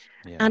them.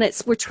 Yeah.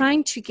 And we're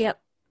trying to get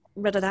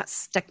rid of that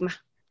stigma.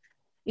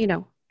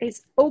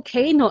 It's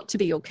okay not to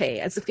be okay,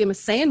 as the famous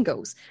saying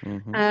goes.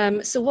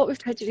 Mm-hmm. So what we've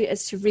tried to do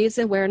is to raise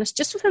the awareness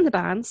just within the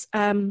bands,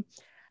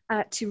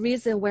 to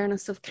raise the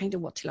awareness of kind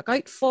of what to look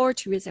out for,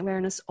 to raise the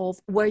awareness of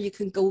where you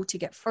can go to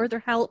get further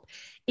help,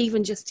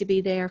 even just to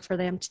be there for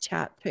them to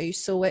chat to.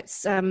 So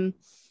it's...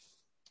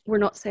 we're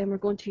not saying we're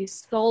going to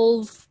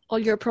solve all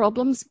your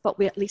problems, but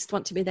we at least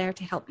want to be there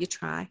to help you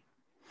try.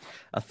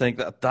 I think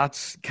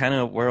that's kind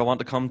of where I want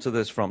to come to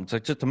this from,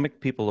 just to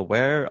make people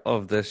aware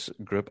of this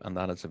group and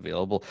that it's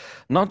available,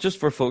 not just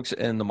for folks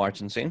in the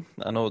marching scene.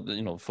 I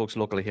know, folks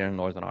locally here in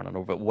Northern Ireland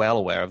are well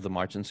aware of the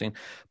marching scene,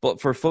 but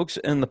for folks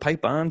in the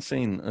pipe band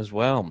scene as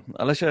well.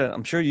 Alicia,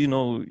 I'm sure you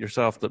know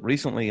yourself that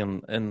recently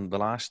in the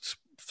last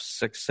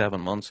 6-7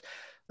 months,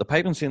 the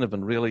piping scene have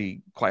been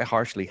really quite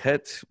harshly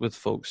hit with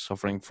folks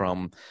suffering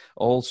from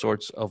all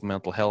sorts of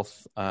mental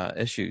health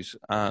issues.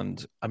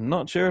 And I'm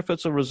not sure if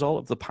it's a result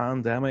of the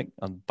pandemic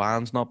and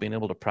bands not being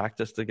able to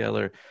practice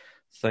together,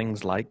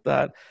 things like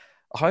that.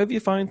 How have you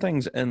found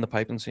things in the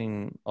piping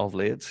scene of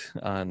late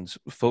and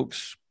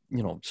folks,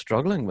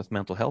 struggling with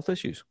mental health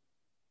issues?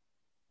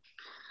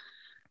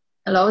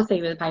 I'll always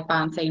say with the pipe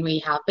band scene, we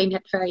have been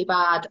hit very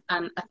bad.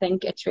 And I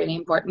think it's really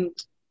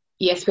important.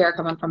 Yes, we are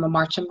coming from a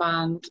marching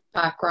band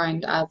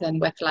background, as in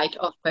with Light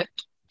of Foot.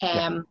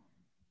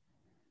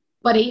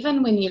 But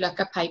even when you look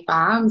at pipe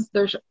bands,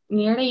 there's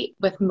nearly,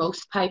 with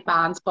most pipe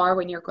bands, bar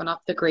when you're going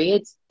up the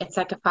grades, it's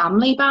like a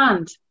family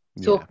band.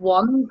 So if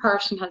one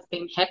person has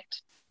been hit,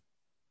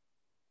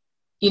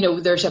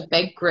 there's a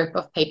big group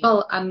of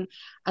people. And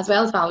as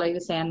well as Valerie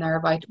was saying there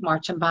about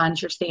marching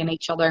bands, you're seeing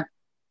each other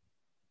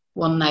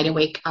one night a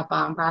week at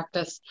band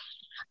practice,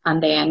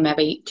 and then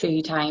maybe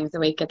 2 times a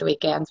week at the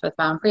weekends with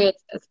band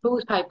parades. I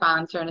suppose pipe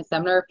bands are in a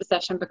similar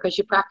position because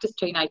you practice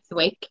 2 nights a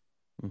week,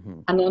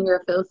 and then you're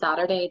a full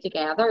Saturday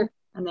together,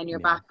 and then you're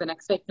back the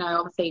next week. Now,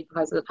 obviously,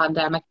 because of the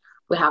pandemic,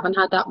 we haven't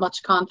had that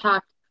much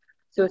contact.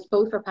 So I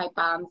suppose for pipe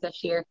bands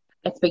this year,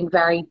 it's been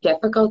very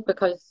difficult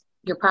because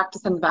you're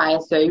practicing via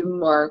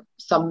Zoom or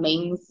some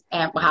means,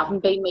 and we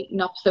haven't been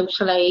meeting up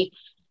socially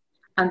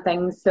and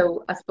things.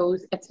 So I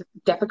suppose it's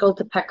difficult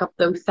to pick up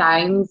those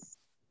signs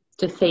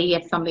to see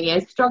if somebody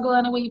is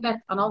struggling a wee bit,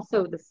 and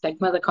also the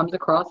stigma that comes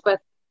across with,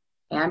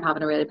 hey, I'm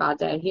having a really bad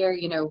day here,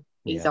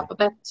 ease up a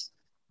bit.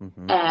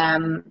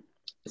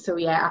 So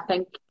yeah, I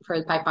think for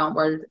the pipe band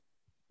world,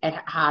 it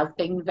has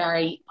been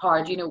very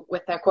hard,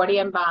 with the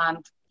accordion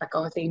band. Like,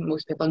 obviously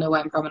most people know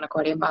I'm from an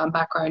accordion band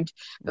background.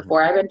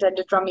 Before I went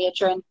into drum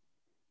majoring,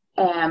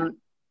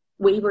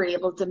 we were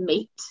able to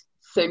meet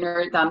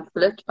sooner than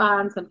flute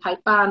bands and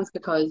pipe bands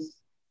because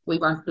we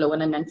weren't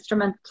blowing an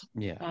instrument.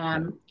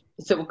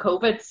 So with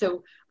COVID,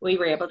 so we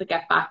were able to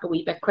get back a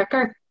wee bit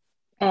quicker.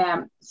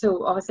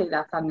 So obviously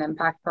that's had an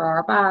impact for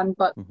our band.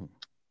 But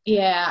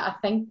yeah, I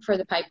think for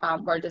the pipe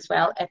band world as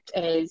well, it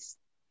is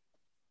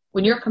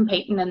when you're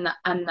competing in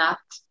that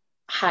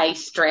high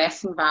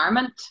stress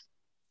environment,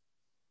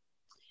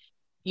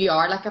 you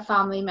are like a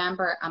family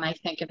member, and I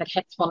think if it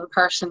hits one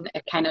person,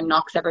 it kind of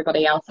knocks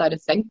everybody else out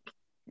of sync.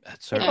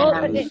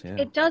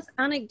 It does.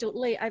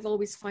 Anecdotally, I've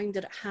always found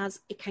that it has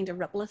a kind of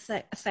ripple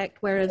effect,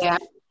 whereas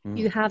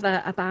you have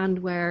a band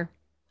where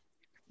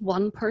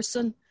one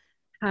person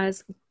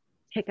has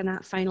taken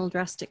that final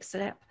drastic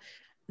step,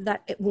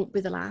 that it won't be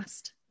the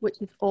last,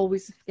 which is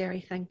always a scary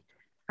thing.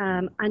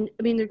 And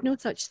I mean, there's no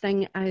such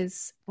thing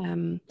as,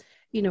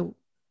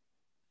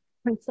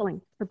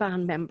 counselling for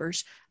band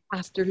members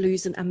after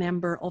losing a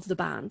member of the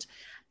band.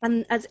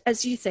 And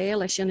as you say,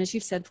 Alicia, and as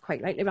you've said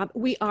quite rightly, Rob,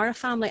 we are a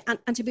family.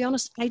 And to be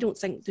honest, I don't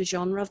think the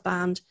genre of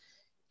band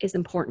is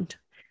important.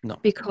 No.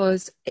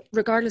 Because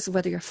regardless of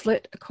whether you're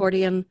flute,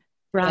 accordion,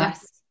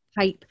 brass,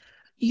 pipe,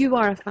 you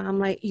are a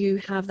family. You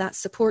have that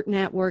support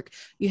network,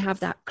 you have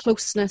that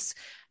closeness,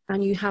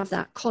 and you have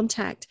that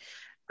contact.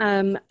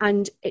 And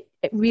it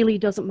really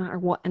doesn't matter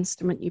what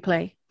instrument you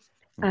play.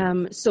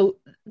 So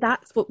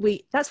that's what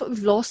we've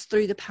lost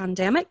through the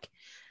pandemic.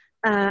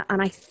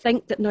 And I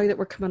think that now that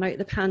we're coming out of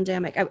the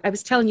pandemic, I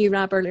was telling you,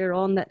 Rab, earlier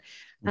on that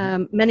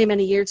many,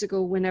 many years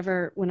ago,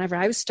 whenever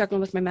I was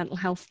struggling with my mental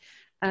health,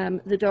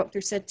 the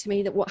doctor said to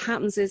me that what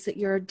happens is that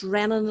your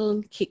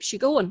adrenaline keeps you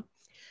going.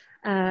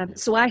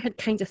 So I had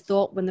kind of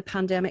thought when the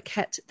pandemic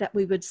hit that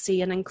we would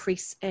see an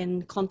increase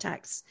in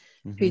contacts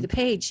through the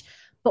page,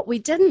 but we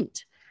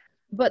didn't.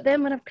 But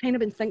then when I've kind of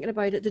been thinking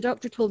about it, the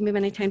doctor told me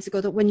many times ago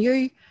that when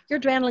your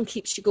adrenaline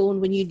keeps you going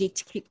when you need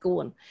to keep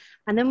going.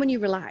 And then when you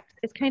relax,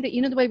 it's kind of,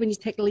 the way when you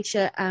take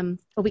Alicia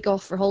a week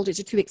off for holidays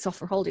or 2 weeks off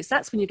for holidays,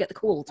 that's when you get the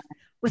cold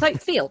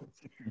without fail.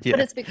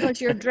 But it's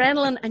because your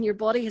adrenaline and your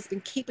body has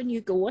been keeping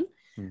you going.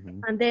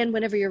 And then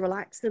whenever you're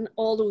relaxing,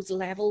 all those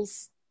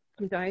levels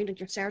come down and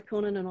your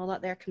serotonin and all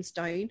that there comes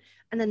down.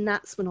 And then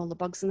that's when all the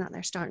bugs and that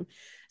they're starting.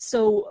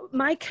 So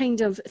my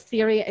kind of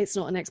theory, it's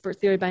not an expert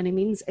theory by any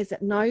means, is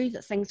that now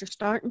that things are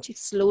starting to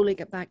slowly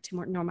get back to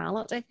more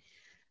normality,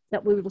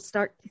 that we will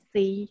start to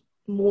see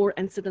more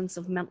incidents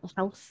of mental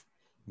health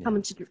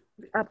coming to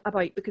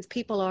about, because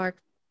people are,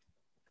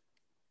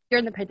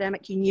 during the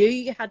pandemic, you knew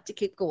you had to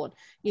keep going.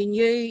 You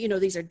knew,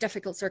 these are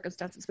difficult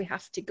circumstances, we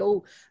have to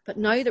go. But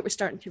now that we're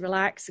starting to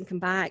relax and come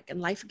back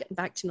and life is getting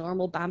back to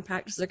normal, band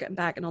practices are getting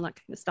back and all that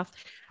kind of stuff,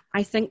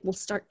 I think we'll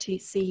start to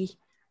see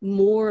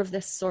more of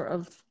this sort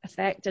of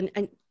effect.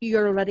 And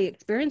you're already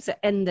experiencing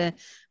it in the,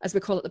 as we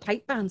call it, the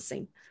pipe band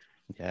scene.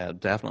 Yeah,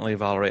 definitely,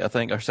 Valerie. I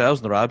think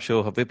ourselves in the Rab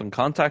Show have been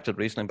contacted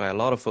recently by a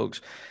lot of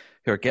folks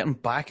who are getting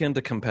back into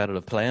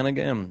competitive playing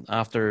again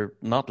after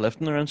not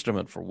lifting their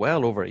instrument for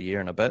well over a year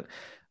and a bit.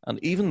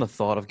 And even the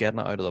thought of getting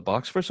it out of the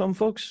box for some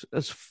folks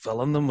is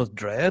filling them with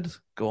dread,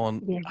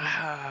 going,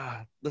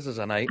 this is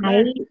a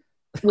nightmare.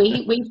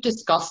 We've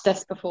discussed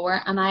this before,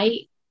 and I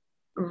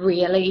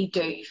really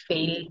do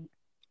feel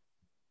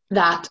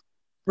that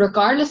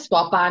regardless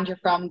what band you're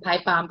from,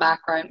 pipe band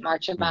background,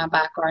 marching band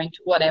background,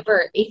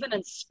 whatever, even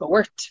in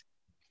sport,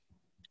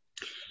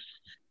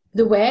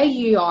 the way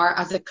you are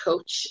as a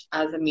coach,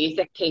 as a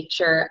music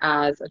teacher,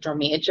 as a drum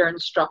major,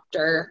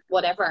 instructor,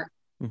 whatever,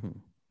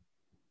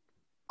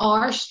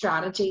 our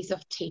strategies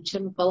of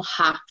teaching will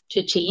have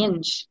to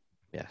change.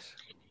 Yes.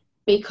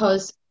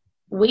 Because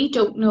we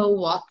don't know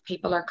what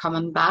people are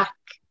coming back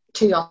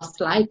to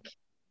us like.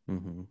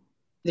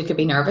 They could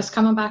be nervous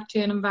coming back to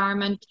an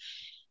environment.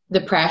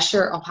 The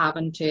pressure of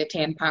having to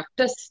attend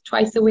practice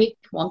twice a week,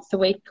 once a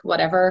week,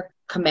 whatever,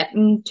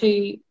 committing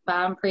to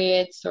band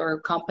parades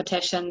or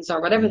competitions or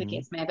whatever the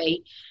case may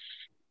be.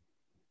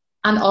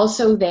 And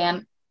also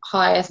then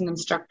how, as an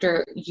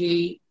instructor,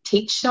 you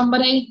teach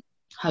somebody,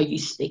 how you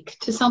speak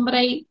to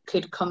somebody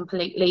could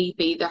completely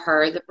be the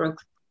hair that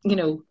broke,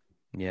 the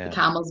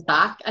camel's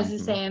back, as the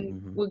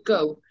saying would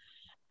go.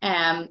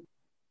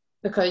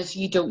 Because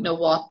you don't know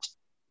what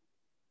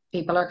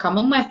people are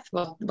coming with,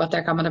 what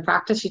they're coming to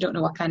practice. You don't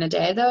know what kind of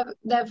day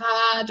they've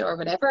had or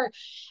whatever.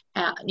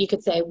 You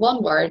could say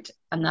one word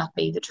and that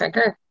be the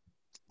trigger.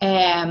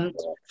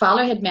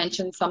 Fowler had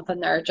mentioned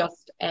something there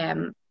just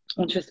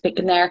when she was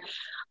speaking there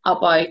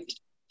about,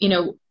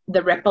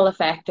 the ripple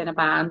effect in a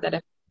band, that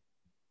if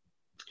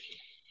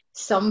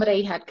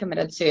somebody had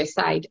committed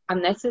suicide,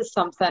 and this is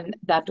something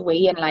that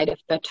we in Light of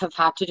Foot have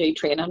had to do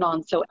training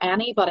on. So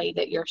anybody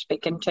that you're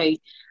speaking to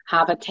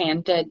have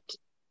attended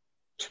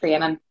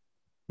training.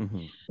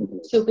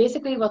 So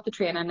basically what the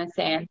training is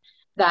saying,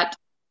 that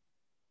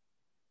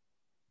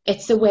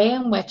it's the way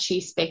in which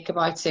you speak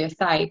about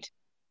suicide.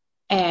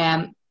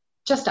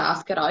 Just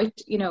ask it out.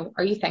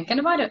 Are you thinking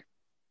about it?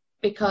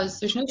 Because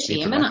there's no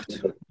shame in it.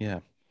 Yeah.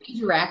 Be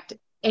direct.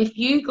 If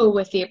you go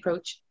with the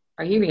approach,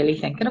 are you really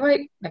thinking about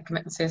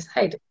committing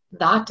suicide?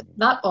 That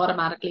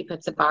automatically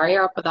puts a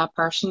barrier up with that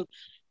person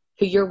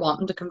who you're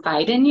wanting to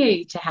confide in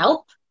you to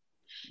help.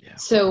 Yeah.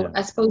 So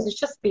I suppose it's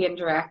just being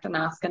direct and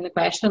asking the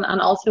question.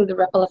 And also the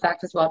ripple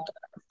effect is what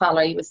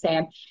Valerie was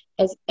saying,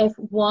 is if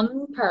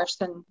one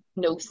person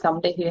knows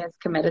somebody who has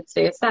committed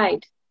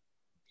suicide,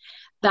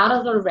 that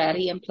is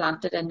already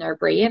implanted in their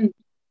brain.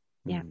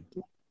 Yeah.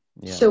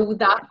 So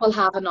that will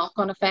have a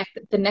knock-on effect.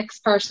 The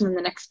next person and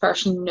the next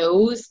person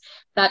knows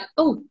that,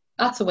 oh,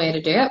 that's a way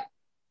to do it.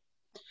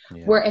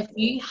 Yeah. Where if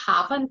you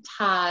haven't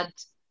had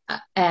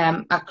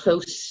a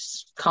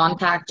close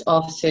contact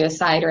of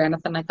suicide or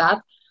anything like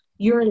that,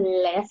 you're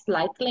less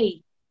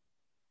likely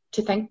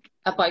to think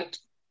about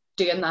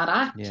doing that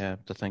act. Yeah,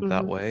 to think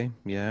that way.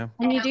 Yeah.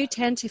 And you do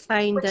tend to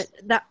find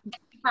that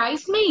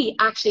surprised me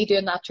actually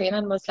doing that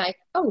training, was like,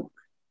 oh,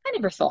 I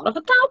never thought of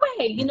it that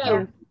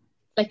way.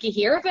 Like you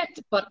hear of it,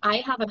 but I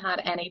haven't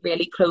had any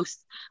really close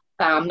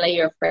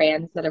family or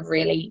friends that have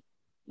really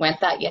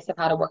went that. Yes, I've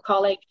had a work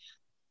colleague,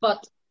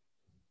 but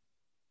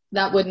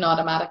that wouldn't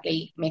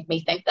automatically make me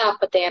think that.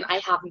 But then I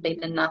haven't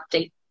been in that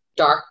deep,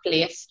 dark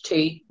place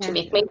to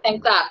make me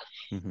think that.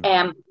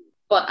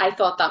 But I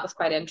thought that was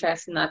quite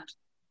interesting, that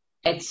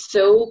it's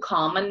so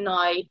common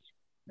now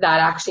that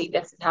actually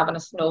this is having a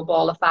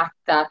snowball effect,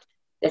 that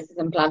this is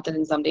implanted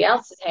in somebody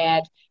else's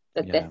head,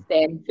 that this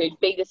then could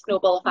be the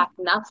snowball effect.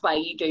 And that's why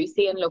you do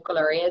see in local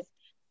areas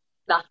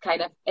that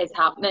kind of is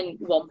happening,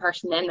 one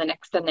person in the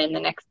next and then the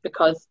next,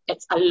 because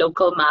it's a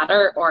local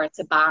matter, or it's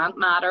a band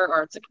matter,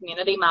 or it's a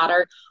community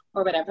matter,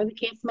 or whatever the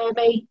case may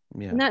be.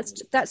 Yeah. And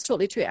that's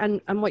totally true.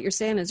 And what you're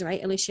saying is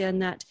right, Alicia, in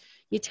that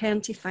you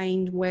tend to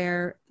find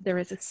where there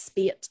is a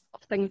spate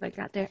of things like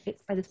that there,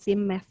 it's by the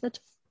same method.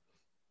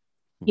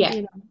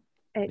 Yeah.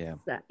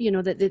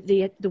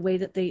 The way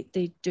that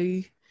they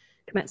do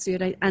commit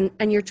suicide.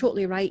 And you're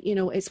totally right.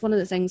 It's one of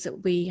the things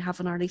that we have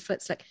in our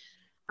leaflets, like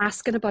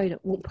asking about it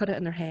won't put it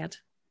in their head.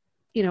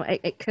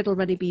 It could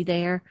already be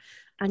there,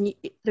 and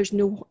there's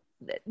no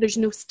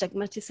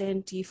stigma to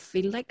saying, do you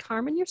feel like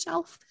harming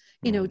yourself?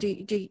 Do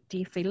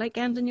you feel like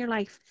ending your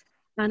life?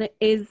 And it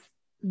is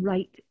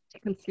right to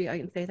come straight out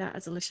and say that,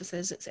 as Alicia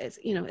says.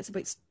 It's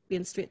about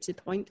being straight to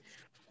the point.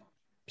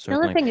 Certainly.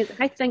 The other thing is,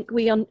 I think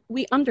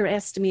we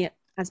underestimate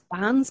as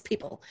bands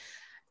people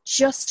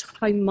just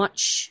how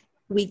much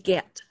we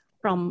get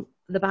from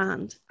the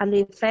band and the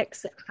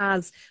effects it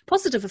has,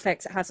 positive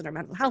effects it has on our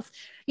mental health.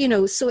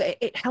 So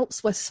it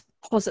helps with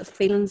positive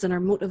feelings and our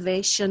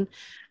motivation.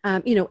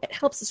 It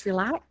helps us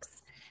relax.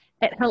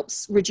 It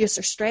helps reduce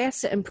our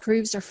stress. It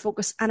improves our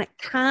focus, and it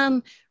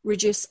can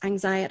reduce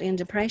anxiety and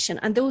depression.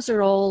 And those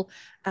are all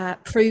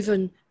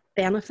proven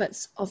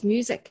benefits of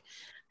music.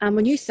 And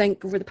when you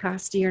think over the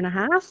past year and a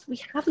half,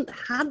 we haven't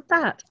had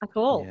that at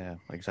all. Yeah,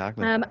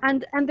 exactly.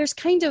 And there's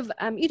kind of,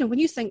 when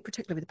you think,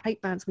 particularly with the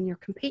pipe bands, when you're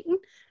competing,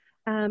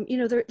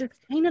 there's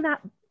kind of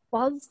that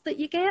buzz that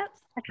you get.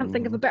 I can't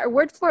think of a better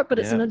word for it, but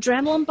it's an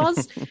adrenaline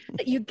buzz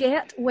that you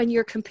get when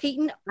you're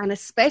competing, and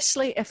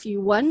especially if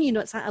you win,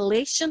 it's that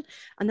elation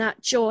and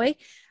that joy.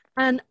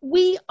 And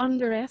we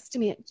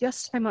underestimate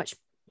just how much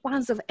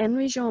bands of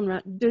any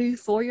genre do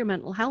for your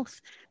mental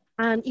health.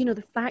 And,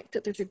 the fact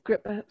that there's a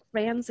group of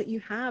friends that you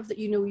have that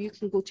you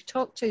can go to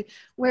talk to,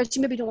 whereas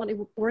you maybe don't want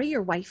to worry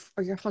your wife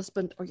or your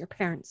husband or your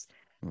parents.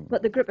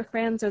 But the group of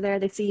friends are there,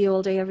 they see you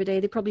all day, every day.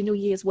 They probably know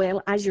you as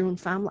well as your own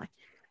family.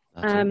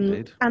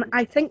 And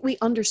I think we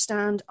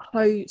understand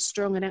how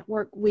strong a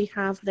network we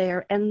have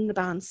there in the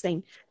band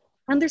scene.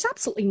 And there's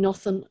absolutely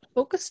nothing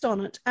focused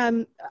on it.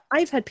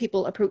 I've had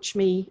people approach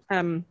me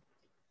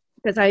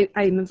because I'm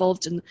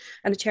involved in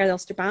the chair of the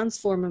Ulster Bands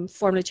Forum, and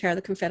formerly chair of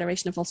the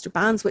Confederation of Ulster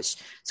Bands, which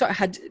sort of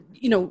had,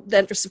 the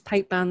interest of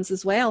pipe bands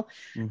as well.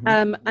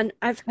 And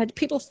I've had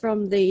people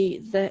from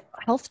the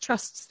health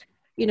trusts,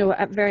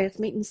 at various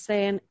meetings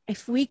saying,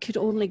 if we could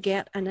only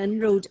get an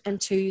inroad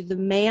into the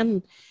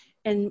men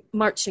in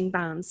marching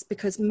bands,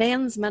 because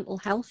men's mental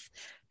health,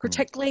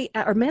 particularly,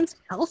 or men's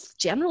health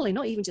generally,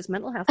 not even just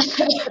mental health,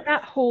 but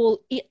that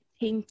whole 8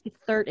 18 to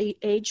 30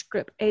 age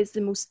group is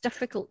the most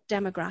difficult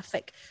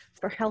demographic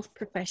for health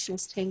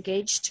professionals to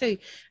engage to.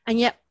 And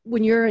yet,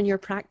 when you're in your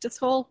practice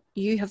hall,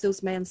 you have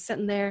those men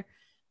sitting there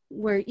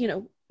where, you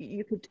know,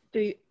 you could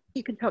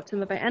talk to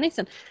them about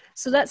anything.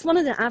 So that's one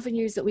of the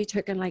avenues that we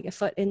took in Light of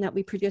Foot, in that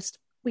we produced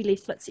wee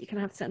leaflets that you can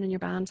have sitting in your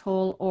band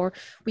hall, or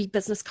wee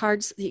business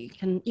cards that you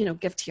can, you know,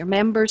 give to your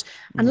members.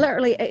 And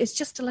literally it's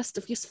just a list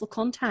of useful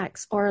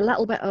contacts, or a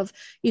little bit of,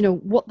 you know,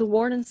 what the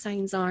warning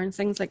signs are and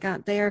things like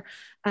that there,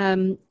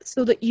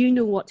 so that you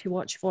know what to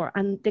watch for.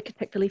 And they could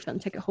take the leaflet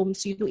and take it home,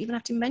 so you don't even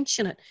have to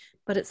mention it,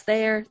 but it's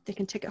there. They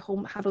can take it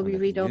home, have a wee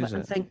read of it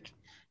and think,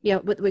 yeah,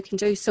 what we can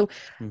do. So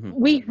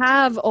we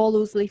have all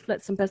those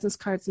leaflets and business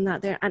cards and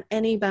that there, and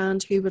any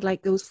band who would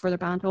like those for their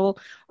band hall,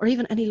 or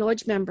even any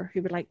lodge member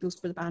who would like those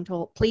for the band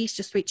hall, please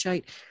just reach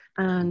out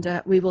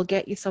and we will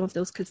get you some of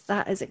those, because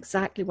that is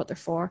exactly what they're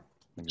for.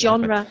 Exactly.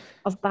 Genre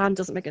of band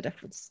doesn't make a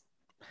difference.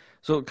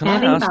 So can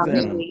I ask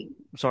them?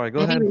 Sorry, go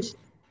ahead.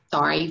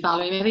 Sorry,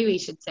 Valerie, maybe we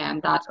should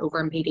send that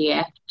over in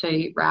PDF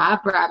to Rab.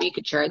 Rab, you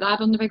could share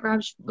that on the Big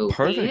Rab show.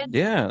 Perfect.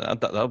 Yeah,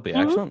 that would be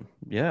excellent.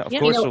 Yeah, of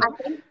course. You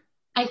know,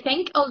 I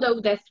think although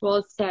this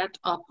was set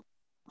up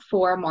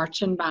for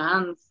marching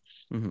bands,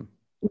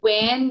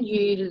 when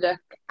you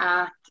look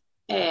at,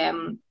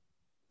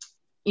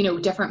 you know,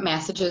 different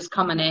messages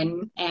coming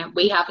in,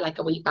 we have like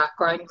a wee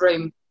background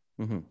room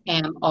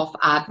of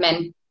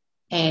admin,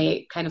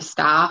 kind of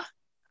staff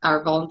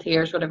or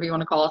volunteers, whatever you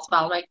want to call us,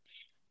 Valerie.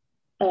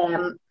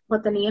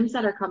 But the names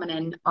that are coming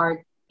in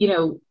are, you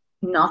know,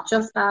 not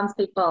just bands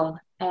people,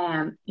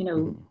 you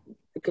know,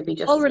 it could be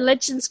just all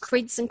religions,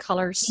 creeds and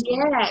colours.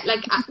 Yeah,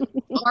 like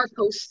our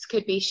posts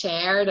could be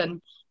shared,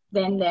 and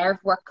then their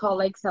work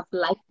colleagues have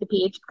liked the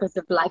page because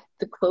they've liked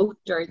the quote,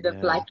 or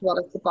they've liked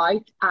what it's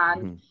about.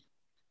 And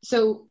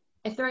so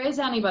if there is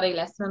anybody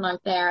listening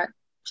out there,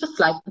 just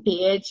like the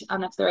page,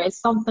 and if there is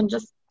something,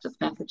 just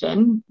message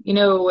in. You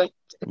know,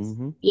 it's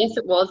yes,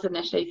 it was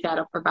initially set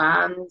up for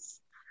bands,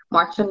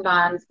 marching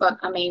bands, but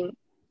I mean,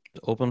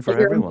 open for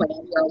everyone.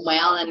 You're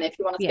unwell, and if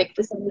you want to speak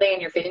to somebody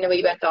and you're feeling a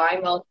wee bit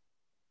down, well,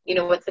 you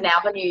know, it's an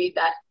avenue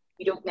that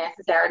you don't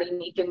necessarily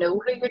need to know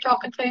who you're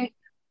talking to.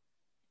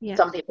 Yeah.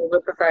 Some people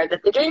would prefer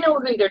that they do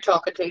know who they're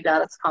talking to,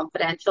 that it's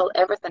confidential.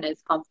 Everything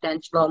is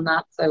confidential on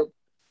that. So,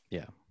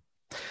 yeah.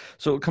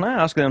 So can I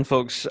ask then,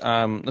 folks,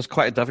 it's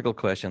quite a difficult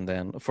question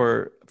then,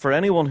 for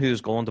anyone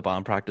who's going to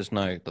band practice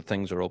now that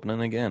things are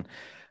opening again,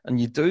 and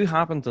you do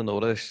happen to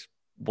notice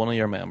one of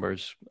your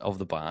members of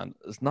the band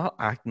is not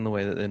acting the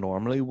way that they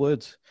normally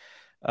would.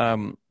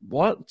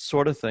 What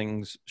sort of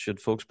things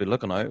should folks be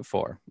looking out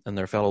for in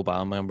their fellow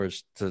band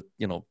members to,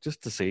 you know,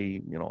 just to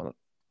see, you know,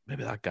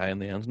 maybe that guy in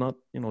the end's not,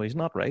 you know, he's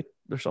not right.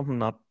 There's something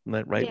not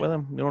right with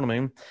him. You know what I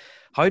mean?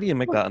 How do you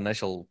make that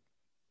initial,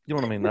 you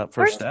know what I mean, that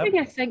first step? Thing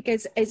I think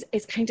is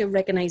kind of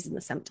recognising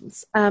the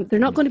symptoms. They're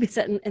not going to be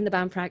sitting in the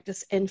band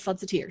practice in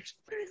floods of tears.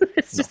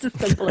 It's just as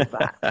simple as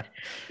that.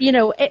 You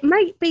know, it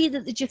might be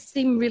that they just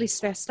seem really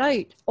stressed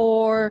out,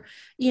 or,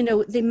 you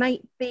know, they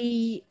might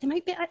be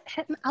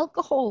hitting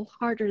alcohol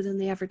harder than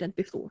they ever did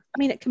before. I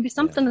mean, it can be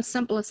something as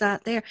simple as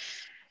that there.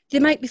 They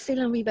might be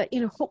feeling a wee bit,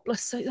 you know,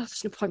 hopeless. So,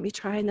 there's no point in me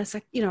trying this.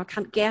 I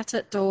can't get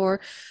it. Or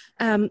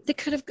they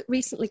could have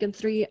recently gone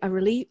through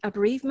a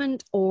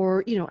bereavement,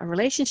 or, you know, a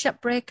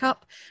relationship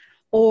breakup,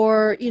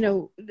 or, you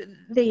know,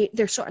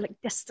 they're sort of like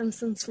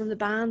distancing from the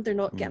band. They're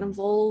not getting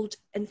involved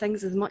in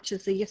things as much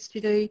as they used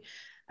to do.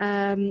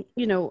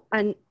 You know,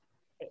 and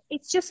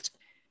it's just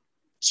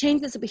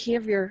changes the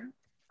behaviour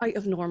out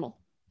of normal.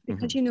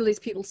 Because you know these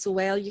people so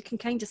well, you can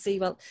kind of see,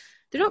 well,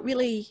 they're not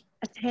really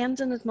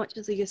attending as much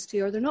as they used to,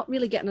 or they're not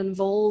really getting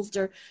involved,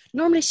 or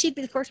normally she'd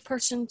be the first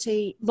person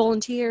to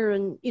volunteer,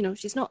 and, you know,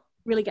 she's not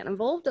really getting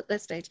involved at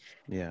this stage.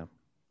 Yeah.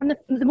 And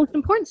the most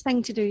important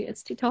thing to do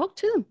is to talk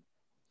to them.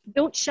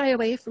 Don't shy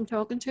away from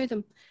talking to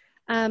them,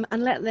 and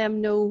let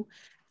them know.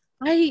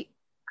 I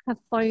have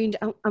found,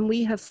 and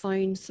we have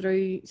found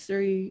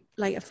through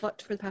Light of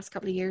Foot for the past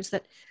couple of years,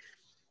 that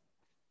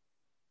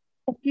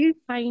if you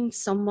find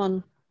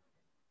someone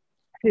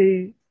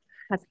who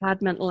has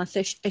had mental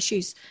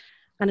issues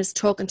and is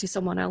talking to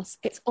someone else,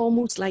 it's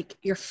almost like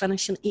you're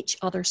finishing each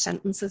other's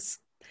sentences,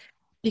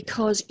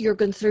 because you're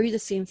going through the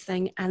same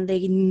thing and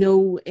they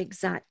know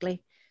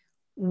exactly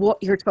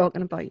what you're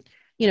talking about.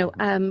 You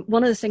know,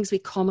 one of the things we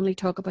commonly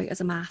talk about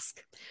is a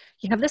mask.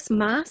 You have this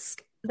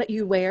mask that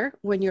you wear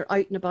when you're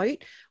out and about,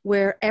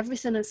 where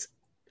everything is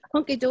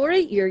hunky-dory,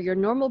 you're your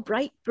normal,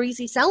 bright,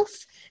 breezy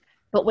self,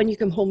 but when you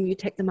come home, you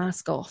take the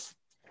mask off.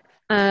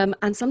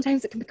 And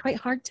sometimes it can be quite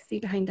hard to see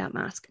behind that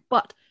mask.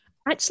 But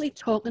actually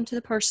talking to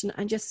the person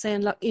and just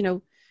saying, look, you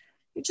know,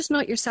 you're just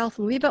not yourself,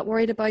 and we're a bit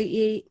worried about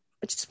you.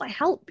 I just want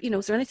help. You know,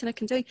 is there anything I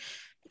can do? It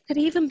could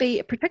even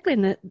be, particularly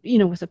in the, you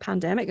know, with the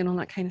pandemic and all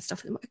that kind of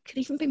stuff, it could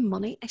even be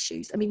money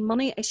issues. I mean,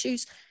 money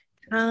issues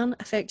can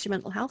affect your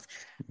mental health.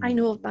 I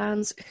know of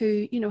bands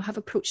who, you know, have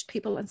approached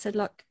people and said,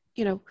 look,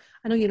 you know,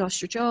 I know you lost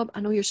your job.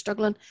 I know you're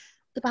struggling.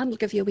 The band will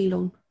give you a wee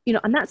loan, you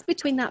know, and that's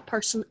between that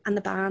person and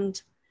the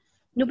band.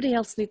 Nobody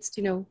else needs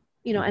to know,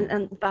 you know,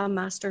 and the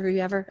bandmaster,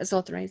 whoever, has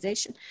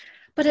authorization.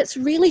 But it's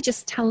really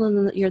just telling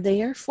them that you're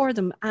there for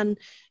them. And,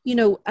 you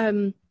know,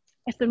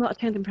 if they're not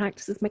attending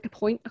practices, make a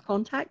point of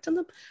contacting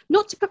them.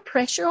 Not to put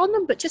pressure on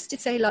them, but just to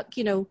say, look,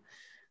 you know,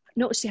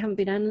 notice you haven't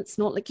been in, it's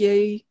not like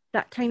you,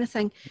 that kind of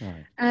thing.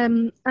 Right.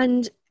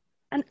 And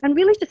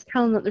really just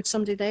telling them that there's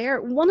somebody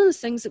there. One of the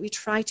things that we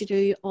try to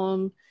do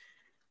on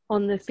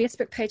the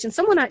Facebook page, and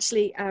someone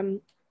actually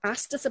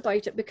asked us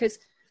about it, because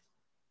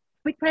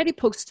we try to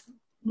post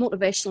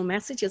motivational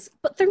messages,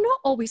 but they're not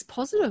always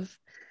positive.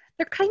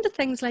 They're kind of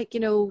things like,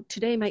 you know,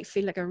 today might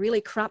feel like a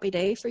really crappy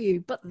day for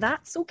you, but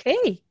that's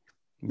okay.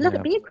 Let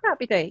it be a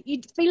crappy day.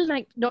 You feel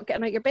like not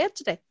getting out of your bed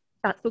today.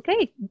 That's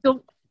okay.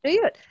 Don't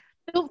do it.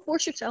 Don't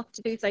force yourself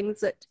to do things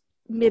that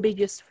maybe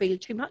just feel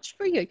too much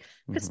for you,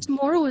 because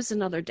tomorrow is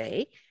another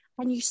day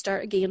and you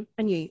start again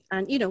anew.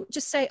 And, you know,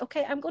 just say,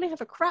 okay, I'm going to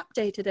have a crap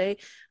day today.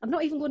 I'm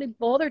not even going to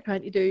bother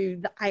trying to do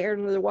the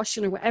iron or the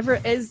washing or whatever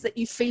it is that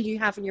you feel you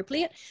have on your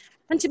plate.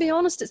 And to be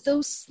honest, it's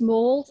those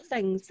small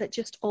things that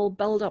just all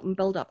build up.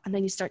 And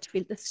then you start to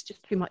feel this is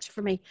just too much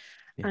for me.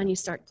 Yeah. And you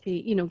start to,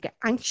 you know, get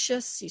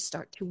anxious, you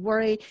start to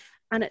worry.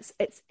 And it's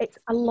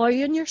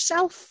allowing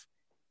yourself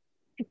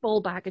to fall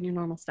back on your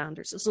normal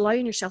standards. It's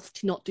allowing yourself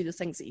to not do the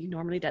things that you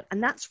normally did.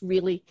 And that's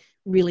really,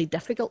 really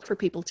difficult for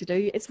people to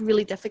do. It's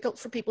really difficult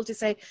for people to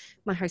say,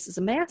 my house is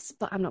a mess,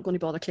 but I'm not going to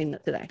bother cleaning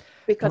it today,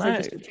 because I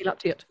just don't feel up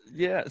to it.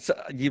 Yeah. So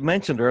you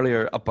mentioned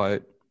earlier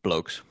about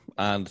blokes.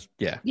 And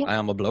yeah, I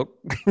am a bloke.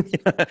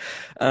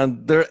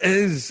 And there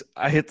is,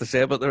 I hate to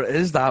say it, but there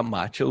is that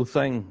macho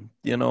thing.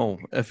 You know,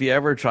 if you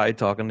ever try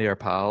talking to your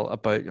pal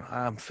about,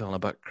 I'm feeling a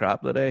bit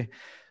crap today,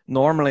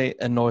 normally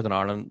in Northern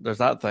Ireland, there's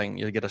that thing,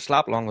 you get a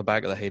slap along the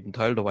back of the head and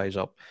towel to wise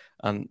up.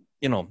 And,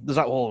 you know, there's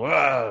that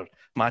whole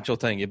macho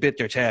thing. You beat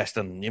your chest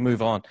and you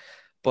move on.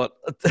 But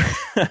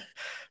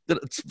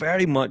it's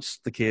very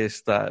much the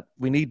case that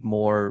we need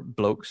more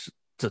blokes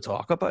to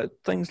talk about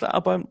things like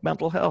about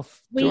mental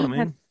health. Do you know what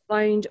I mean?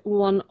 Found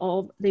one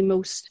of the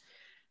most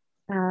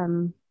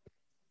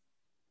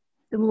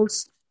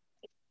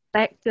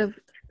effective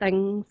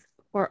things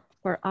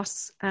for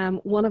us.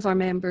 One of our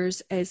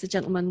members is a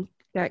gentleman,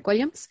 Derek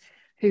Williams,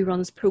 who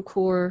runs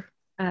Procore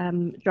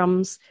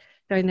drums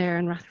down there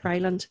in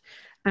Rathfriland.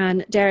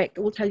 And Derek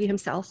will tell you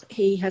himself,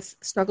 he has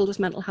struggled with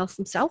mental health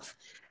himself.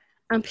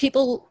 And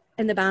people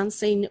in the band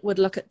scene would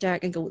look at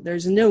Derek and go,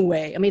 there's no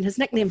way. I mean, his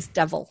nickname's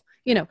Devil.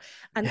 You know,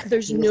 and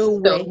there's no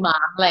way.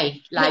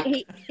 Manly, like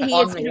he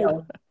is, you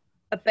know,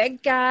 a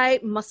big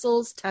guy,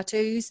 muscles,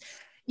 tattoos.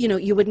 You know,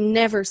 you would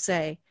never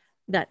say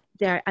that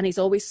there. And he's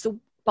always so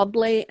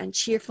bubbly and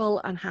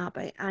cheerful and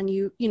happy. And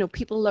you know,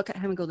 people look at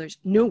him and go, "There's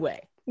no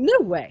way,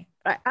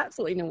 right?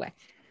 Absolutely no way."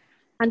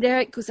 And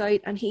Derek goes out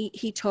and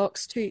he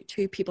talks to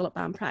people at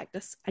band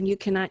practice, and you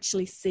can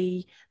actually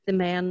see the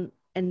men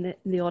in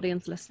the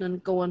audience listening,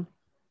 going,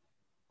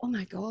 "Oh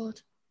my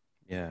God."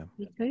 Yeah.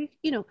 Me too.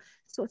 You know,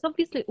 so it's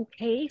obviously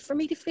okay for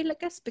me to feel like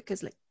this,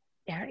 because like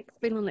Derek's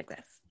feeling like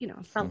this, you know,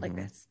 I felt like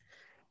this.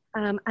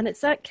 And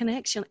it's that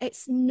connection.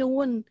 It's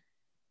knowing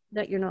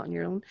that you're not on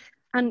your own.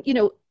 And, you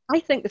know, I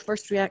think the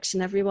first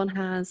reaction everyone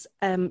has,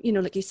 you know,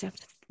 like you said,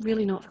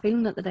 really not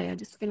feeling it today, I'm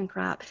just feeling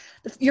crap.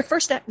 Your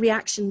first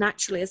reaction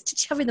naturally is to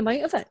chivvy them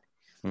out of it.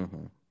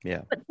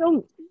 Yeah. But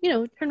don't, you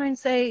know, turn around and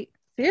say,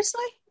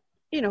 seriously?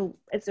 You know,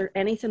 is there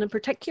anything in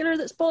particular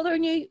that's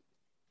bothering you? Do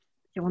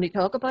you want to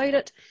talk about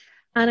it?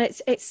 And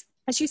it's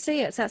as you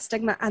say, it's that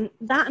stigma, and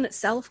that in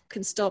itself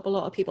can stop a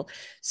lot of people.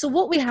 So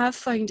what we have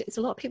found is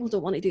a lot of people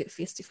don't want to do it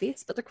face to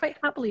face, but they're quite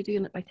happily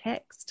doing it by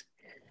text.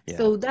 Yeah.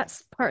 So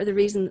that's part of the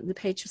reason that the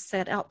page was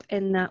set up,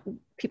 in that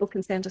people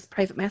can send us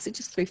private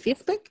messages through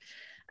Facebook.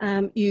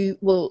 You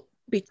will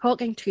be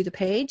talking to the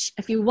page.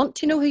 If you want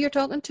to know who you're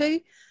talking to,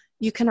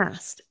 you can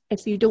ask.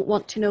 If you don't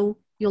want to know,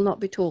 you'll not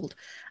be told.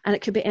 And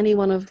it could be any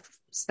one of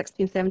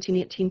 16, 17,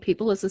 18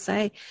 people, as I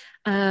say.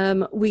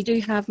 We do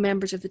have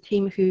members of the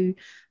team who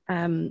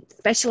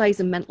specialise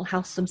in mental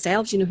health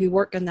themselves, you know, who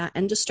work in that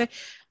industry.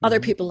 Other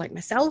people like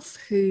myself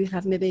who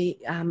have maybe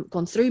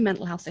gone through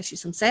mental health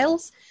issues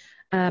themselves.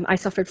 I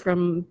suffered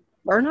from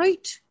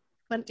burnout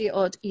 20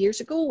 odd years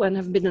ago and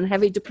have been on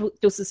heavy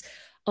doses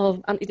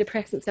of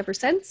antidepressants ever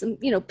since. And,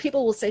 you know,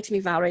 people will say to me,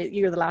 Valerie,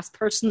 you're the last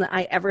person that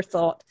I ever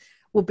thought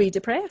would be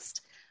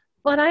depressed.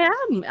 But I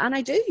am, and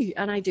I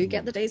do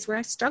get the days where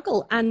I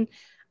struggle. And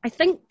I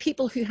think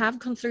people who have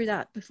gone through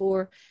that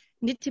before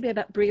need to be a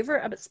bit braver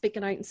about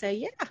speaking out and say,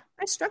 yeah,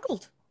 I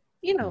struggled.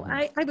 You know,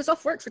 I was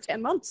off work for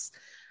 10 months.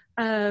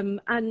 And,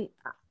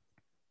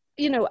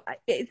 you know,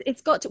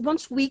 it's got to,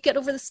 once we get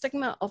over the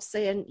stigma of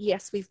saying,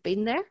 yes, we've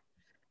been there,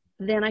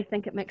 then I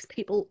think it makes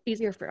people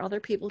easier for other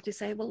people to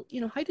say, well,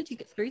 you know, how did you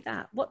get through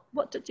that?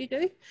 What did you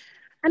do?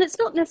 And it's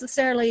not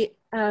necessarily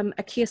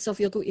a case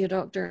of you'll go to your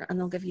doctor and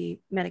they'll give you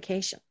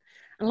medication.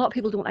 And a lot of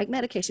people don't like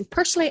medication.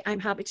 Personally, I'm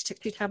happy to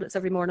take 2 tablets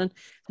every morning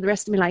for the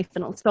rest of my life,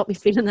 and it'll stop me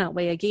feeling that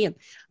way again.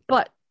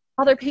 But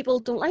other people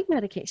don't like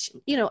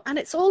medication, you know, and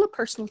it's all a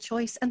personal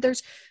choice. And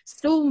there's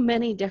so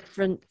many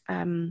different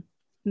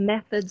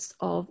methods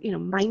of, you know,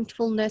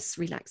 mindfulness,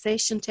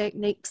 relaxation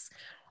techniques,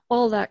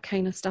 all that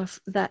kind of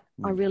stuff that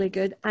are really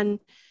good. And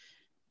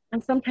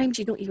And sometimes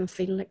you don't even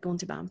feel like going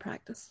to band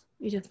practice.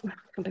 You just can't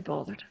be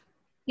bothered.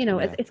 You know,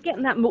 it's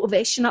getting that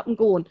motivation up and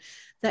going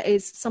that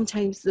is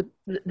sometimes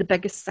the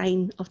biggest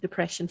sign of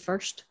depression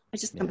first. I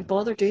just can't be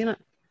bothered doing it,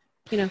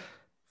 you know.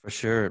 For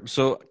sure.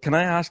 So can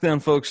I ask then,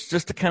 folks,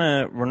 just to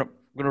kind of, we're going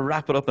to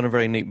wrap it up in a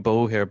very neat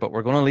bow here, but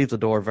we're going to leave the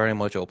door very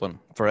much open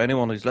for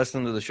anyone who's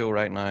listening to the show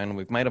right now, and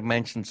we might have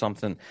mentioned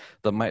something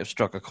that might have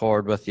struck a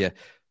chord with you.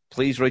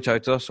 Please reach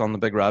out to us on The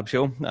Big Rab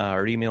Show.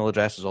 Our email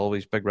address is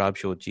always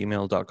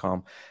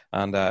bigrabshow@gmail.com.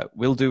 And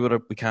we'll do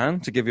what we can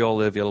to give you all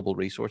the available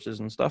resources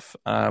and stuff.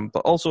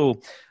 But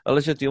also,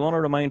 Alicia, do you want to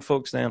remind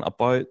folks then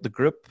about the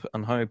group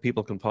and how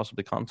people can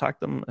possibly contact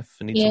them if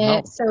they need some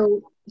help? Yeah,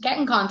 so get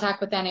in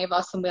contact with any of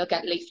us and we'll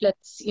get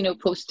leaflets,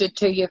 posted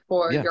to you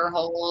for your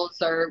halls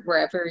or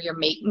wherever you're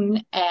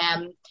meeting.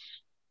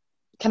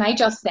 Can I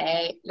just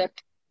say, look,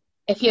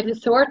 if you had a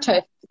sore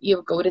tooth, you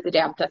would go to the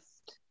dentist.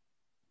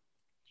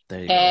 There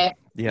you go.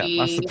 Yeah,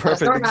 that's the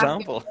perfect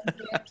example.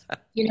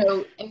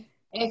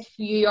 If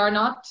you are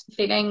not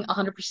feeling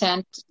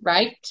 100%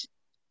 right,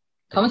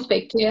 come and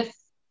speak to us,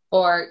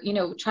 or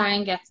try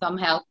and get some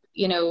help.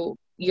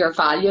 You're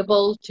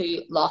valuable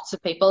to lots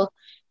of people.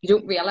 You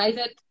don't realize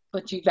it,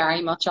 but you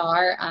very much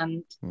are,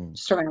 and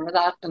just remember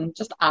that, and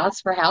just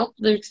ask for help.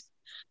 There's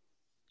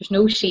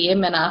no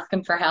shame in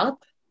asking for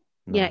help.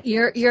 No.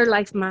 Yeah, your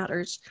life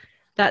matters.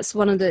 That's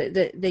one of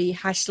the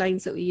hash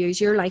lines that we use.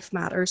 Your life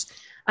matters.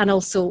 And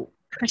also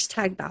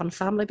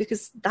 #BandFamily,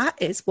 because that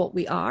is what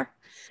we are.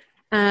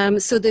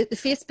 So the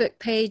Facebook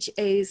page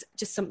is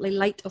just simply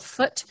Light of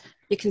Foot.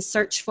 You can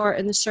search for it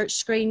in the search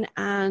screen.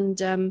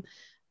 And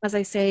as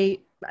I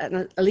say,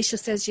 Alicia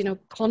says,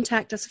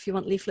 contact us if you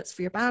want leaflets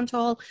for your band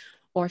hall,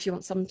 or if you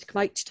want someone to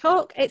come out to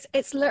talk.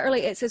 It's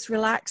literally, it's as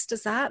relaxed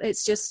as that.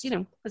 It's just,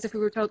 as if we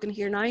were talking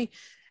here now.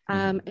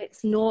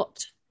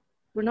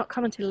 We're not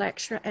coming to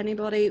lecture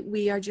anybody.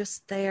 We are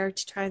just there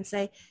to try and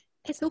say,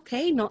 it's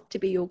okay not to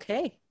be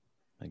okay.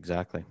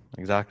 Exactly.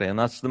 And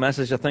that's the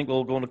message I think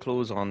we're going to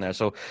close on there.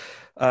 So,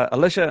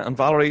 Alicia and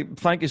Valerie,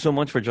 thank you so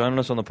much for joining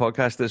us on the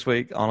podcast this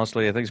week.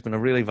 Honestly, I think it's been a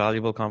really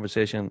valuable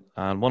conversation,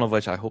 and one of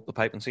which I hope the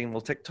piping scene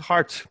will take to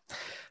heart.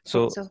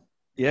 So,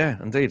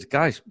 yeah, indeed.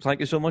 Guys, thank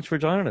you so much for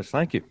joining us.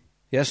 Thank you.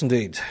 Yes,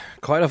 indeed.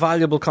 Quite a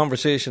valuable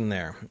conversation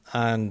there,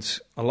 and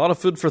a lot of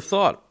food for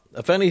thought.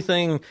 If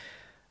anything,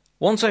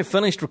 once I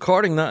finished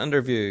recording that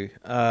interview,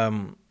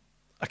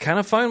 I kind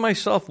of found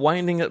myself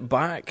winding it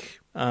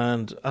back.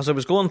 And as I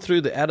was going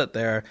through the edit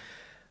there,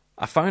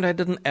 I found I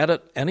didn't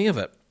edit any of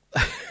it.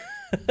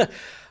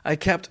 I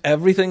kept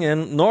everything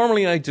in.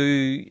 Normally I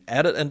do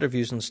edit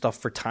interviews and stuff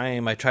for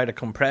time. I try to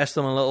compress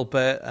them a little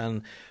bit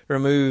and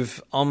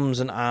remove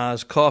ums and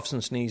ahs, coughs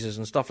and sneezes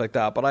and stuff like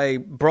that. But I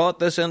brought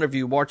this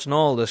interview warts and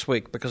all this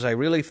week because I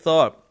really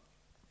thought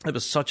it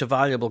was such a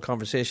valuable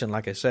conversation,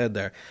 like I said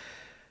there.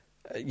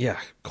 Yeah,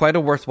 quite a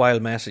worthwhile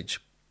message.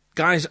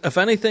 Guys, if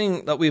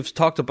anything that we've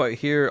talked about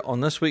here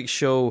on this week's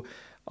show,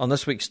 on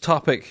this week's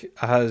topic,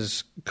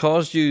 has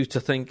caused you to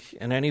think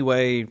in any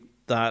way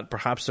that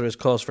perhaps there is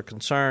cause for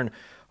concern,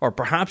 or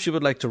perhaps you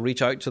would like to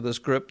reach out to this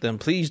group, then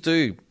please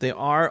do. They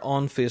are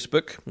on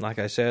Facebook, like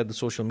I said, the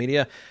social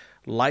media,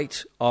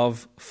 Light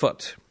of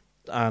Foot.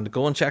 And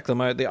go and check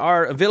them out. They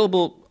are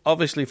available,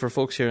 obviously, for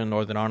folks here in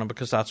Northern Ireland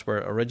because that's where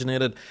it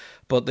originated,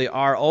 but they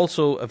are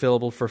also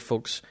available for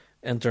folks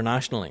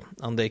internationally,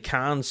 and they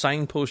can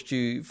signpost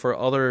you for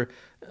other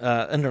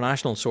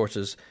international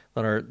sources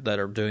that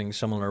are doing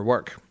similar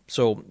work.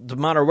 So no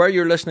matter where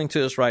you're listening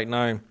to us right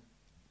now,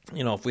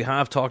 if we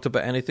have talked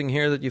about anything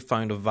here that you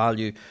found of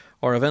value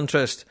or of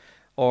interest,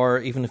 or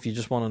even if you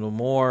just want to know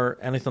more,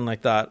 anything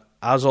like that,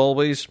 as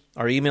always,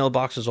 our email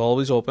box is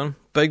always open,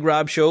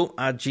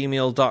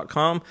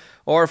 bigrabshow@gmail.com,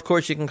 or of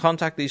course you can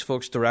contact these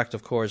folks direct,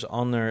 of course,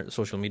 on their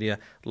social media,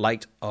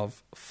 Light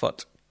of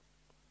Foot.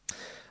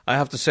 I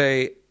have to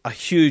say a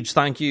huge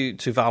thank you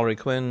to Valerie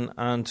Quinn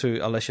and to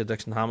Alicia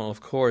Dixon-Hamill, of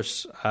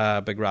course,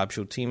 Big Rab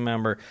Show team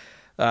member.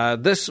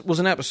 This was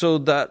an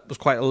episode that was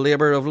quite a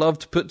labour of love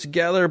to put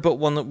together, but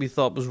one that we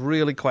thought was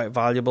really quite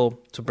valuable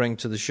to bring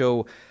to the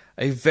show.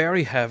 A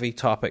very heavy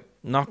topic,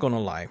 not going to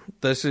lie.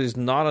 This is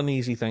not an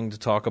easy thing to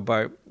talk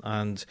about,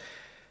 and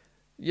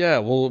yeah,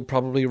 will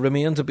probably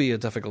remain to be a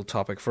difficult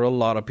topic for a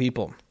lot of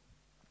people.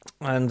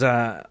 And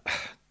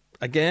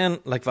again,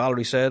 like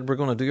Valerie said, we're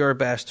going to do our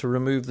best to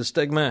remove the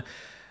stigma.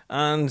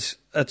 And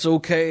it's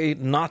okay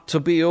not to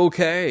be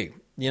okay,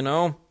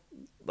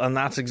 And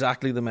that's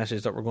exactly the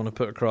message that we're going to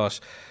put across.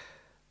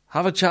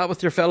 Have a chat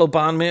with your fellow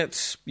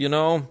bandmates,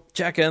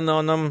 check in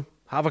on them,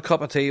 have a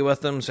cup of tea with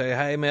them, say,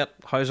 hey, mate,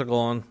 how's it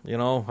going?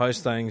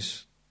 How's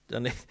things?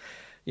 And,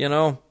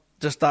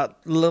 just that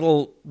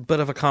little bit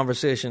of a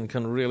conversation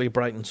can really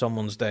brighten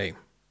someone's day.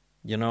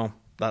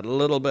 That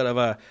little bit of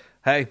a,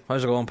 hey,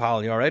 how's it going,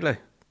 pal? You all right?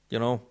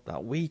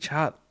 That wee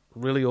chat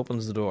really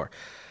opens the door.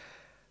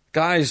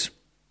 Guys,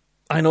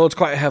 I know it's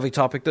quite a heavy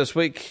topic this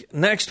week.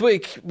 Next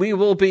week, we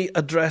will be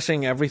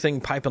addressing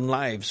everything Piping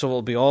Live, so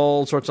we'll be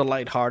all sorts of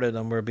lighthearted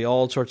and we'll be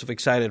all sorts of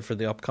excited for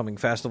the upcoming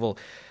festival.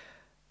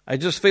 I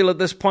just feel at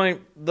this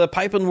point the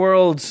piping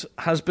world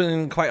has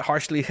been quite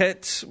harshly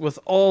hit with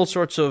all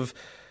sorts of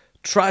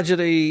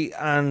tragedy,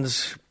 and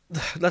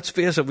let's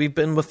face it, we've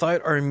been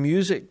without our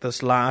music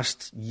this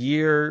last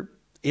year,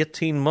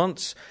 18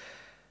 months,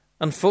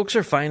 and folks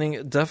are finding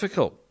it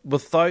difficult.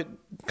 Without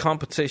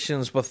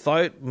competitions,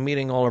 without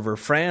meeting all of our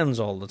friends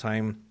all the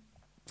time.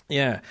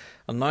 Yeah,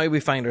 and now we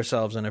find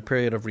ourselves in a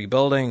period of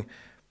rebuilding.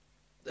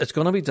 It's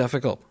going to be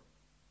difficult.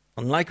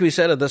 And like we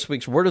said at this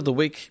week's Word of the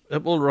Week,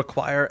 it will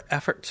require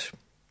effort.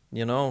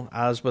 You know,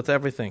 as with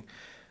everything,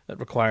 it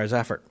requires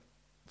effort.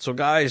 So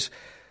guys,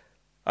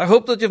 I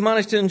hope that you've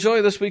managed to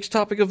enjoy this week's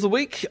topic of the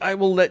week. I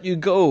will let you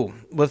go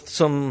with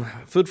some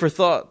food for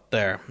thought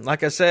there.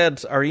 Like I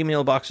said, our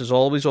email box is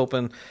always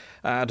open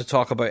to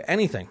talk about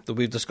anything that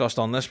we've discussed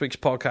on this week's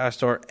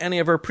podcast or any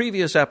of our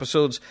previous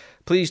episodes.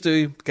 Please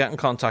do get in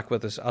contact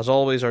with us. As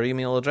always, our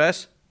email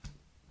address,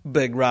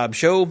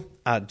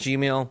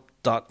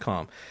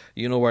 bigrabshow@gmail.com.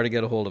 You know where to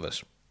get a hold of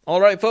us.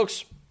 All right,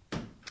 folks.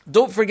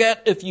 Don't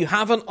forget, if you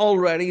haven't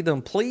already,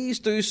 then please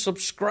do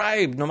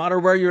subscribe, no matter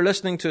where you're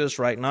listening to us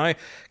right now.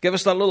 Give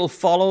us that little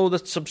follow,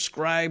 that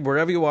subscribe,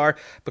 wherever you are,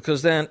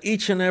 because then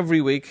each and every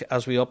week,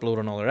 as we upload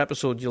another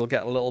episode, you'll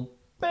get a little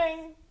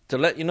bing to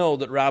let you know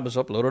that Rab has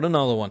uploaded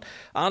another one.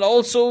 And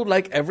also,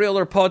 like every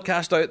other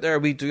podcast out there,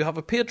 we do have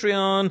a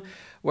Patreon,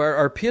 where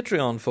our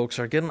Patreon folks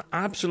are getting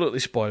absolutely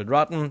spoiled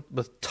rotten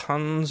with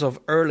tons of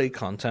early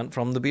content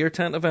from the Beer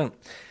Tent event.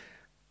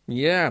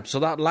 Yeah, so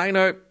that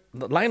lineup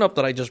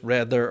that I just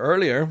read there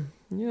earlier,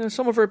 yeah,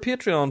 some of our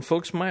Patreon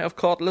folks might have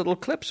caught little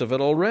clips of it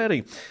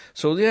already.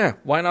 So yeah,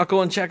 why not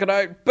go and check it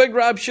out? Big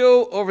Rab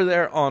Show over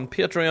there on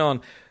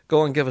Patreon.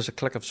 Go and give us a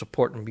click of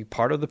support and be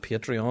part of the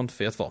Patreon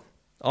faithful.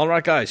 All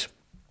right, guys.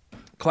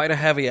 Quite a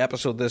heavy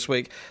episode this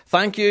week.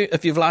 Thank you.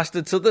 If you've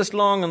lasted to this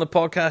long on the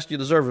podcast, you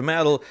deserve a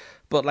medal.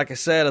 But like I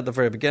said at the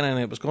very beginning,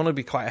 it was going to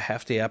be quite a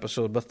hefty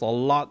episode with a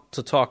lot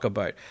to talk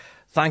about.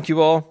 Thank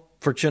you all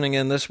for tuning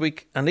in this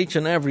week and each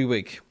and every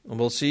week. And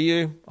we'll see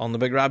you on the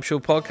Big Rab Show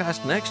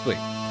podcast next week.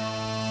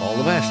 All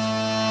the best.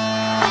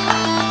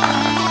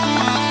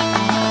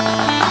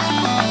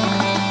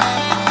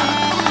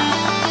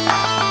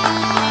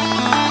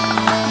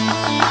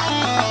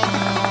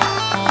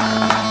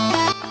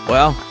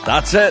 Well,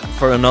 that's it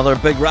for another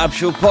Big Rab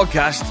Show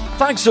podcast.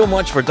 Thanks so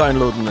much for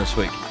downloading this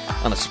week.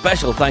 And a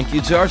special thank you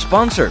to our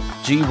sponsor,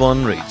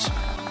 G1 Reeds.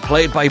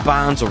 Played by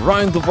bands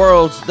around the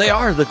world, they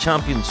are the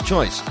champion's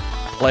choice.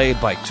 Played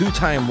by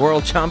two-time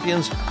world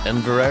champions in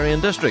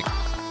Inverarian District.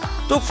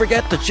 Don't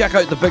forget to check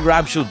out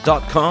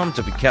thebigrabshow.com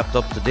to be kept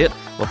up to date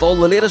with all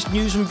the latest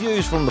news and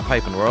views from the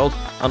piping world.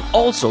 And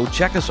also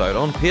check us out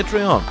on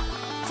Patreon.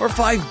 For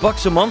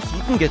 $5 a month,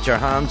 you can get your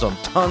hands on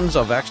tons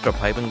of extra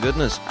piping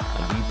goodness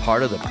and be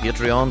part of the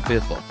Patreon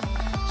faithful.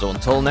 So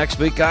until next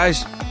week,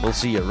 guys, we'll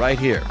see you right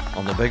here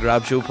on the Big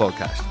Rab Show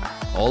podcast.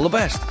 All the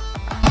best.